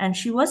 and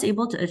she was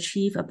able to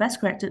achieve a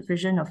best-corrected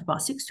vision of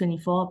about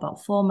 624,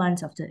 about 4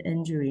 months after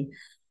injury.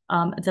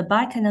 The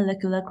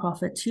bicanalicular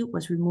Crawford tube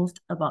was removed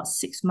about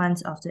 6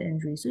 months after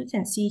injury. So you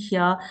can see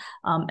here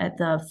at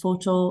the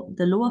photo,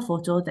 the lower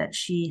photo, that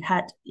she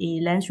had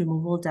a lens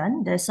removal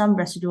done. There's some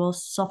residual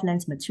soft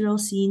lens material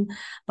seen,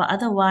 but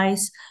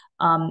otherwise,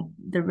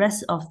 the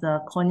rest of the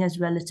cornea is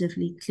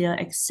relatively clear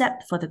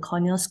except for the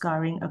corneal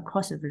scarring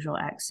across the visual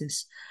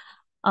axis.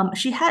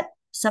 She had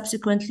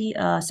subsequently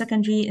a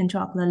secondary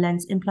intraocular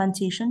lens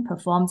implantation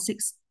performed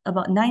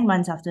about 9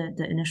 months after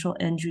the initial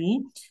injury,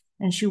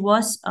 and she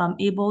was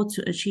able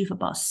to achieve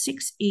about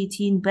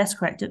 618 best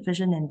corrected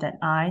vision in that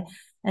eye.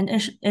 And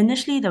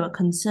initially, there were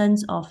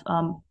concerns of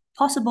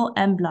possible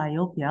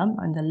amblyopia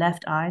on the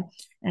left eye,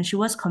 and she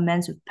was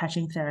commenced with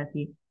patching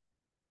therapy.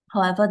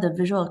 However, the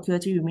visual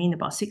acuity remained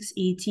about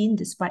 618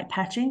 despite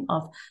patching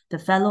of the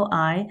fellow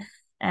eye.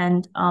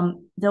 And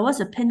there was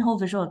a pinhole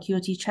visual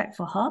acuity check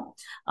for her,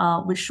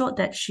 which showed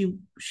that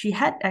she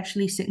had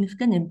actually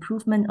significant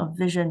improvement of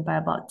vision by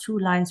about 2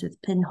 lines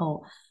with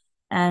pinhole.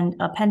 And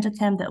a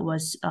pentacam that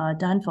was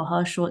done for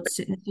her showed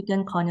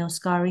significant corneal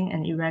scarring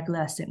and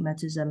irregular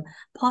astigmatism,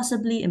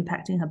 possibly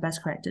impacting her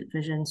best corrected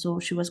vision. So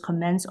she was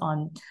commenced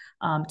on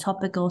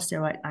topical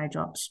steroid eye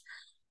drops.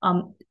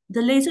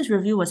 The latest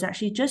review was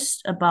actually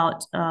just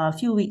about a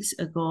few weeks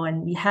ago,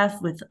 and we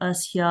have with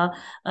us here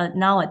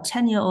now a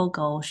 10-year-old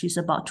girl. She's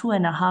about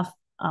 2.5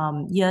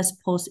 years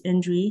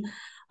post-injury.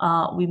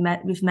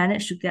 We've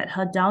managed to get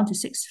her down to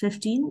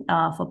 615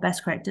 for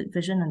best corrected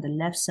vision on the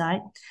left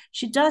side.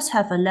 She does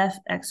have a left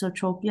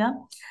exotropia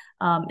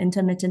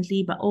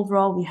intermittently, but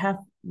overall we have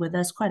with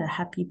us quite a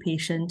happy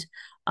patient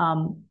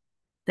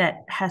that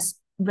has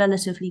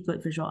relatively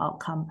good visual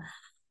outcome.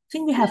 I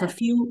think we have a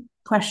few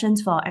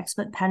questions for our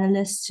expert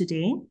panelists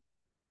today.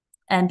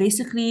 And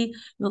basically,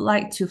 we'd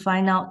like to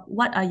find out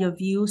what are your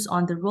views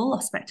on the role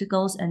of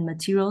spectacles and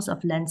materials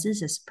of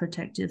lenses as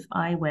protective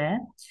eyewear.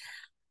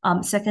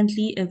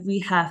 Secondly, if we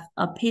have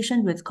a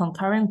patient with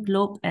concurrent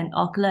globe and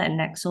ocular and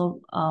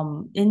axial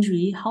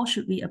injury, how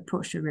should we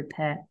approach the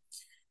repair?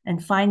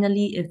 And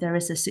finally, if there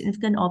is a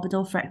significant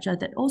orbital fracture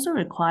that also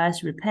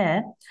requires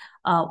repair,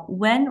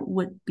 when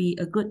would be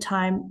a good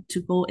time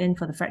to go in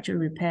for the fracture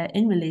repair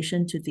in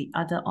relation to the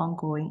other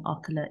ongoing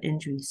ocular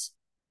injuries?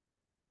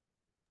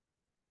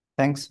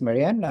 Thanks,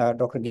 Marianne.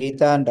 Dr.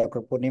 Geeta and Dr.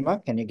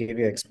 Purnima, can you give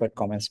your expert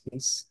comments,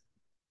 please?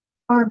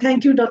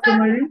 Thank you, Dr.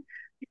 Marianne.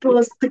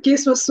 The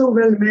case was so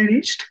well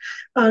managed.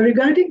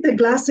 Regarding the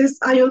glasses,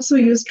 I also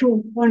used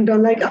to wonder,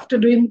 like after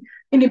doing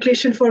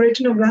enucleation for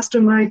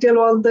retinoblastoma, I tell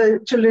all the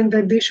children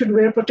that they should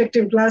wear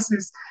protective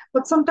glasses.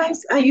 But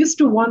sometimes I used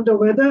to wonder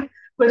whether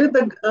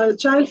the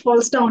child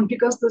falls down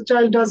because the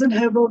child doesn't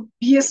have a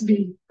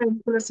BSV,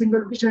 a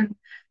single vision,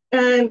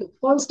 and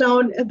falls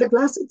down, and the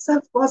glass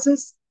itself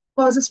causes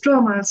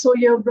trauma. So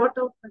you have brought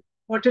out an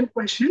important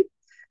question.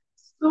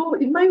 So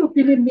in my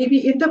opinion,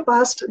 maybe in the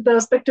past,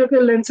 the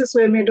spectacle lenses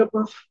were made up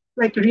of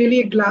like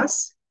really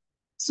glass,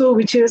 so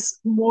which is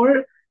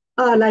more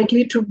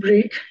likely to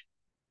break.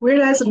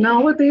 Whereas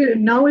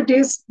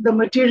nowadays, the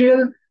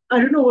material, I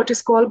don't know what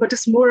it's called, but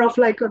it's more of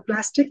like a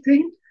plastic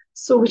thing,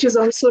 so which is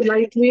also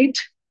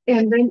lightweight,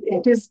 and then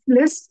it is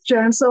less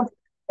chance of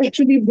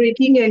actually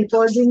breaking and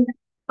causing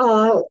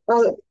a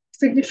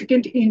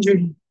significant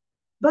injury.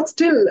 But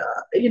still,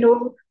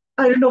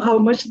 I don't know how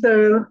much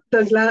the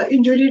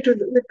injury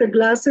with the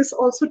glasses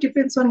also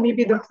depends on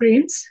maybe the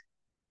frames.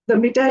 The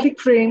metallic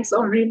frames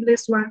or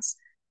rimless ones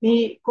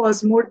may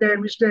cause more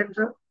damage than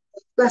the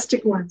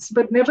plastic ones.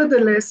 But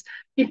nevertheless,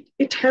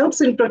 it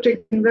helps in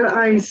protecting the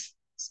eyes,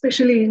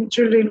 especially in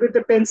children with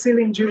a pencil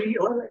injury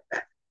or like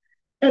that.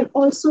 And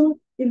also,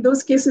 in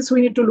those cases,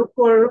 we need to look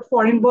for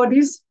foreign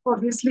bodies,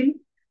 obviously.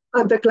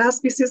 The glass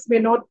pieces may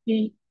not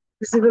be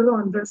visible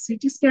on the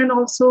CT scan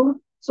also,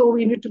 so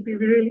we need to be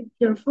really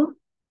careful.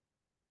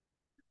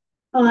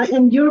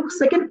 And your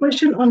second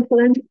question on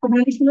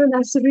canalicular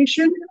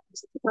laceration,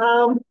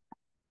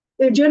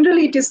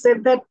 generally it is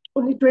said that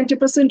only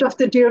 20% of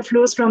the tear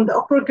flows from the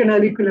upper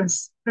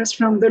canaliculus, as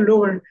from the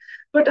lower.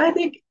 But I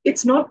think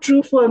it's not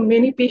true for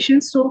many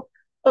patients. So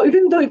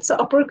even though it's an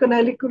upper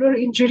canalicular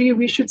injury,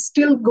 we should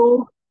still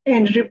go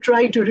and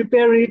try to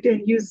repair it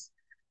and use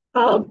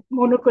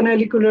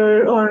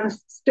monocanalicular or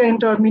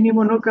stent or mini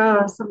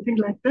monoca or something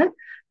like that.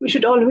 We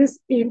should always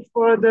aim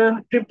for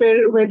the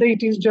repair, whether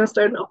it is just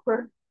an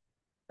upper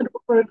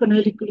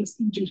canaliculus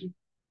injury.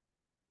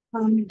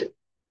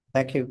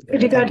 Thank you.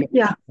 Thank you.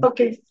 Yeah,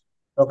 okay.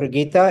 Dr.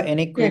 Geeta,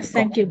 any quick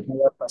thank you. from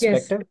your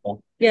perspective?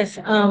 Yes,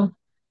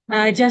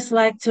 I just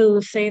like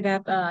to say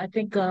that I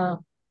think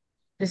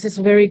this is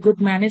very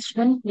good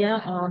management.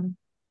 Yeah,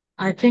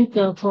 I think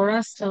for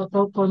us,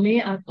 for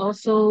me, I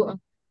also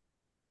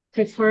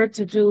prefer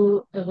to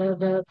do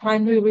the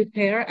primary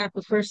repair at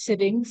the first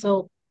sitting.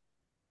 So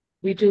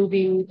we do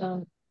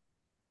the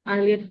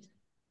eyelid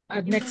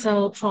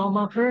adnexal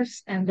trauma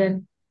first, and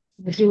then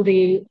we do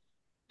the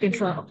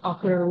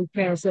intraocular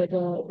repair, so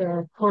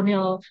the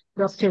corneal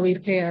rupture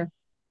repair.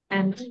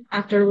 And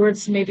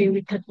afterwards, maybe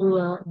we could do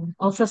an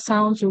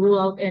ultrasound to rule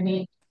out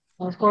any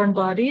foreign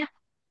body.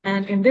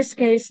 And in this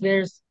case,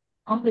 there's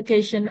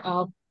complication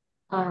of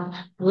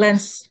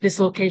lens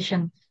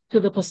dislocation to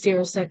the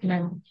posterior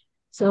segment.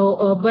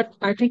 So, but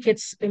I think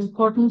it's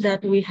important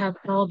that we have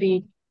all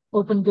the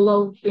open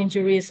globe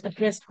injuries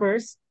addressed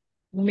first.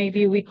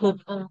 Maybe we could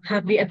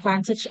have the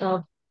advantage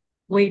of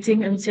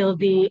waiting until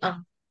the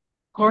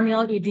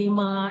corneal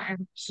edema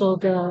and so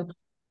the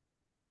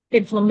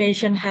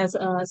inflammation has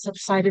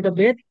subsided a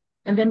bit,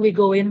 and then we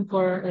go in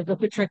for the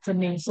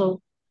vitrectomy.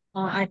 So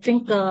I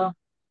think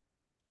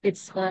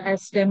it's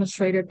as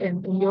demonstrated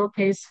in your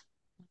case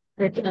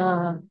that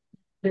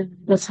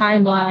the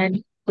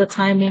timeline, the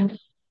timing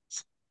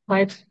is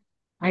quite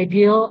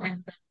ideal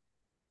and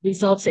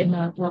results in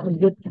a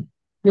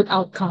good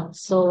outcome.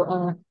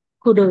 So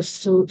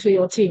kudos to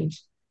your team.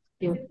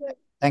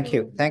 Thank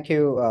you. Thank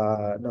you,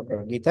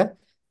 Dr. Geeta.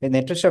 In the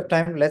interest of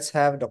time, let's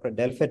have Dr.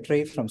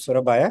 Delfitri from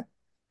Surabaya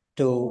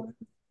to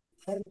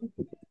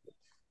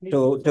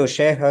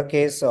share her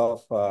case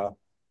of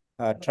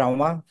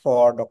trauma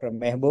for Dr.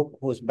 Mehboob,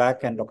 who's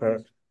back, and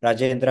Dr.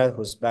 Rajendra,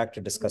 who's back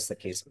to discuss the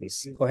case,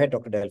 please. Go ahead,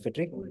 Dr.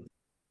 Delfitri.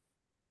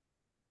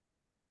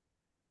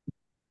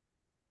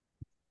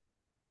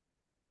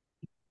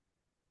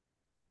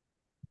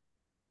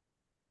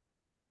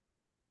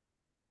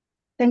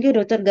 Thank you,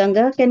 Dr.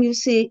 Ganga. Can you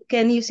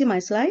see my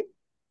slide?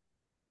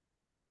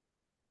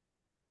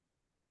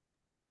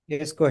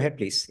 Yes, go ahead,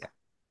 please. Yeah.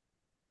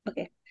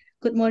 Okay.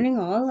 Good morning,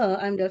 all.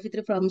 I'm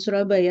Delfitri from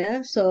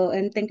Surabaya.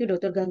 And thank you,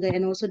 Dr. Ganga,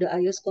 and also the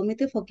IOS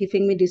committee for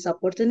giving me this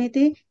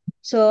opportunity.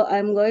 So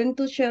I'm going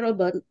to share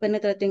about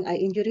penetrating eye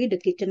injury, the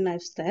kitchen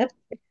knife step.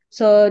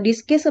 So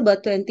this case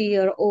about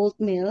 20-year-old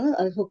male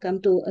who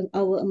come to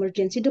our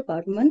emergency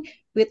department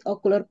with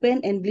ocular pain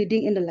and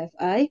bleeding in the left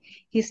eye.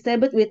 He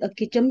stabbed with a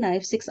kitchen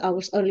knife 6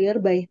 hours earlier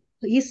by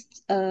his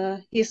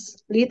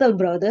little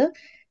brother,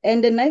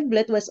 and the knife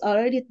blade was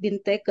already been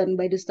taken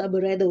by the stabber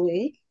right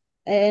away.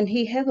 And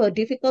he have a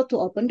difficult to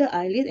open the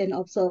eyelid and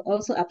also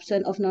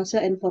absent of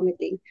nausea and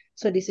vomiting.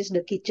 So this is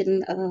the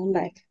kitchen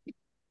knife.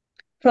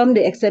 From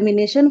the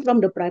examination, from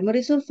the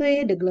primary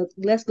survey, the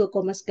Glasgow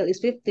Coma Scale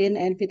is 15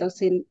 and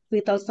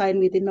vital sign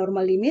within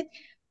normal limit.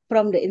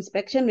 From the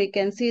inspection, we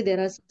can see there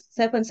are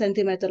 7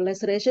 centimeter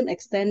laceration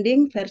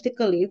extending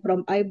vertically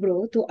from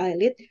eyebrow to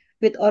eyelid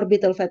with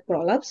orbital fat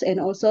prolapse, and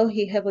also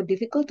he have a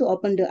difficult to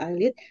open the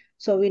eyelid.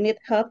 So we need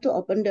help to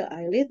open the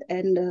eyelid,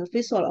 and the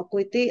visual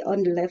acuity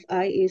on the left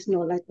eye is no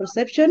light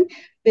perception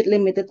with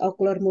limited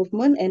ocular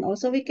movement, and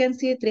also we can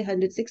see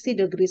 360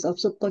 degrees of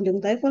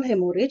subconjunctival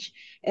hemorrhage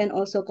and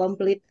also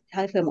complete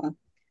hyphema.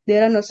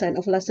 There are no signs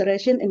of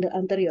laceration in the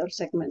anterior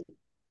segment.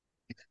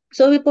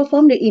 So we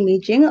perform the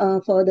imaging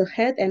for the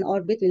head and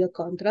orbit with a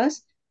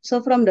contrast. So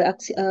from the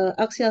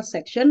axial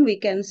section, we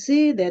can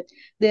see that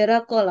there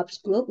are collapse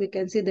group. We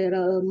can see there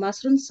are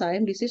mushroom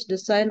sign. This is the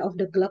sign of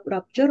the glove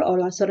rupture or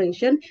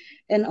laceration.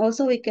 And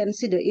also we can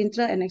see the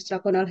intra and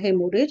extracorneal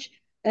hemorrhage.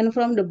 And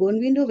from the bone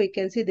window, we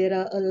can see there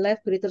are a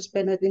left greater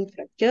sphenoid wing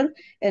fracture.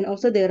 And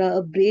also there are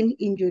a brain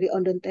injury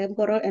on the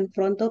temporal and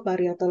frontal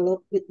parietal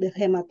lobe with the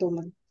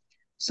hematoma.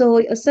 So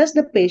we assess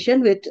the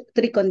patient with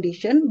 3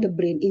 conditions: the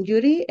brain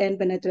injury and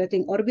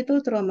penetrating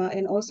orbital trauma,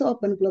 and also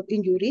open globe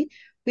injury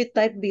with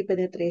type B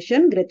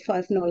penetration, grade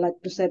 5 no light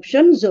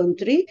perception, zone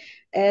 3,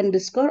 and the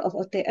score of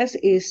OTS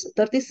is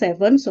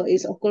 37, so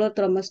it's ocular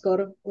trauma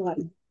score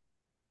 1.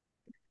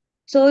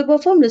 So we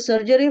perform the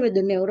surgery with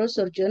the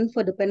neurosurgeon.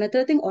 For the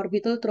penetrating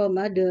orbital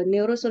trauma, the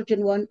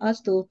neurosurgeon wants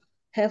us to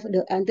have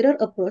the anterior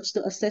approach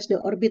to assess the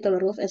orbital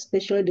roof,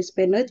 especially the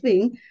sphenoid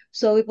wing.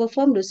 So we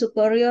perform the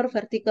superior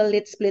vertical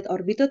lid split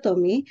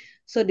orbitotomy.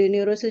 So the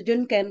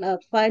neurosurgeon can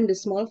find the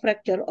small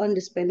fracture on the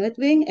sphenoid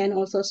wing and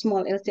also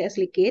small LCS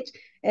leakage.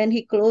 And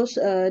he closed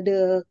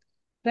the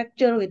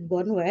fracture with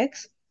bone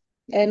wax.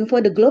 And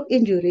for the globe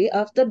injury,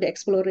 after the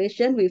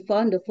exploration, we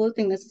found the full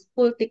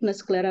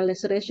thickness scleral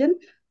laceration,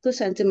 2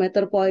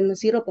 centimeter point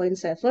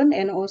 0.7,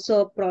 and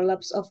also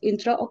prolapse of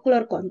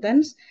intraocular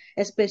contents,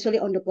 especially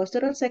on the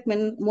posterior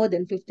segment, more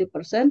than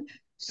 50%.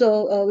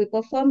 So we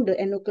performed the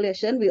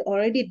enucleation. We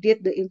already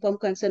did the informed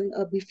consent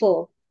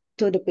before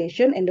to the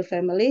patient and the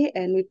family,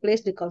 and we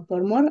placed the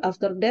conformer.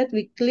 After that,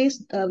 we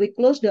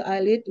closed the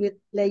eyelid with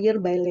layer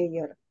by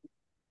layer.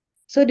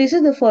 So this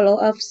is the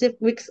follow-up 6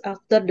 weeks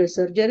after the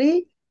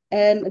surgery.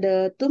 And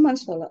the 2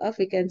 months follow-up,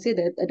 we can see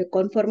that the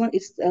conformer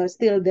is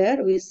still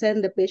there. We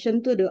send the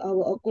patient to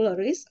our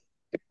oculist.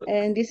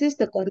 And this is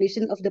the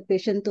condition of the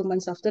patient 2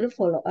 months after the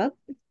follow-up.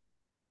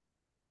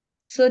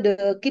 So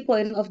the key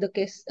point of the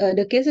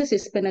cases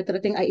is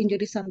penetrating eye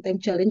injury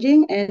sometimes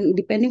challenging, and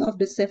depending on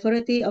the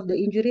severity of the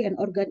injury and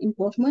organ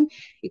involvement,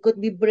 it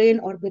could be brain,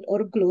 orbit,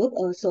 or globe.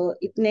 So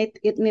it need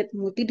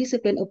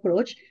multidiscipline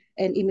approach,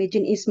 and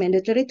imaging is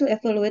mandatory to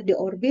evaluate the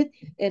orbit,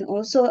 and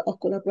also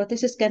ocular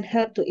prosthesis can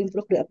help to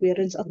improve the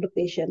appearance of the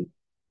patient.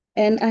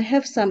 And I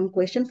have some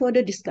question for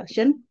the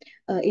discussion.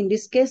 In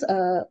this case,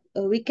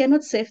 we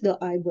cannot save the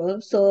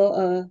eyeball,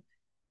 so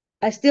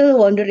I still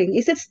wondering,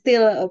 is it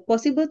still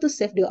possible to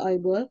save the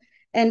eyeball?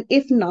 And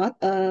if not,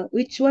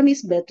 which one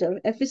is better,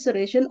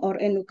 evisceration or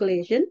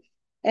enucleation?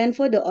 And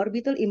for the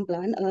orbital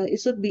implant, it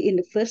should be in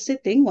the first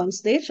sitting, one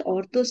stage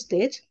or two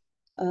stage.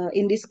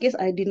 In this case,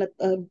 I did not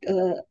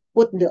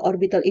put the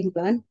orbital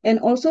implant. And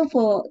also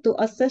to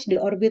assess the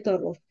orbital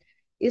roof,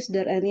 is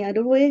there any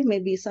other way?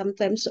 Maybe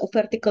sometimes a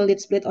vertical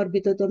lid split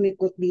orbitotomy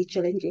could be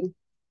challenging.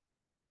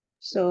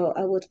 So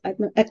I would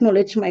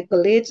acknowledge my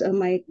colleagues,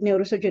 my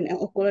neurosurgeon and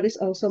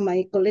ocularists, also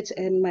my colleagues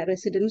and my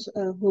residents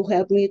who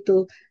helped me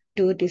to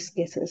do these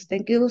cases.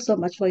 Thank you so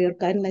much for your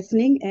kind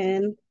listening,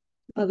 and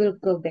I will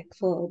go back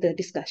for the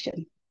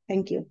discussion.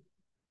 Thank you.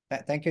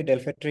 Thank you,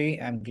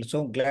 Delphitri. I'm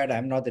so glad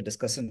I'm not the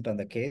discussant on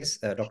the case.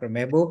 Dr.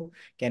 Mehboob,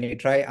 can you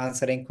try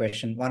answering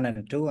question 1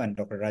 and 2? And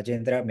Dr.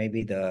 Rajendra,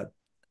 maybe the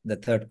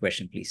third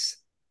question, please.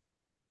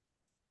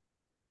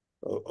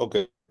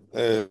 Okay.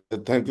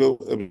 Thank you,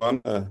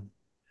 everyone.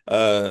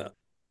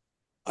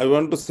 I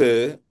want to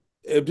say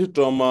every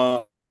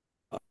trauma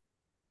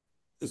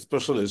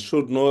specialist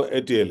should know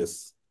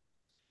ATLS,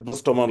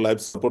 trauma life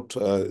support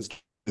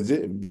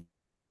strategy,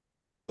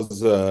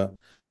 because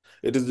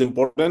it is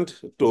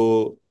important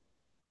to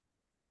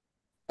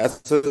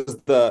assess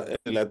the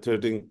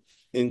life-threatening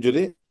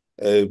injury.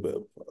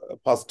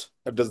 First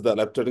address the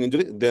life-threatening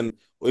injury, then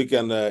we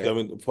can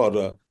examine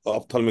for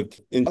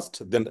ophthalmic injury,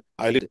 then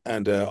eyelid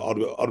and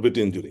orbit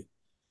injury.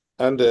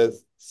 And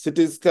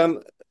CT scan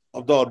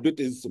of the orbit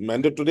is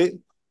mandatory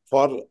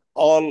for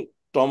all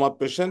trauma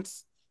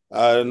patients,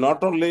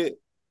 not only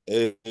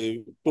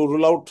to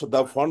rule out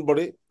the front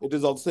body, it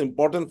is also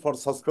important for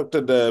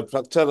suspected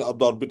fracture of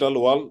the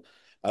orbital wall,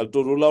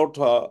 to rule out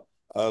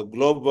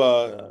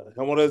globe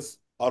hemorrhage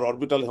or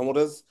orbital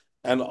hemorrhage,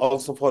 and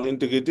also for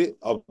integrity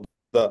of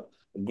the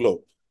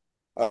globe.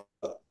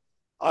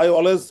 I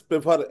always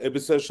prefer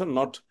evisceration,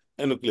 not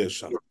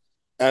enucleation.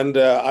 And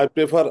I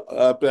prefer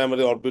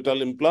primary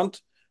orbital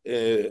implant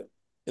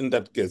in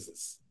that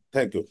cases.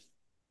 Thank you.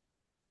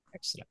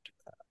 Excellent.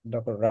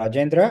 Dr.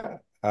 Rajendra?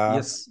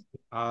 Yes.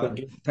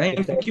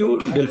 Thank you,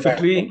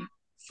 Delphitri,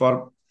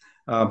 for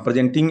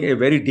presenting a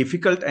very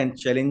difficult and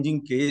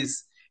challenging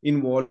case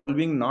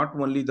involving not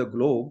only the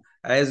globe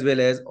as well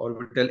as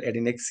orbital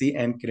adnexy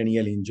and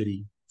cranial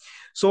injury.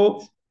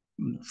 So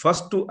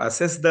first, to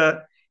assess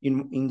the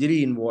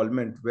injury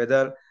involvement,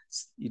 whether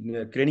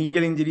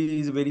cranial injury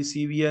is very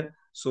severe,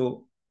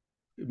 so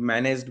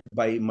managed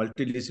by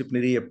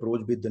multidisciplinary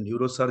approach with the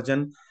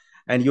neurosurgeon.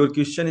 And your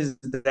question is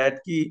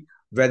that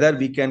whether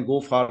we can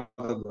go for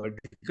the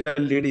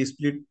vertical lid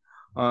split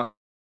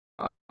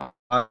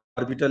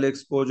orbital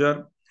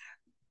exposure.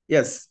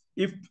 Yes,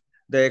 if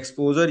the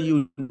exposure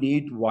you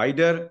need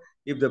wider,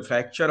 if the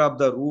fracture of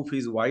the roof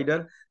is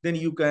wider, then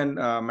you can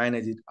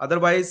manage it.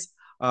 Otherwise,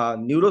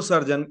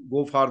 neurosurgeon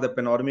go for the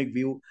panoramic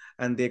view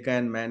and they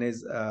can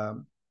manage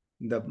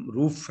the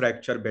roof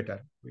fracture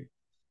better.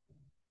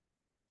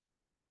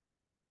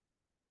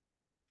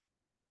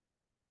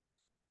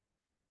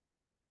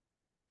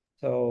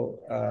 So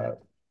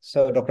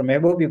Dr.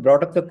 Mehboob, you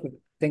brought up the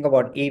thing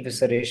about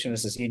evisceration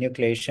versus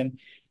enucleation.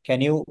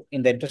 Can you,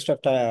 in the interest of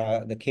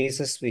the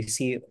cases we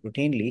see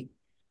routinely,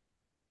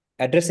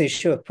 address the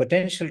issue of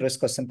potential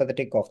risk of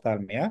sympathetic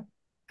ophthalmia,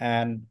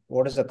 and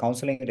what is the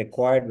counseling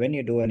required when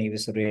you do an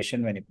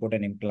evisceration, when you put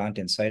an implant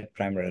inside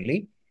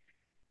primarily,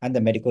 and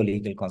the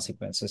medico-legal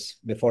consequences,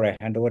 before I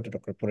hand over to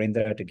Dr.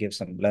 Purendra to give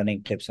some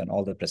learning tips on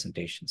all the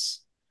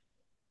presentations.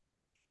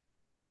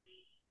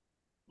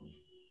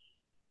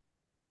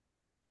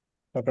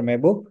 Dr.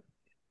 Mehboob,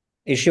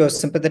 issue of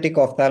sympathetic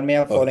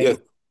ophthalmia following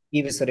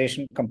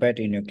evisceration compared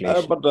to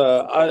enucleation. But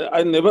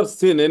I never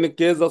seen any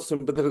case of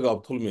sympathetic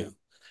ophthalmia,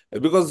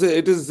 because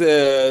it is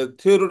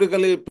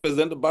theoretically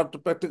present,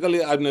 but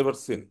practically I've never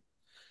seen.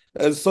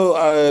 So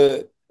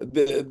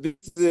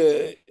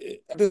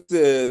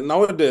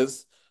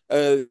nowadays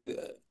we're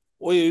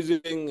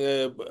using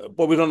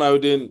povidone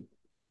iodine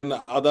and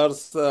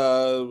others,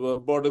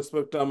 broad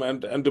spectrum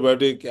and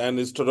antibiotic and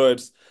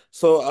steroids.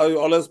 So I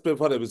always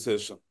prefer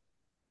evisceration.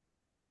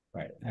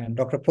 Right. And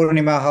Dr.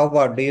 Purnima, how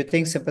about, do you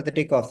think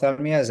sympathetic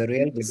ophthalmia is a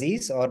real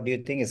disease, or do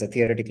you think it's a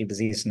theoretical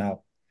disease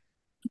now?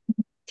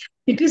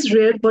 It is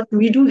rare, but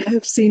we do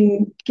have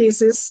seen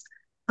cases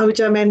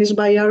which are managed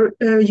by our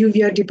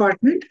UVR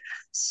department.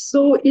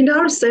 So in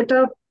our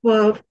setup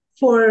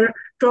for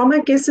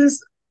trauma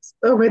cases,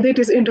 whether it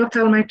is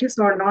endophthalmitis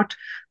or not,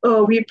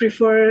 we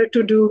prefer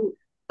to do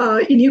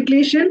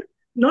enucleation,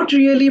 not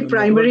really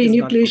primary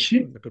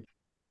enucleation.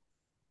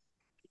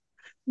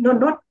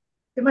 Not,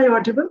 am I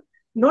audible?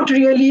 Not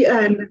really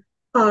a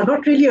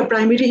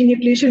primary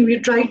enucleation. We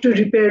try to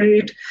repair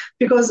it,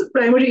 because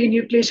primary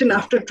enucleation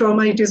after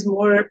trauma, it is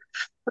more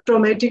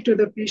traumatic to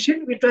the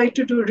patient. We try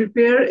to do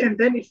repair, and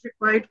then if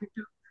required, we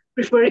do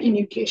prefer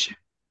enucleation.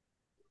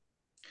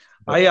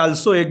 I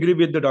also agree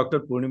with the Dr.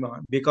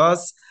 Purnima,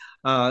 because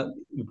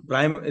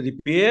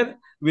repair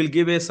will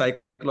give a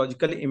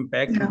psychological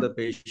impact to the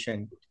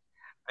patient.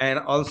 And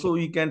also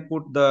we can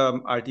put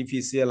the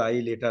artificial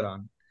eye later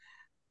on.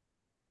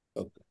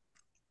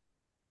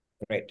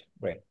 Great.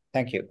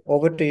 Thank you.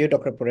 Over to you,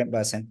 Dr.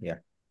 Purendra. Yeah.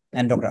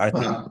 And Dr.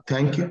 Arthi.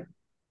 Thank you.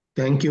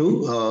 Thank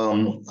you.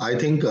 I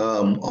think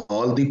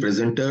all the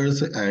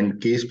presenters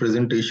and case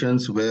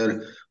presentations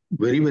were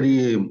very,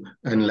 very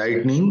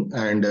enlightening,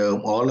 and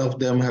all of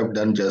them have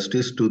done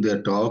justice to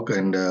their talk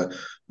and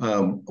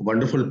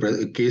wonderful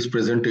case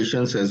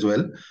presentations as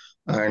well.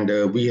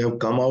 And we have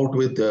come out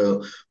with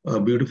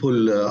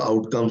beautiful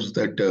outcomes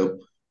that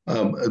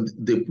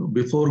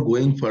before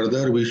going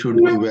further, we should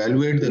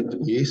evaluate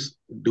the case,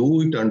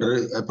 do it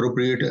under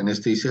appropriate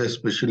anesthesia,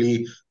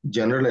 especially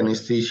general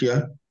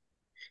anesthesia.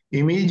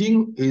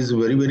 Imaging is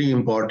very, very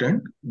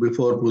important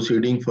before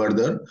proceeding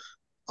further.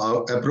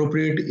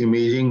 Appropriate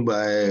imaging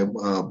by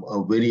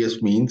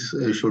various means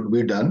should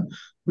be done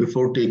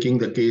before taking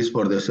the case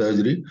for the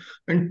surgery.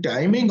 And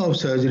timing of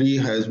surgery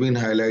has been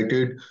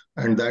highlighted,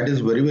 and that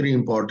is very, very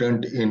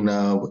important in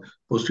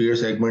posterior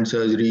segment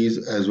surgeries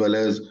as well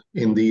as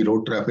in the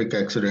road traffic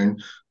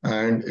accident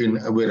and in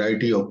a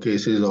variety of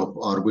cases of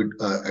orbit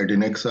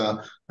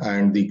adnexa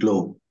and the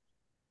globe.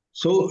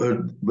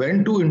 So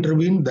when to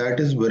intervene, that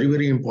is very,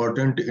 very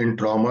important in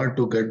trauma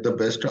to get the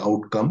best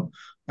outcome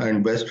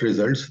and best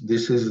results.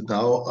 This is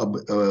now,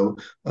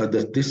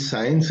 this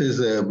science is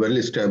well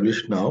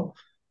established now.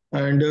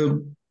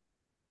 And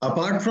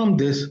apart from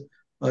this,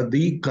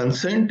 the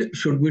consent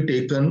should be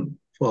taken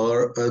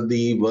for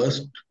the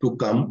worst to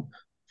come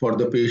for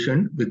the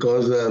patient,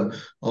 because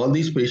all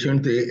these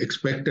patients, they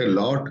expect a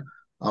lot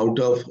out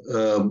of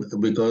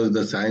because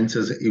the science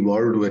has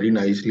evolved very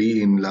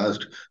nicely in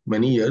last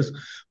many years,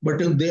 but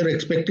their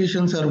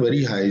expectations are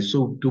very high.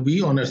 So to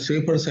be on a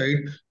safer side,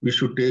 we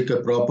should take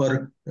a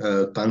proper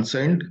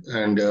consent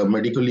and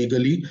medical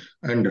legally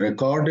and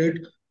record it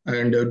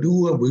and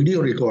do a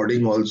video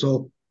recording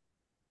also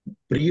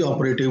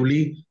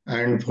pre-operatively.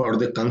 And for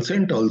the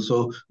consent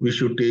also, we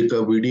should take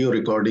a video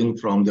recording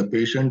from the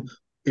patient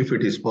if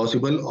it is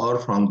possible, or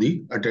from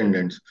the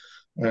attendants.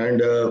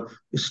 And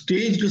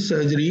staged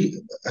surgery,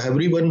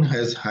 everyone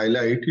has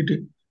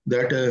highlighted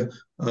that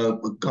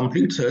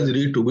complete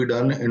surgery to be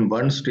done in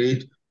one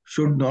stage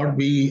should not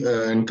be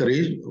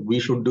encouraged. We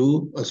should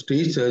do a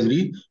stage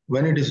surgery.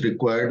 When it is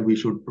required, we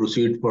should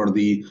proceed for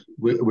the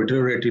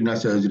vitreoretina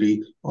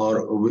surgery,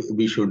 or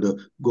we should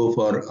go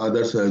for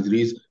other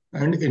surgeries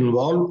and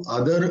involve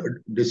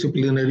other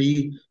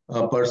disciplinary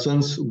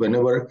persons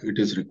whenever it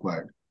is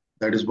required.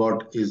 That is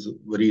what is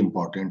very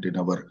important in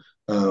our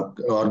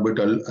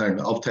orbital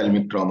and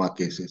ophthalmic trauma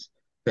cases.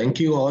 Thank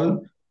you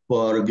all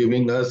for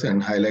giving us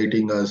and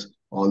highlighting us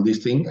all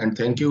these things. And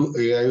thank you,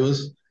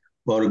 AIOS,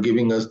 for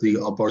giving us the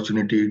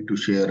opportunity to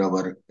share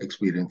our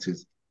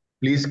experiences.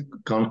 Please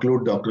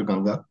conclude, Dr.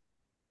 Ganga.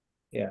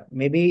 Yeah,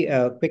 maybe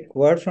a quick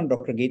word from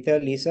Dr.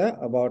 Geeta Lisa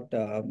about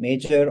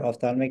major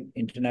ophthalmic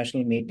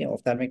international meeting,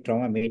 ophthalmic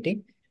trauma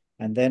meeting,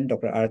 and then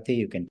Dr. Aarti,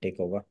 you can take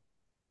over.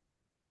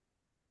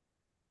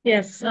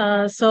 Yes,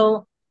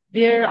 so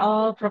dear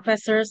all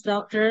professors,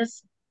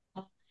 doctors,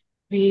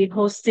 we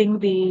hosting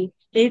the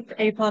 8th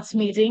APOTS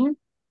meeting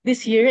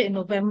this year in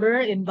November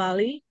in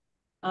Bali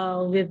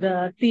with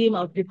the theme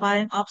of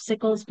defying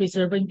obstacles,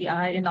 preserving the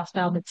eye in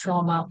ophthalmic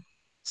trauma.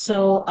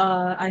 So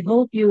I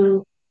hope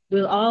you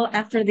will all,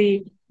 after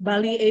the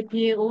Bali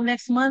APAO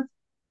next month,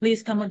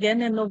 please come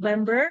again in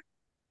November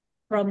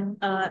from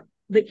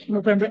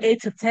November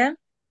 8th to 10th.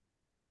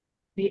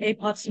 The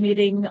APOTS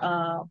meeting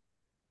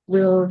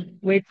will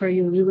wait for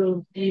you. We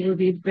will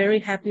be very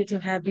happy to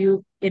have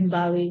you in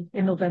Bali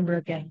in November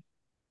again.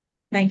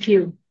 Thank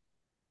you.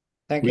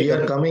 Thank you. We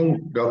are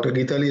coming, Dr.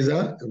 Geeta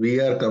Lisa. We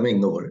are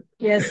coming over.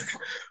 Yes.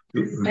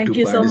 to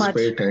you so much.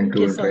 participate and Thank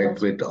to you so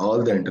interact much. with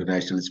all the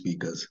international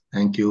speakers.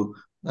 Thank you.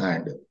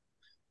 And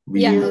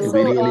we Yeah, so,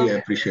 really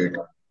appreciate it.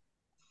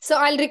 So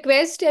I'll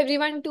request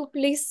everyone to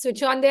please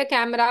switch on their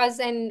cameras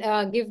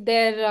and give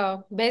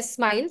their best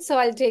smile. So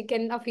I'll take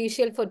an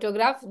official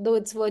photograph, though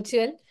it's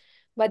virtual,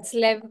 but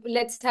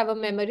let's have a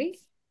memory.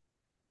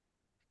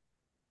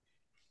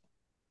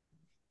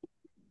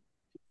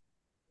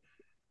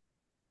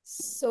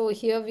 So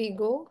here we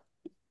go.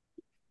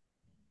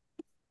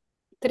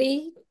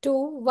 3, 2,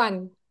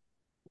 1.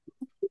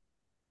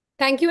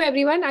 Thank you,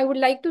 everyone. I would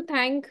like to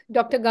thank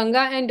Dr. Ganga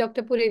and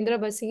Dr. Purendra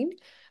Bhasin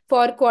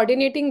for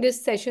coordinating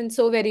this session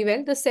so very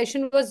well. The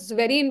session was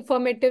very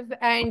informative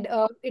and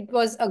it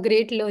was a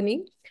great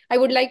learning. I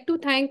would like to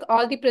thank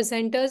all the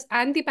presenters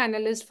and the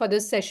panelists for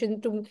this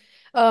session to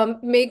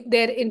make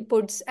their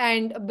inputs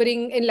and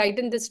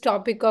enlighten this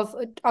topic of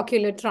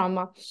ocular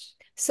trauma.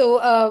 So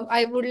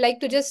I would like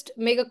to just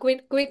make a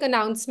quick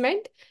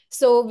announcement.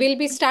 So we'll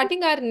be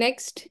starting our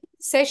next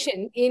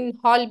session in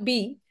Hall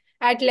B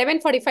at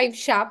 11:45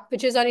 sharp,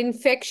 which is on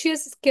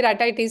infectious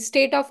keratitis,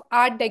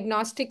 state-of-art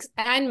diagnostics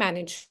and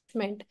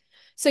management.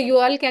 So you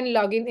all can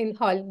log in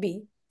Hall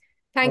B.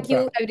 Thank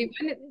you,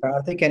 everyone.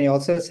 Aarti, can you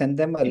also send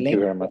them a Thank link you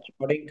very much.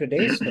 recording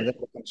today so that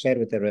we can share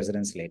with the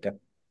residents later?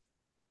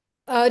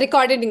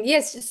 Recording,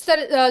 yes,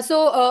 sir. So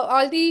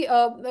all the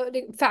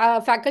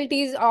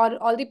faculties or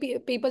all the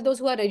people, those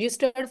who are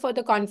registered for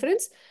the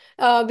conference,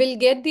 will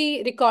get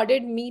the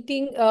recorded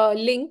meeting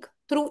link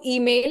through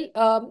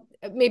email,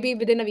 maybe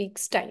within a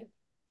week's time.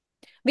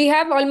 We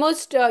have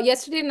almost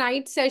yesterday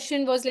night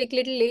session was like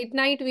little late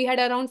night. We had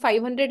around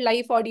 500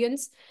 live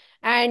audience,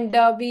 and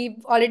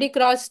we've already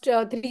crossed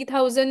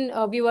 3,000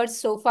 viewers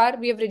so far.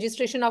 We have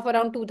registration of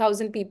around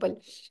 2,000 people.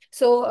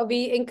 So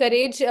we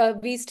encourage,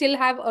 we still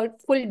have a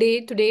full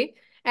day today,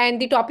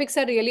 and the topics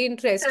are really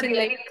interesting,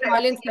 like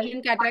small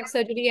incision cataract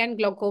surgery and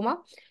glaucoma.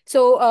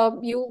 So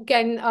you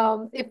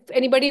can, if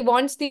anybody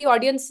wants the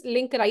audience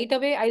link right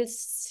away, I'll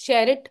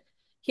share it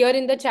here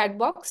in the chat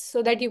box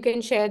so that you can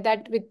share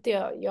that with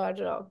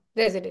your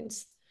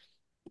residents.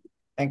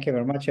 Thank you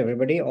very much,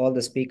 everybody, all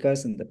the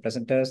speakers and the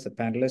presenters, the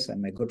panelists,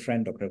 and my good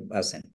friend, Dr. Basin.